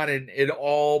were not at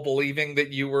all believing that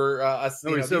you were.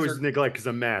 No, it was neglect because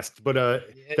I'm masked, but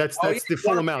that's the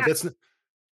full amount.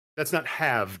 That's not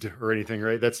halved or anything,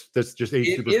 right? That's just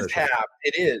 8 superficial. It is halved.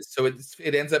 It is. So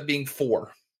it ends up being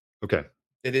 4. Okay.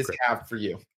 It is halved for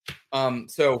you.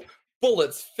 So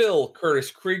bullets fill Curtis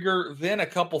Krieger. Then a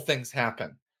couple things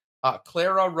happen.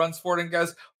 Clara runs forward and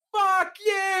goes, "Fuck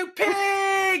you,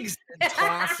 pigs!" and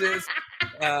tosses.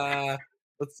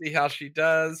 Let's see how she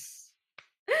does.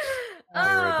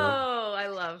 I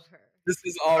love her. This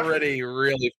is already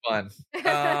really fun.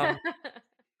 So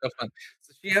fun.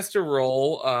 So she has to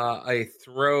roll a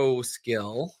throw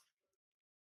skill.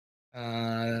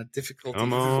 Difficulty.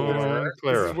 Come on,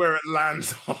 Clara. This is where it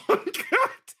lands on.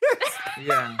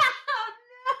 Yeah. No.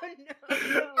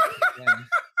 Yeah.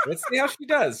 Let's see how she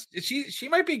does. She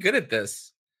might be good at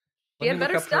this. She had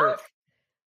better stealth.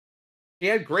 She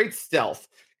had great stealth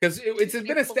because it's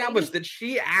been established that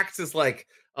she acts as like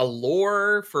a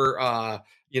lure for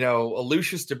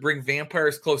Lucius to bring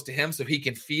vampires close to him so he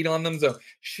can feed on them. So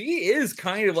she is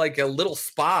kind of like a little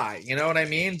spy, you know what I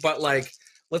mean? But like,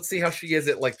 let's see how she is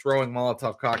at like throwing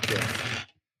Molotov cocktails.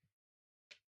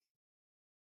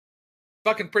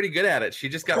 Fucking pretty good at it. She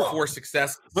just got 4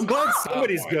 successes. I'm glad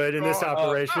somebody's good in this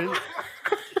operation.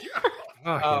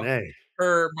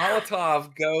 Her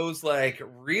Molotov goes like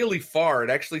really far. It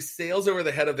actually sails over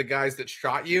the head of the guys that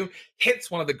shot you,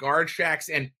 hits one of the guard shacks,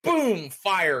 and boom,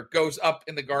 fire goes up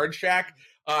in the guard shack.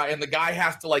 And the guy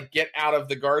has to like get out of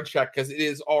the guard shack because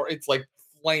it's like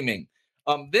flaming.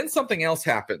 Then something else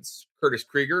happens, Curtis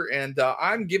Krieger, and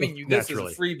I'm giving you this as a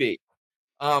freebie.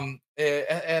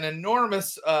 An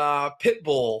enormous pit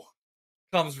bull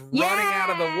comes running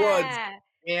out of the woods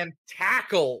and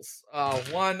tackles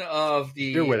one of the.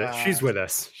 You're with us. She's with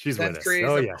us. She's with us.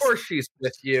 Oh, yes. Of course, she's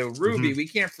with you, Ruby. Mm-hmm. We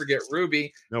can't forget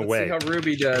Ruby. Let's see how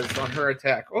Ruby does on her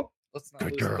attack. Oh, let's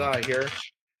not lose a die here.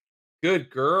 Good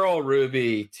girl,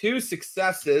 Ruby. 2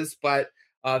 successes, but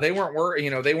they weren't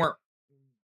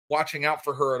watching out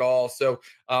for her at all. So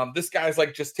this guy's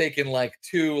like just taking like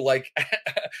 2 like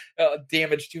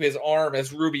damage to his arm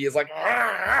as Ruby is like.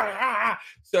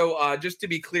 So just to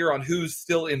be clear on who's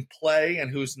still in play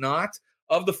and who's not.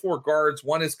 Of the 4 guards,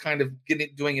 one is kind of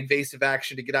doing invasive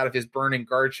action to get out of his burning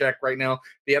guard check right now.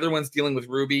 The other one's dealing with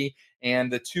Ruby, and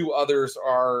the 2 others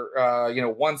are,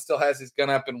 one still has his gun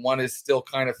up, and one is still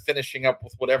kind of finishing up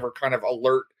with whatever kind of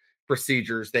alert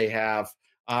procedures they have.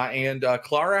 And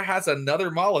Clara has another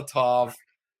Molotov.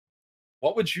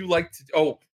 What would you like to?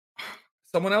 Oh,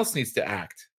 someone else needs to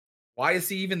act. Why is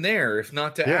he even there if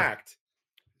not to act?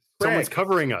 Someone's Craig.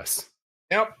 covering us.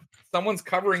 Yep, someone's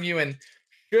covering you, and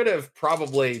should have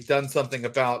probably done something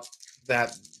about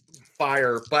that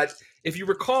fire. But if you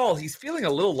recall, he's feeling a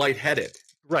little lightheaded.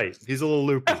 Right. He's a little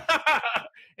loopy.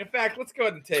 In fact, let's go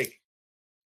ahead and take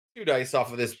 2 dice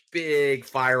off of this big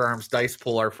firearms dice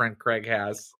pool our friend Craig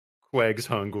has. Queg's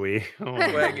hungry. Oh,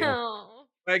 Queg, Oh.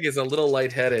 Craig is a little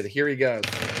lightheaded. Here he goes.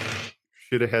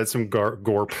 should have had some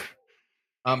gorp.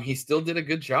 He still did a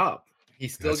good job. He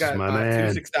still That's my got 2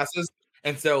 man. successes.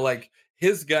 And so like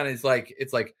his gun is like,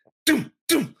 it's like, doom,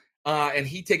 doom. And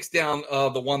he takes down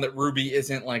the one that Ruby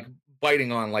isn't like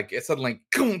biting on. Like it's suddenly like,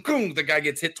 boom, boom, the guy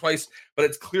gets hit twice, but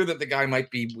it's clear that the guy might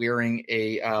be wearing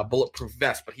a bulletproof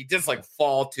vest, but he does like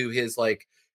fall to his like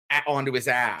onto his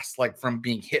ass, like from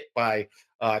being hit by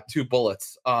 2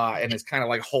 bullets, and is kind of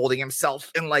like holding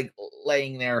himself and like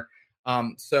laying there.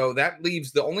 So that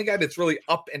leaves the only guy that's really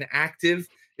up and active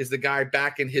is the guy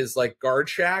back in his like guard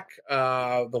shack,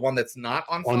 the one that's not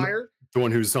on fire. The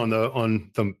one who's on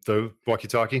the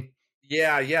walkie-talkie.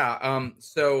 Yeah.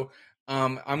 So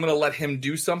I'm gonna let him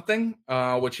do something,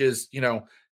 which is,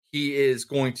 he is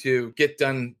going to get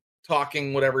done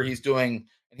talking whatever he's doing,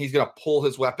 and he's gonna pull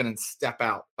his weapon and step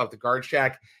out of the guard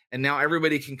shack. And now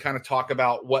everybody can kind of talk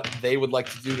about what they would like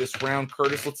to do this round.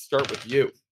 Curtis, let's start with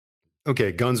you.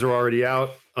 Okay, guns are already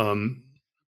out.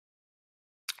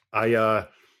 I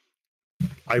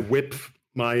whip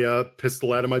my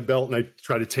pistol out of my belt and I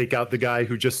try to take out the guy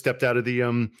who just stepped out of the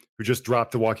who just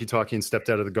dropped the walkie-talkie and stepped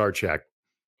out of the guard shack.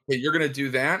 Okay, you're going to do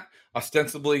that.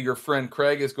 Ostensibly, your friend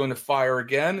Craig is going to fire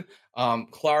again.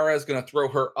 Clara is going to throw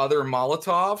her other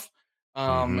Molotov.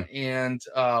 And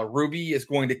Ruby is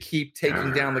going to keep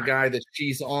taking down the guy that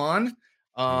she's on.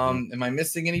 Am I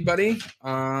missing anybody?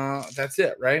 That's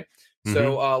it, right?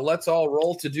 So let's all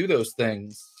roll to do those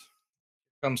things.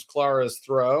 Here comes Clara's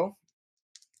throw.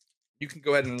 You can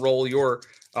go ahead and roll your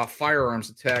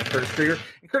firearms attack, Curtis Krieger.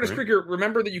 And Curtis Krieger,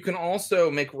 remember that you can also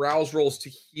make rouse rolls to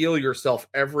heal yourself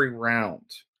every round.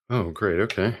 Oh, great.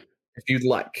 Okay. If you'd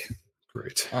like.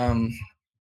 Great.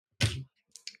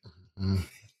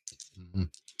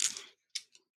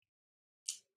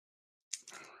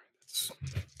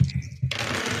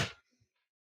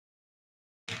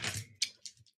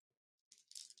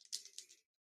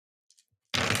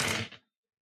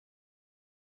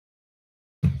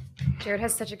 Jared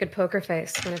has such a good poker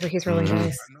face whenever he's rolling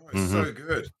dice. I know, it's so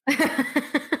good.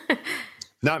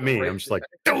 Not me. I'm just like,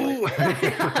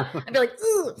 I'd be like,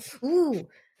 ooh.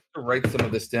 Write some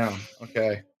of this down.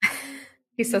 Okay.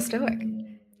 He's so stoic.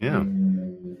 yeah.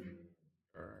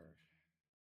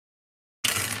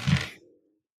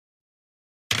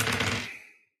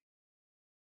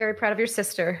 Very proud of your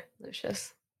sister,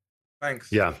 Lucius.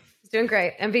 Thanks. Yeah. He's doing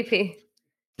great. MVP.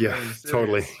 Yeah. Are you serious?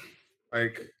 Totally.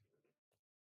 Like,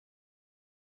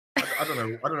 I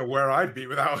don't know where I'd be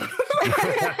without her.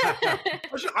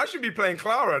 I should be playing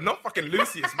Clara, not fucking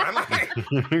Lucius, man.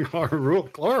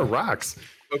 Clara rocks.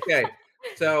 Okay.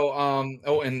 So,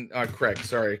 Craig.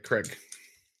 Sorry, Craig.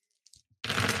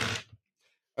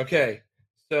 Okay.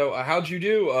 So, how'd you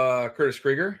do, Curtis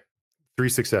Krieger? 3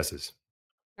 successes.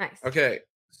 Nice. Okay.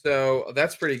 So,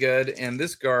 that's pretty good. And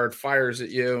this guard fires at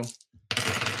you,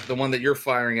 the one that you're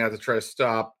firing at to try to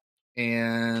stop.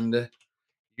 And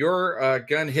your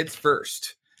gun hits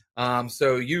first.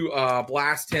 So you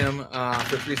blast him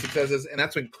for 3 successes, and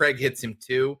that's when Craig hits him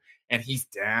too, and he's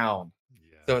down.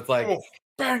 Yeah. So it's like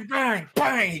bang, bang,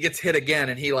 bang. He gets hit again,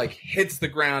 and he like hits the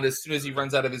ground as soon as he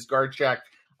runs out of his guard shack.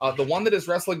 The one that is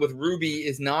wrestling with Ruby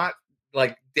is not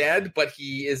like dead, but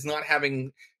he is not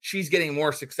having. She's getting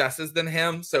more successes than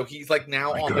him, so he's like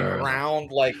now on the ground,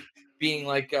 like being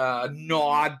like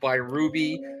gnawed by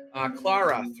Ruby.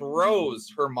 Clara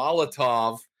throws her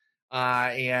Molotov.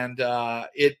 And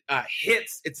it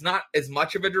hits. It's not as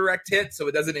much of a direct hit, so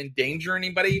it doesn't endanger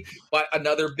anybody, but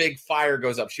another big fire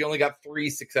goes up. She only got 3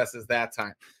 successes that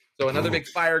time. So another big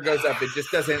fire goes up. It just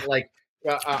doesn't like,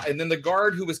 and then the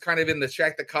guard who was kind of in the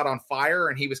shack that caught on fire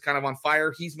and he was kind of on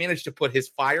fire, he's managed to put his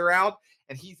fire out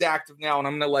and he's active now. And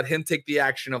I'm going to let him take the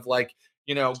action of like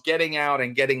getting out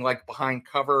and getting like behind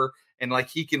cover, and like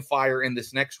he can fire in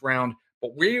this next round.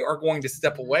 But we are going to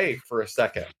step away for a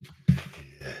second.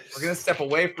 We're going to step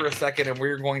away for a second, and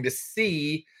we're going to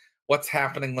see what's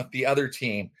happening with the other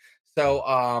team. So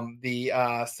the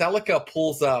Celica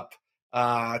pulls up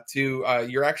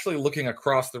you're actually looking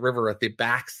across the river at the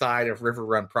backside of River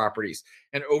Run Properties.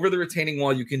 And over the retaining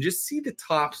wall, you can just see the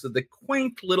tops of the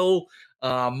quaint little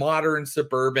modern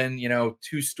suburban,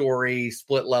 2-story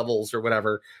split levels or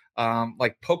whatever,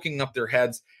 like poking up their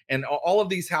heads. And all of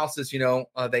these houses,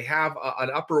 they have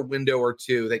an upper window or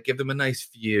two that give them a nice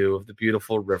view of the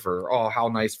beautiful river. Oh, how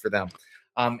nice for them.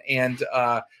 And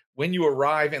when you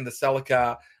arrive in the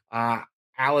Celica,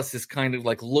 Alice is kind of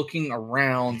like looking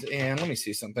around, and let me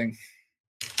see something.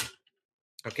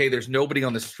 Okay, there's nobody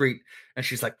on the street, and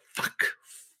she's like,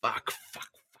 fuck.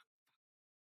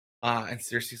 And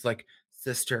Circe's like,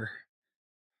 sister,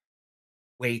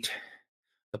 wait,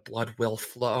 the blood will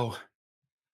flow.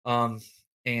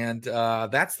 And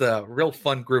that's the real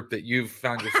fun group that you've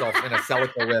found yourself in a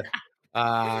Celica with,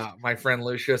 my friend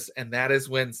Lucius. And that is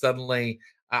when suddenly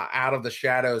out of the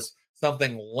shadows,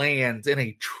 something lands in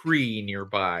a tree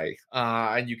nearby.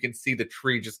 And you can see the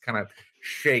tree just kind of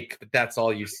shake, but that's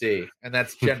all you see. And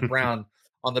that's Jen Brown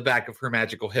on the back of her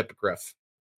magical hippogriff.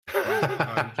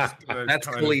 That's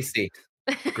Khaleesi.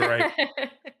 Great.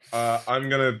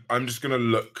 I'm just gonna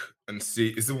look and see.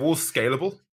 Is the wall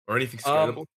scalable or anything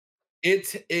scalable?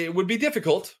 It would be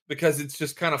difficult because it's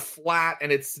just kind of flat,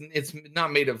 and it's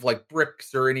not made of like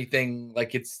bricks or anything.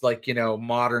 Like it's like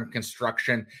modern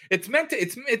construction. It's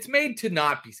made to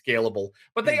not be scalable.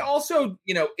 But they also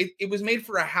it was made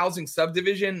for a housing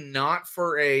subdivision, not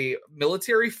for a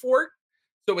military fort.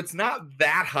 So it's not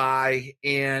that high.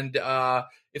 And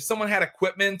if someone had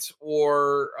equipment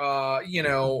or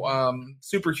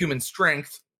superhuman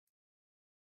strength,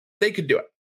 they could do it.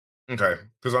 Okay,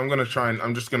 because I'm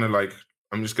just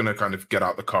gonna kind of get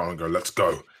out the car and go, let's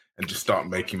go, and just start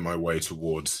making my way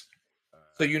towards.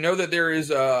 So that there is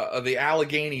the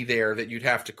Allegheny there that you'd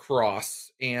have to cross,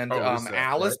 and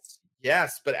Alice, right?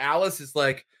 Yes, but Alice is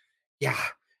like, yeah,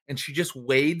 and she just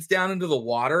wades down into the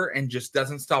water and just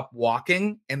doesn't stop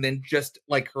walking, and then just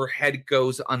like her head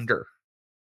goes under.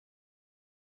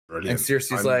 Brilliant. And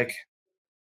Circe's like,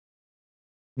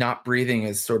 not breathing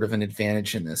is sort of an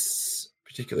advantage in this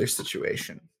particular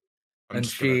situation. And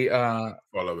she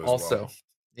also,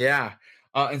 yeah.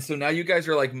 And so now you guys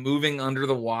are like moving under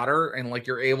the water, and like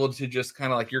you're able to just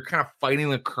kind of like you're kind of fighting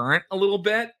the current a little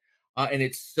bit. And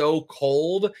it's so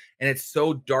cold and it's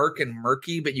so dark and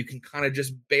murky, but you can kind of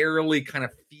just barely kind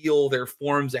of feel their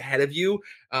forms ahead of you,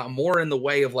 more in the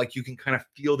way of like you can kind of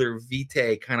feel their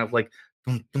vitae kind of like,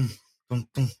 dum, dum, dum,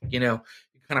 dum,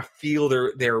 kind of feel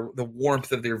the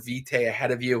warmth of their vitae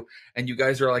ahead of you, and you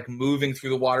guys are like moving through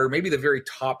the water. Maybe the very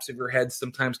tops of your heads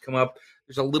sometimes come up.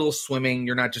 There's a little swimming.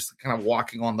 You're not just kind of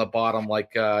walking on the bottom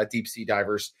like deep sea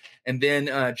divers. And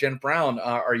then Jen Brown,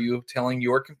 are you telling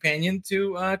your companion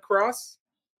to cross?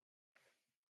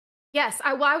 Yes.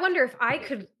 I wonder if I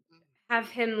could have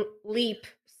him leap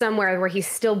somewhere where he's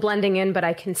still blending in, but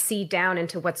I can see down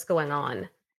into what's going on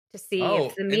to see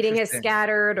if the meeting is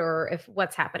scattered or if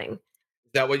what's happening.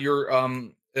 Is that what you're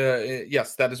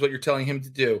yes, that is what you're telling him to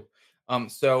do.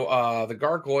 So the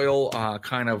gargoyle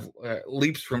kind of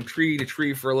leaps from tree to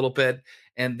tree for a little bit,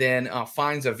 and then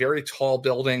finds a very tall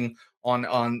building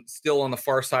on still on the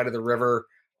far side of the river.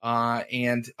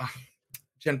 And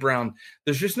Jen Brown,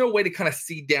 there's just no way to kind of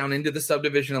see down into the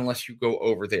subdivision unless you go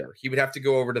over there. He would have to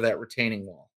go over to that retaining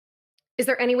wall. Is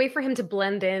there any way for him to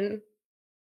blend in?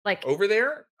 Like over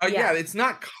there? Yeah, it's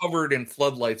not covered in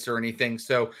floodlights or anything.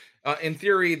 So in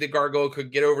theory, the gargoyle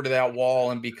could get over to that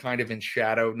wall and be kind of in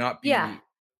shadow, not be. Yeah.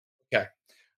 Okay.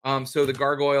 So the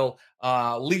gargoyle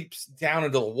leaps down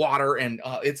into the water, and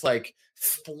it's like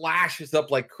splashes up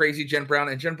like crazy, Jen Brown.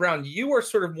 And Jen Brown, you are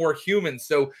sort of more human,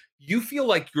 so you feel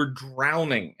like you're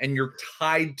drowning and you're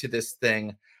tied to this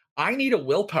thing. I need a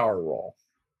willpower roll.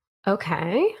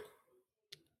 Okay.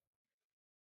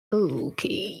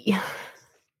 Okay.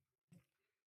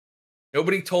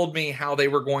 Nobody told me how they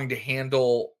were going to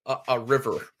handle a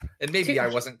river. And maybe I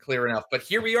wasn't clear enough, but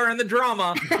here we are in the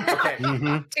drama. Okay.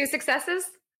 2 successes?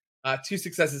 2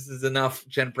 successes is enough,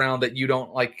 Jen Brown, that you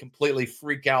don't like completely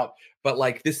freak out. But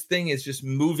like this thing is just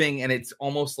moving, and it's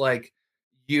almost like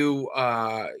your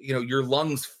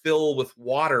lungs fill with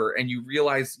water, and you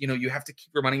realize, you have to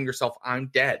keep reminding yourself, I'm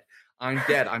dead. I'm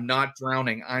dead. I'm not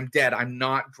drowning. I'm dead. I'm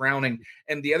not drowning.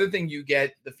 And the other thing you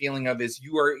get the feeling of is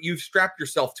you've strapped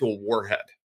yourself to a warhead.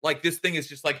 Like this thing is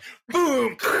just like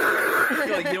boom.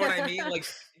 Like, you know what I mean? Like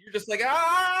you're just like,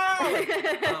 ah!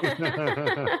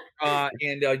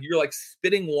 And you're like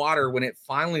spitting water when it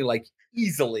finally like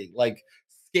easily like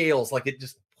scales, like it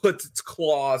just puts its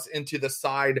claws into the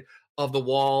side of the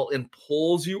wall and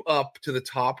pulls you up to the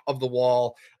top of the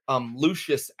wall.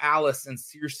 Lucius, Alice, and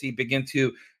Circe begin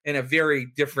to, in a very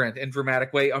different and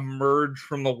dramatic way, emerge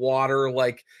from the water,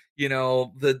 like, you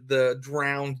know, the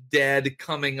drowned dead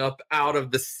coming up out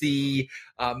of the sea,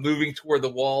 moving toward the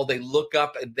wall. They look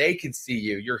up and they can see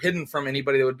you. You're hidden from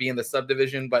anybody that would be in the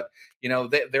subdivision, but you know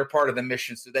they're part of the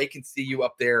mission, so they can see you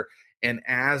up there. And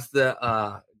as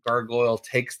the gargoyle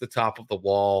takes the top of the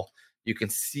wall, you can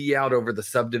see out over the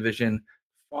subdivision.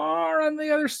 Far on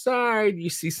the other side, you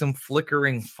see some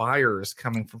flickering fires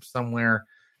coming from somewhere.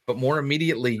 But more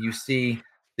immediately, you see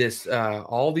this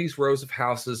all these rows of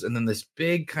houses, and then this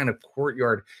big kind of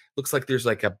courtyard. Looks like there's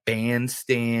like a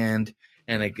bandstand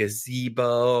and a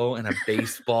gazebo and a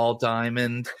baseball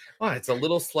diamond. Oh, it's a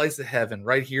little slice of heaven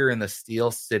right here in the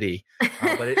Steel City.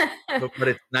 But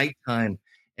it's nighttime.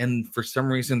 And for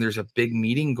some reason, there's a big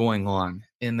meeting going on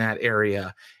in that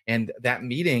area. And that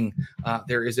meeting,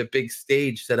 there is a big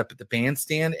stage set up at the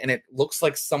bandstand. And it looks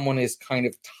like someone is kind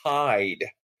of tied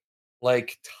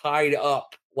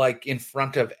up, like in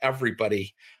front of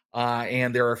everybody.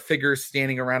 And there are figures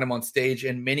standing around him on stage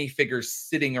and many figures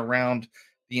sitting around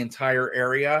the entire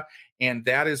area. And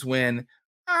that is when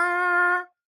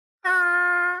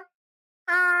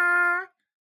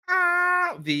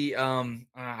the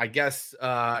I guess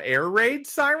air raid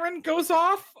siren goes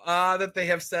off that they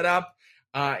have set up,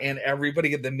 and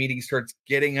everybody at the meeting starts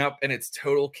getting up, and it's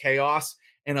total chaos,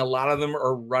 and a lot of them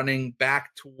are running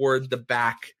back toward the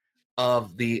back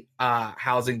of the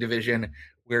housing division,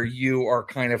 where you are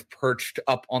kind of perched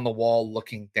up on the wall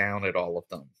looking down at all of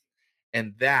them.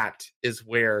 And that is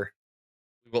where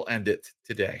we will end it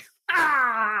today.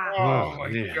 Oh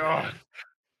my God.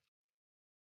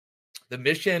 The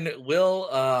mission will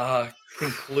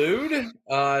conclude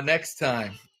next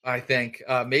time, I think.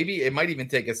 Maybe it might even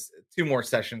take us 2 more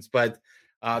sessions, but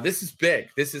this is big.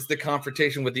 This is the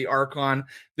confrontation with the Archon.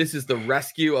 This is the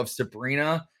rescue of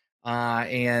Sabrina.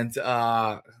 And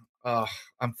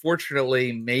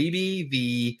unfortunately,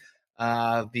 maybe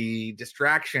the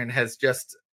distraction has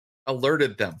just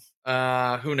alerted them.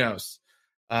 Who knows?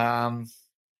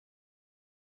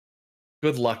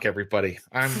 Good luck, everybody.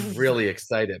 I'm really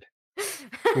excited.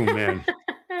 Oh man.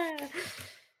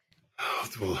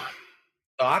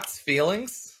 Thoughts,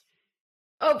 feelings?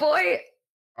 Oh boy.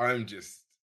 I'm just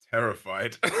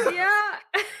terrified. Yeah.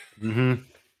 Mm-hmm.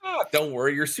 Oh, don't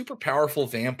worry, you're super powerful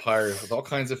vampires with all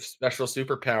kinds of special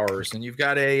superpowers, and you've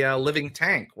got a living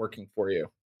tank working for you.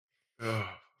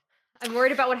 I'm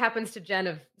worried about what happens to Jen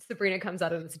if Sabrina comes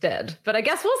out and it's dead, but I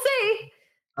guess we'll see.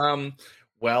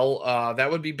 Well, that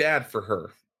would be bad for her.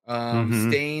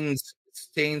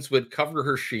 Stains would cover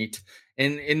her sheet,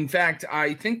 and in fact,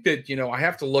 I think that I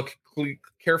have to look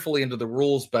carefully into the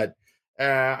rules, but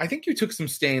I think you took some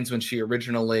stains when she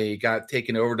originally got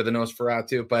taken over to the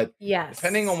Nosferatu. But yes,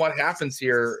 depending on what happens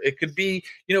here, it could be.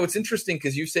 It's interesting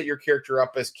because you set your character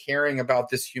up as caring about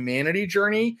this humanity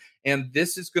journey, and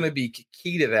this is going to be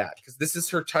key to that because this is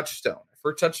her touchstone. If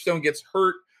her touchstone gets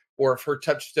hurt, or if her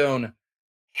touchstone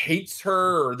hates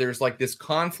her, or there's like this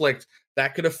conflict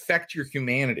that could affect your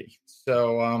humanity.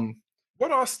 So,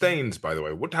 what are stains, by the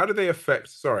way? How do they affect?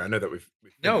 Sorry, I know that we've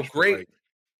no, great. Like,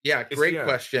 yeah, great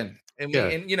question. And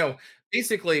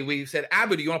basically we said,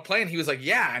 Abu, do you want to play? And he was like,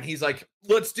 yeah. And he's like,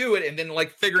 let's do it. And then like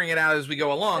figuring it out as we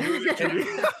go along. That's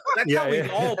how we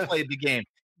all played the game.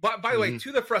 But by the way,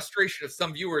 to the frustration of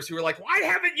some viewers who were like, why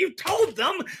haven't you told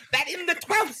them that in the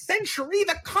 12th century,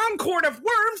 the Concord of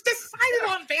Worms decided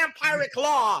on vampiric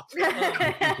law?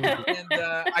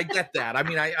 I get that. I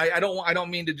mean, I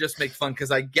don't mean to just make fun because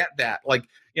I get that. Like,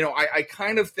 I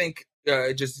kind of think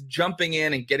just jumping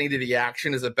in and getting to the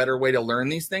action is a better way to learn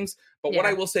these things. But what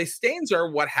I will say, stains are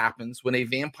what happens when a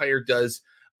vampire does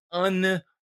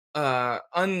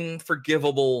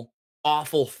unforgivable,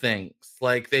 awful things.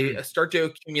 Like they start to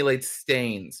accumulate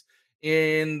stains.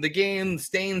 In the game,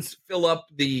 stains fill up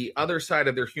the other side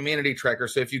of their humanity tracker.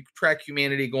 So if you track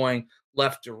humanity going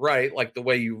left to right, like the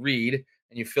way you read,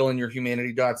 and you fill in your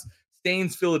humanity dots,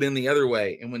 stains fill it in the other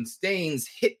way. And when stains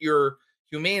hit your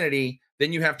humanity,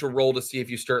 then you have to roll to see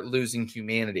if you start losing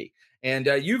humanity. And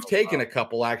you've taken a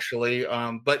couple, actually,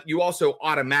 but you also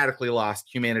automatically lost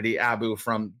humanity, Abu,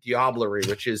 from Diablerie,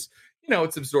 which is,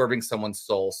 it's absorbing someone's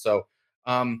soul. So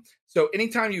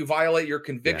anytime you violate your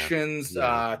convictions,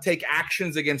 take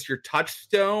actions against your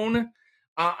touchstone,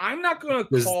 I'm not going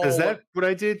to call... Is that what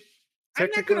I did? I'm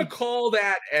not going to call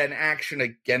that an action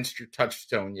against your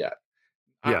touchstone yet.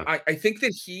 Yeah. I think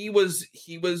that he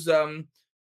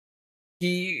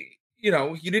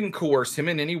you didn't coerce him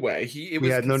in any way. It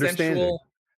was had an understanding. consensual,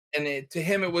 and to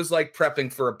him it was like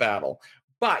prepping for a battle.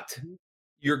 But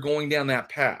you're going down that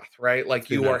path, right? Like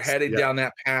you are headed down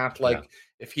that path. Like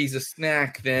if he's a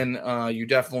snack, then you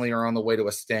definitely are on the way to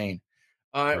a stain.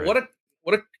 What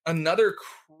another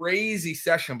crazy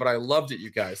session, but I loved it,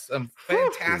 you guys.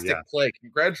 Fantastic play.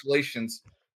 Congratulations.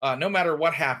 No matter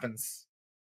what happens,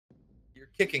 you're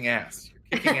kicking ass.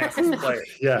 You're kicking ass as a player.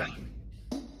 Yeah.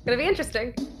 It's gonna be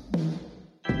interesting.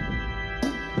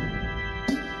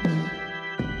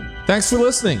 Thanks for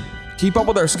listening. Keep up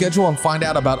with our schedule and find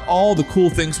out about all the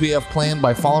cool things we have planned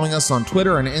by following us on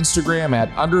Twitter and Instagram at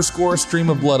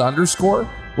 _streamofblood_.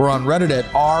 We're on Reddit at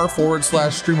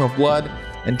r/streamofblood,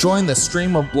 and join the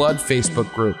Stream of Blood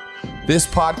Facebook group. This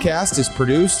podcast is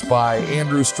produced by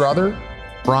Andrew Strother,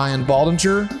 Brian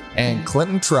Baldinger, and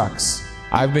Clinton Trucks.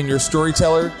 I've been your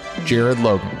storyteller, Jared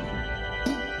Logan.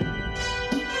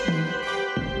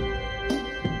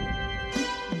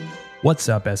 What's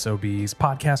up, SOBs?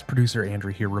 Podcast producer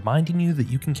Andrew here, reminding you that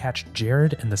you can catch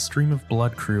Jared and the Stream of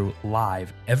Blood crew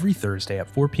live every Thursday at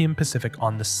 4 p.m. Pacific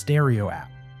on the Stereo app.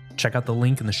 Check out the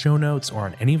link in the show notes or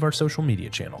on any of our social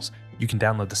media channels. You can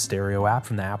download the Stereo app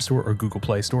from the App Store or Google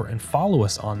Play Store and follow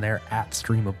us on there at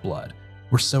Stream of Blood.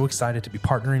 We're so excited to be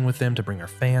partnering with them to bring our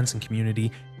fans and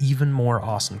community even more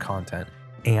awesome content.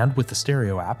 And with the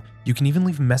Stereo app, you can even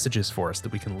leave messages for us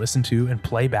that we can listen to and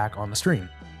play back on the stream.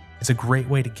 It's a great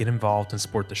way to get involved and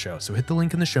support the show, so hit the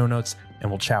link in the show notes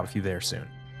and we'll chat with you there soon.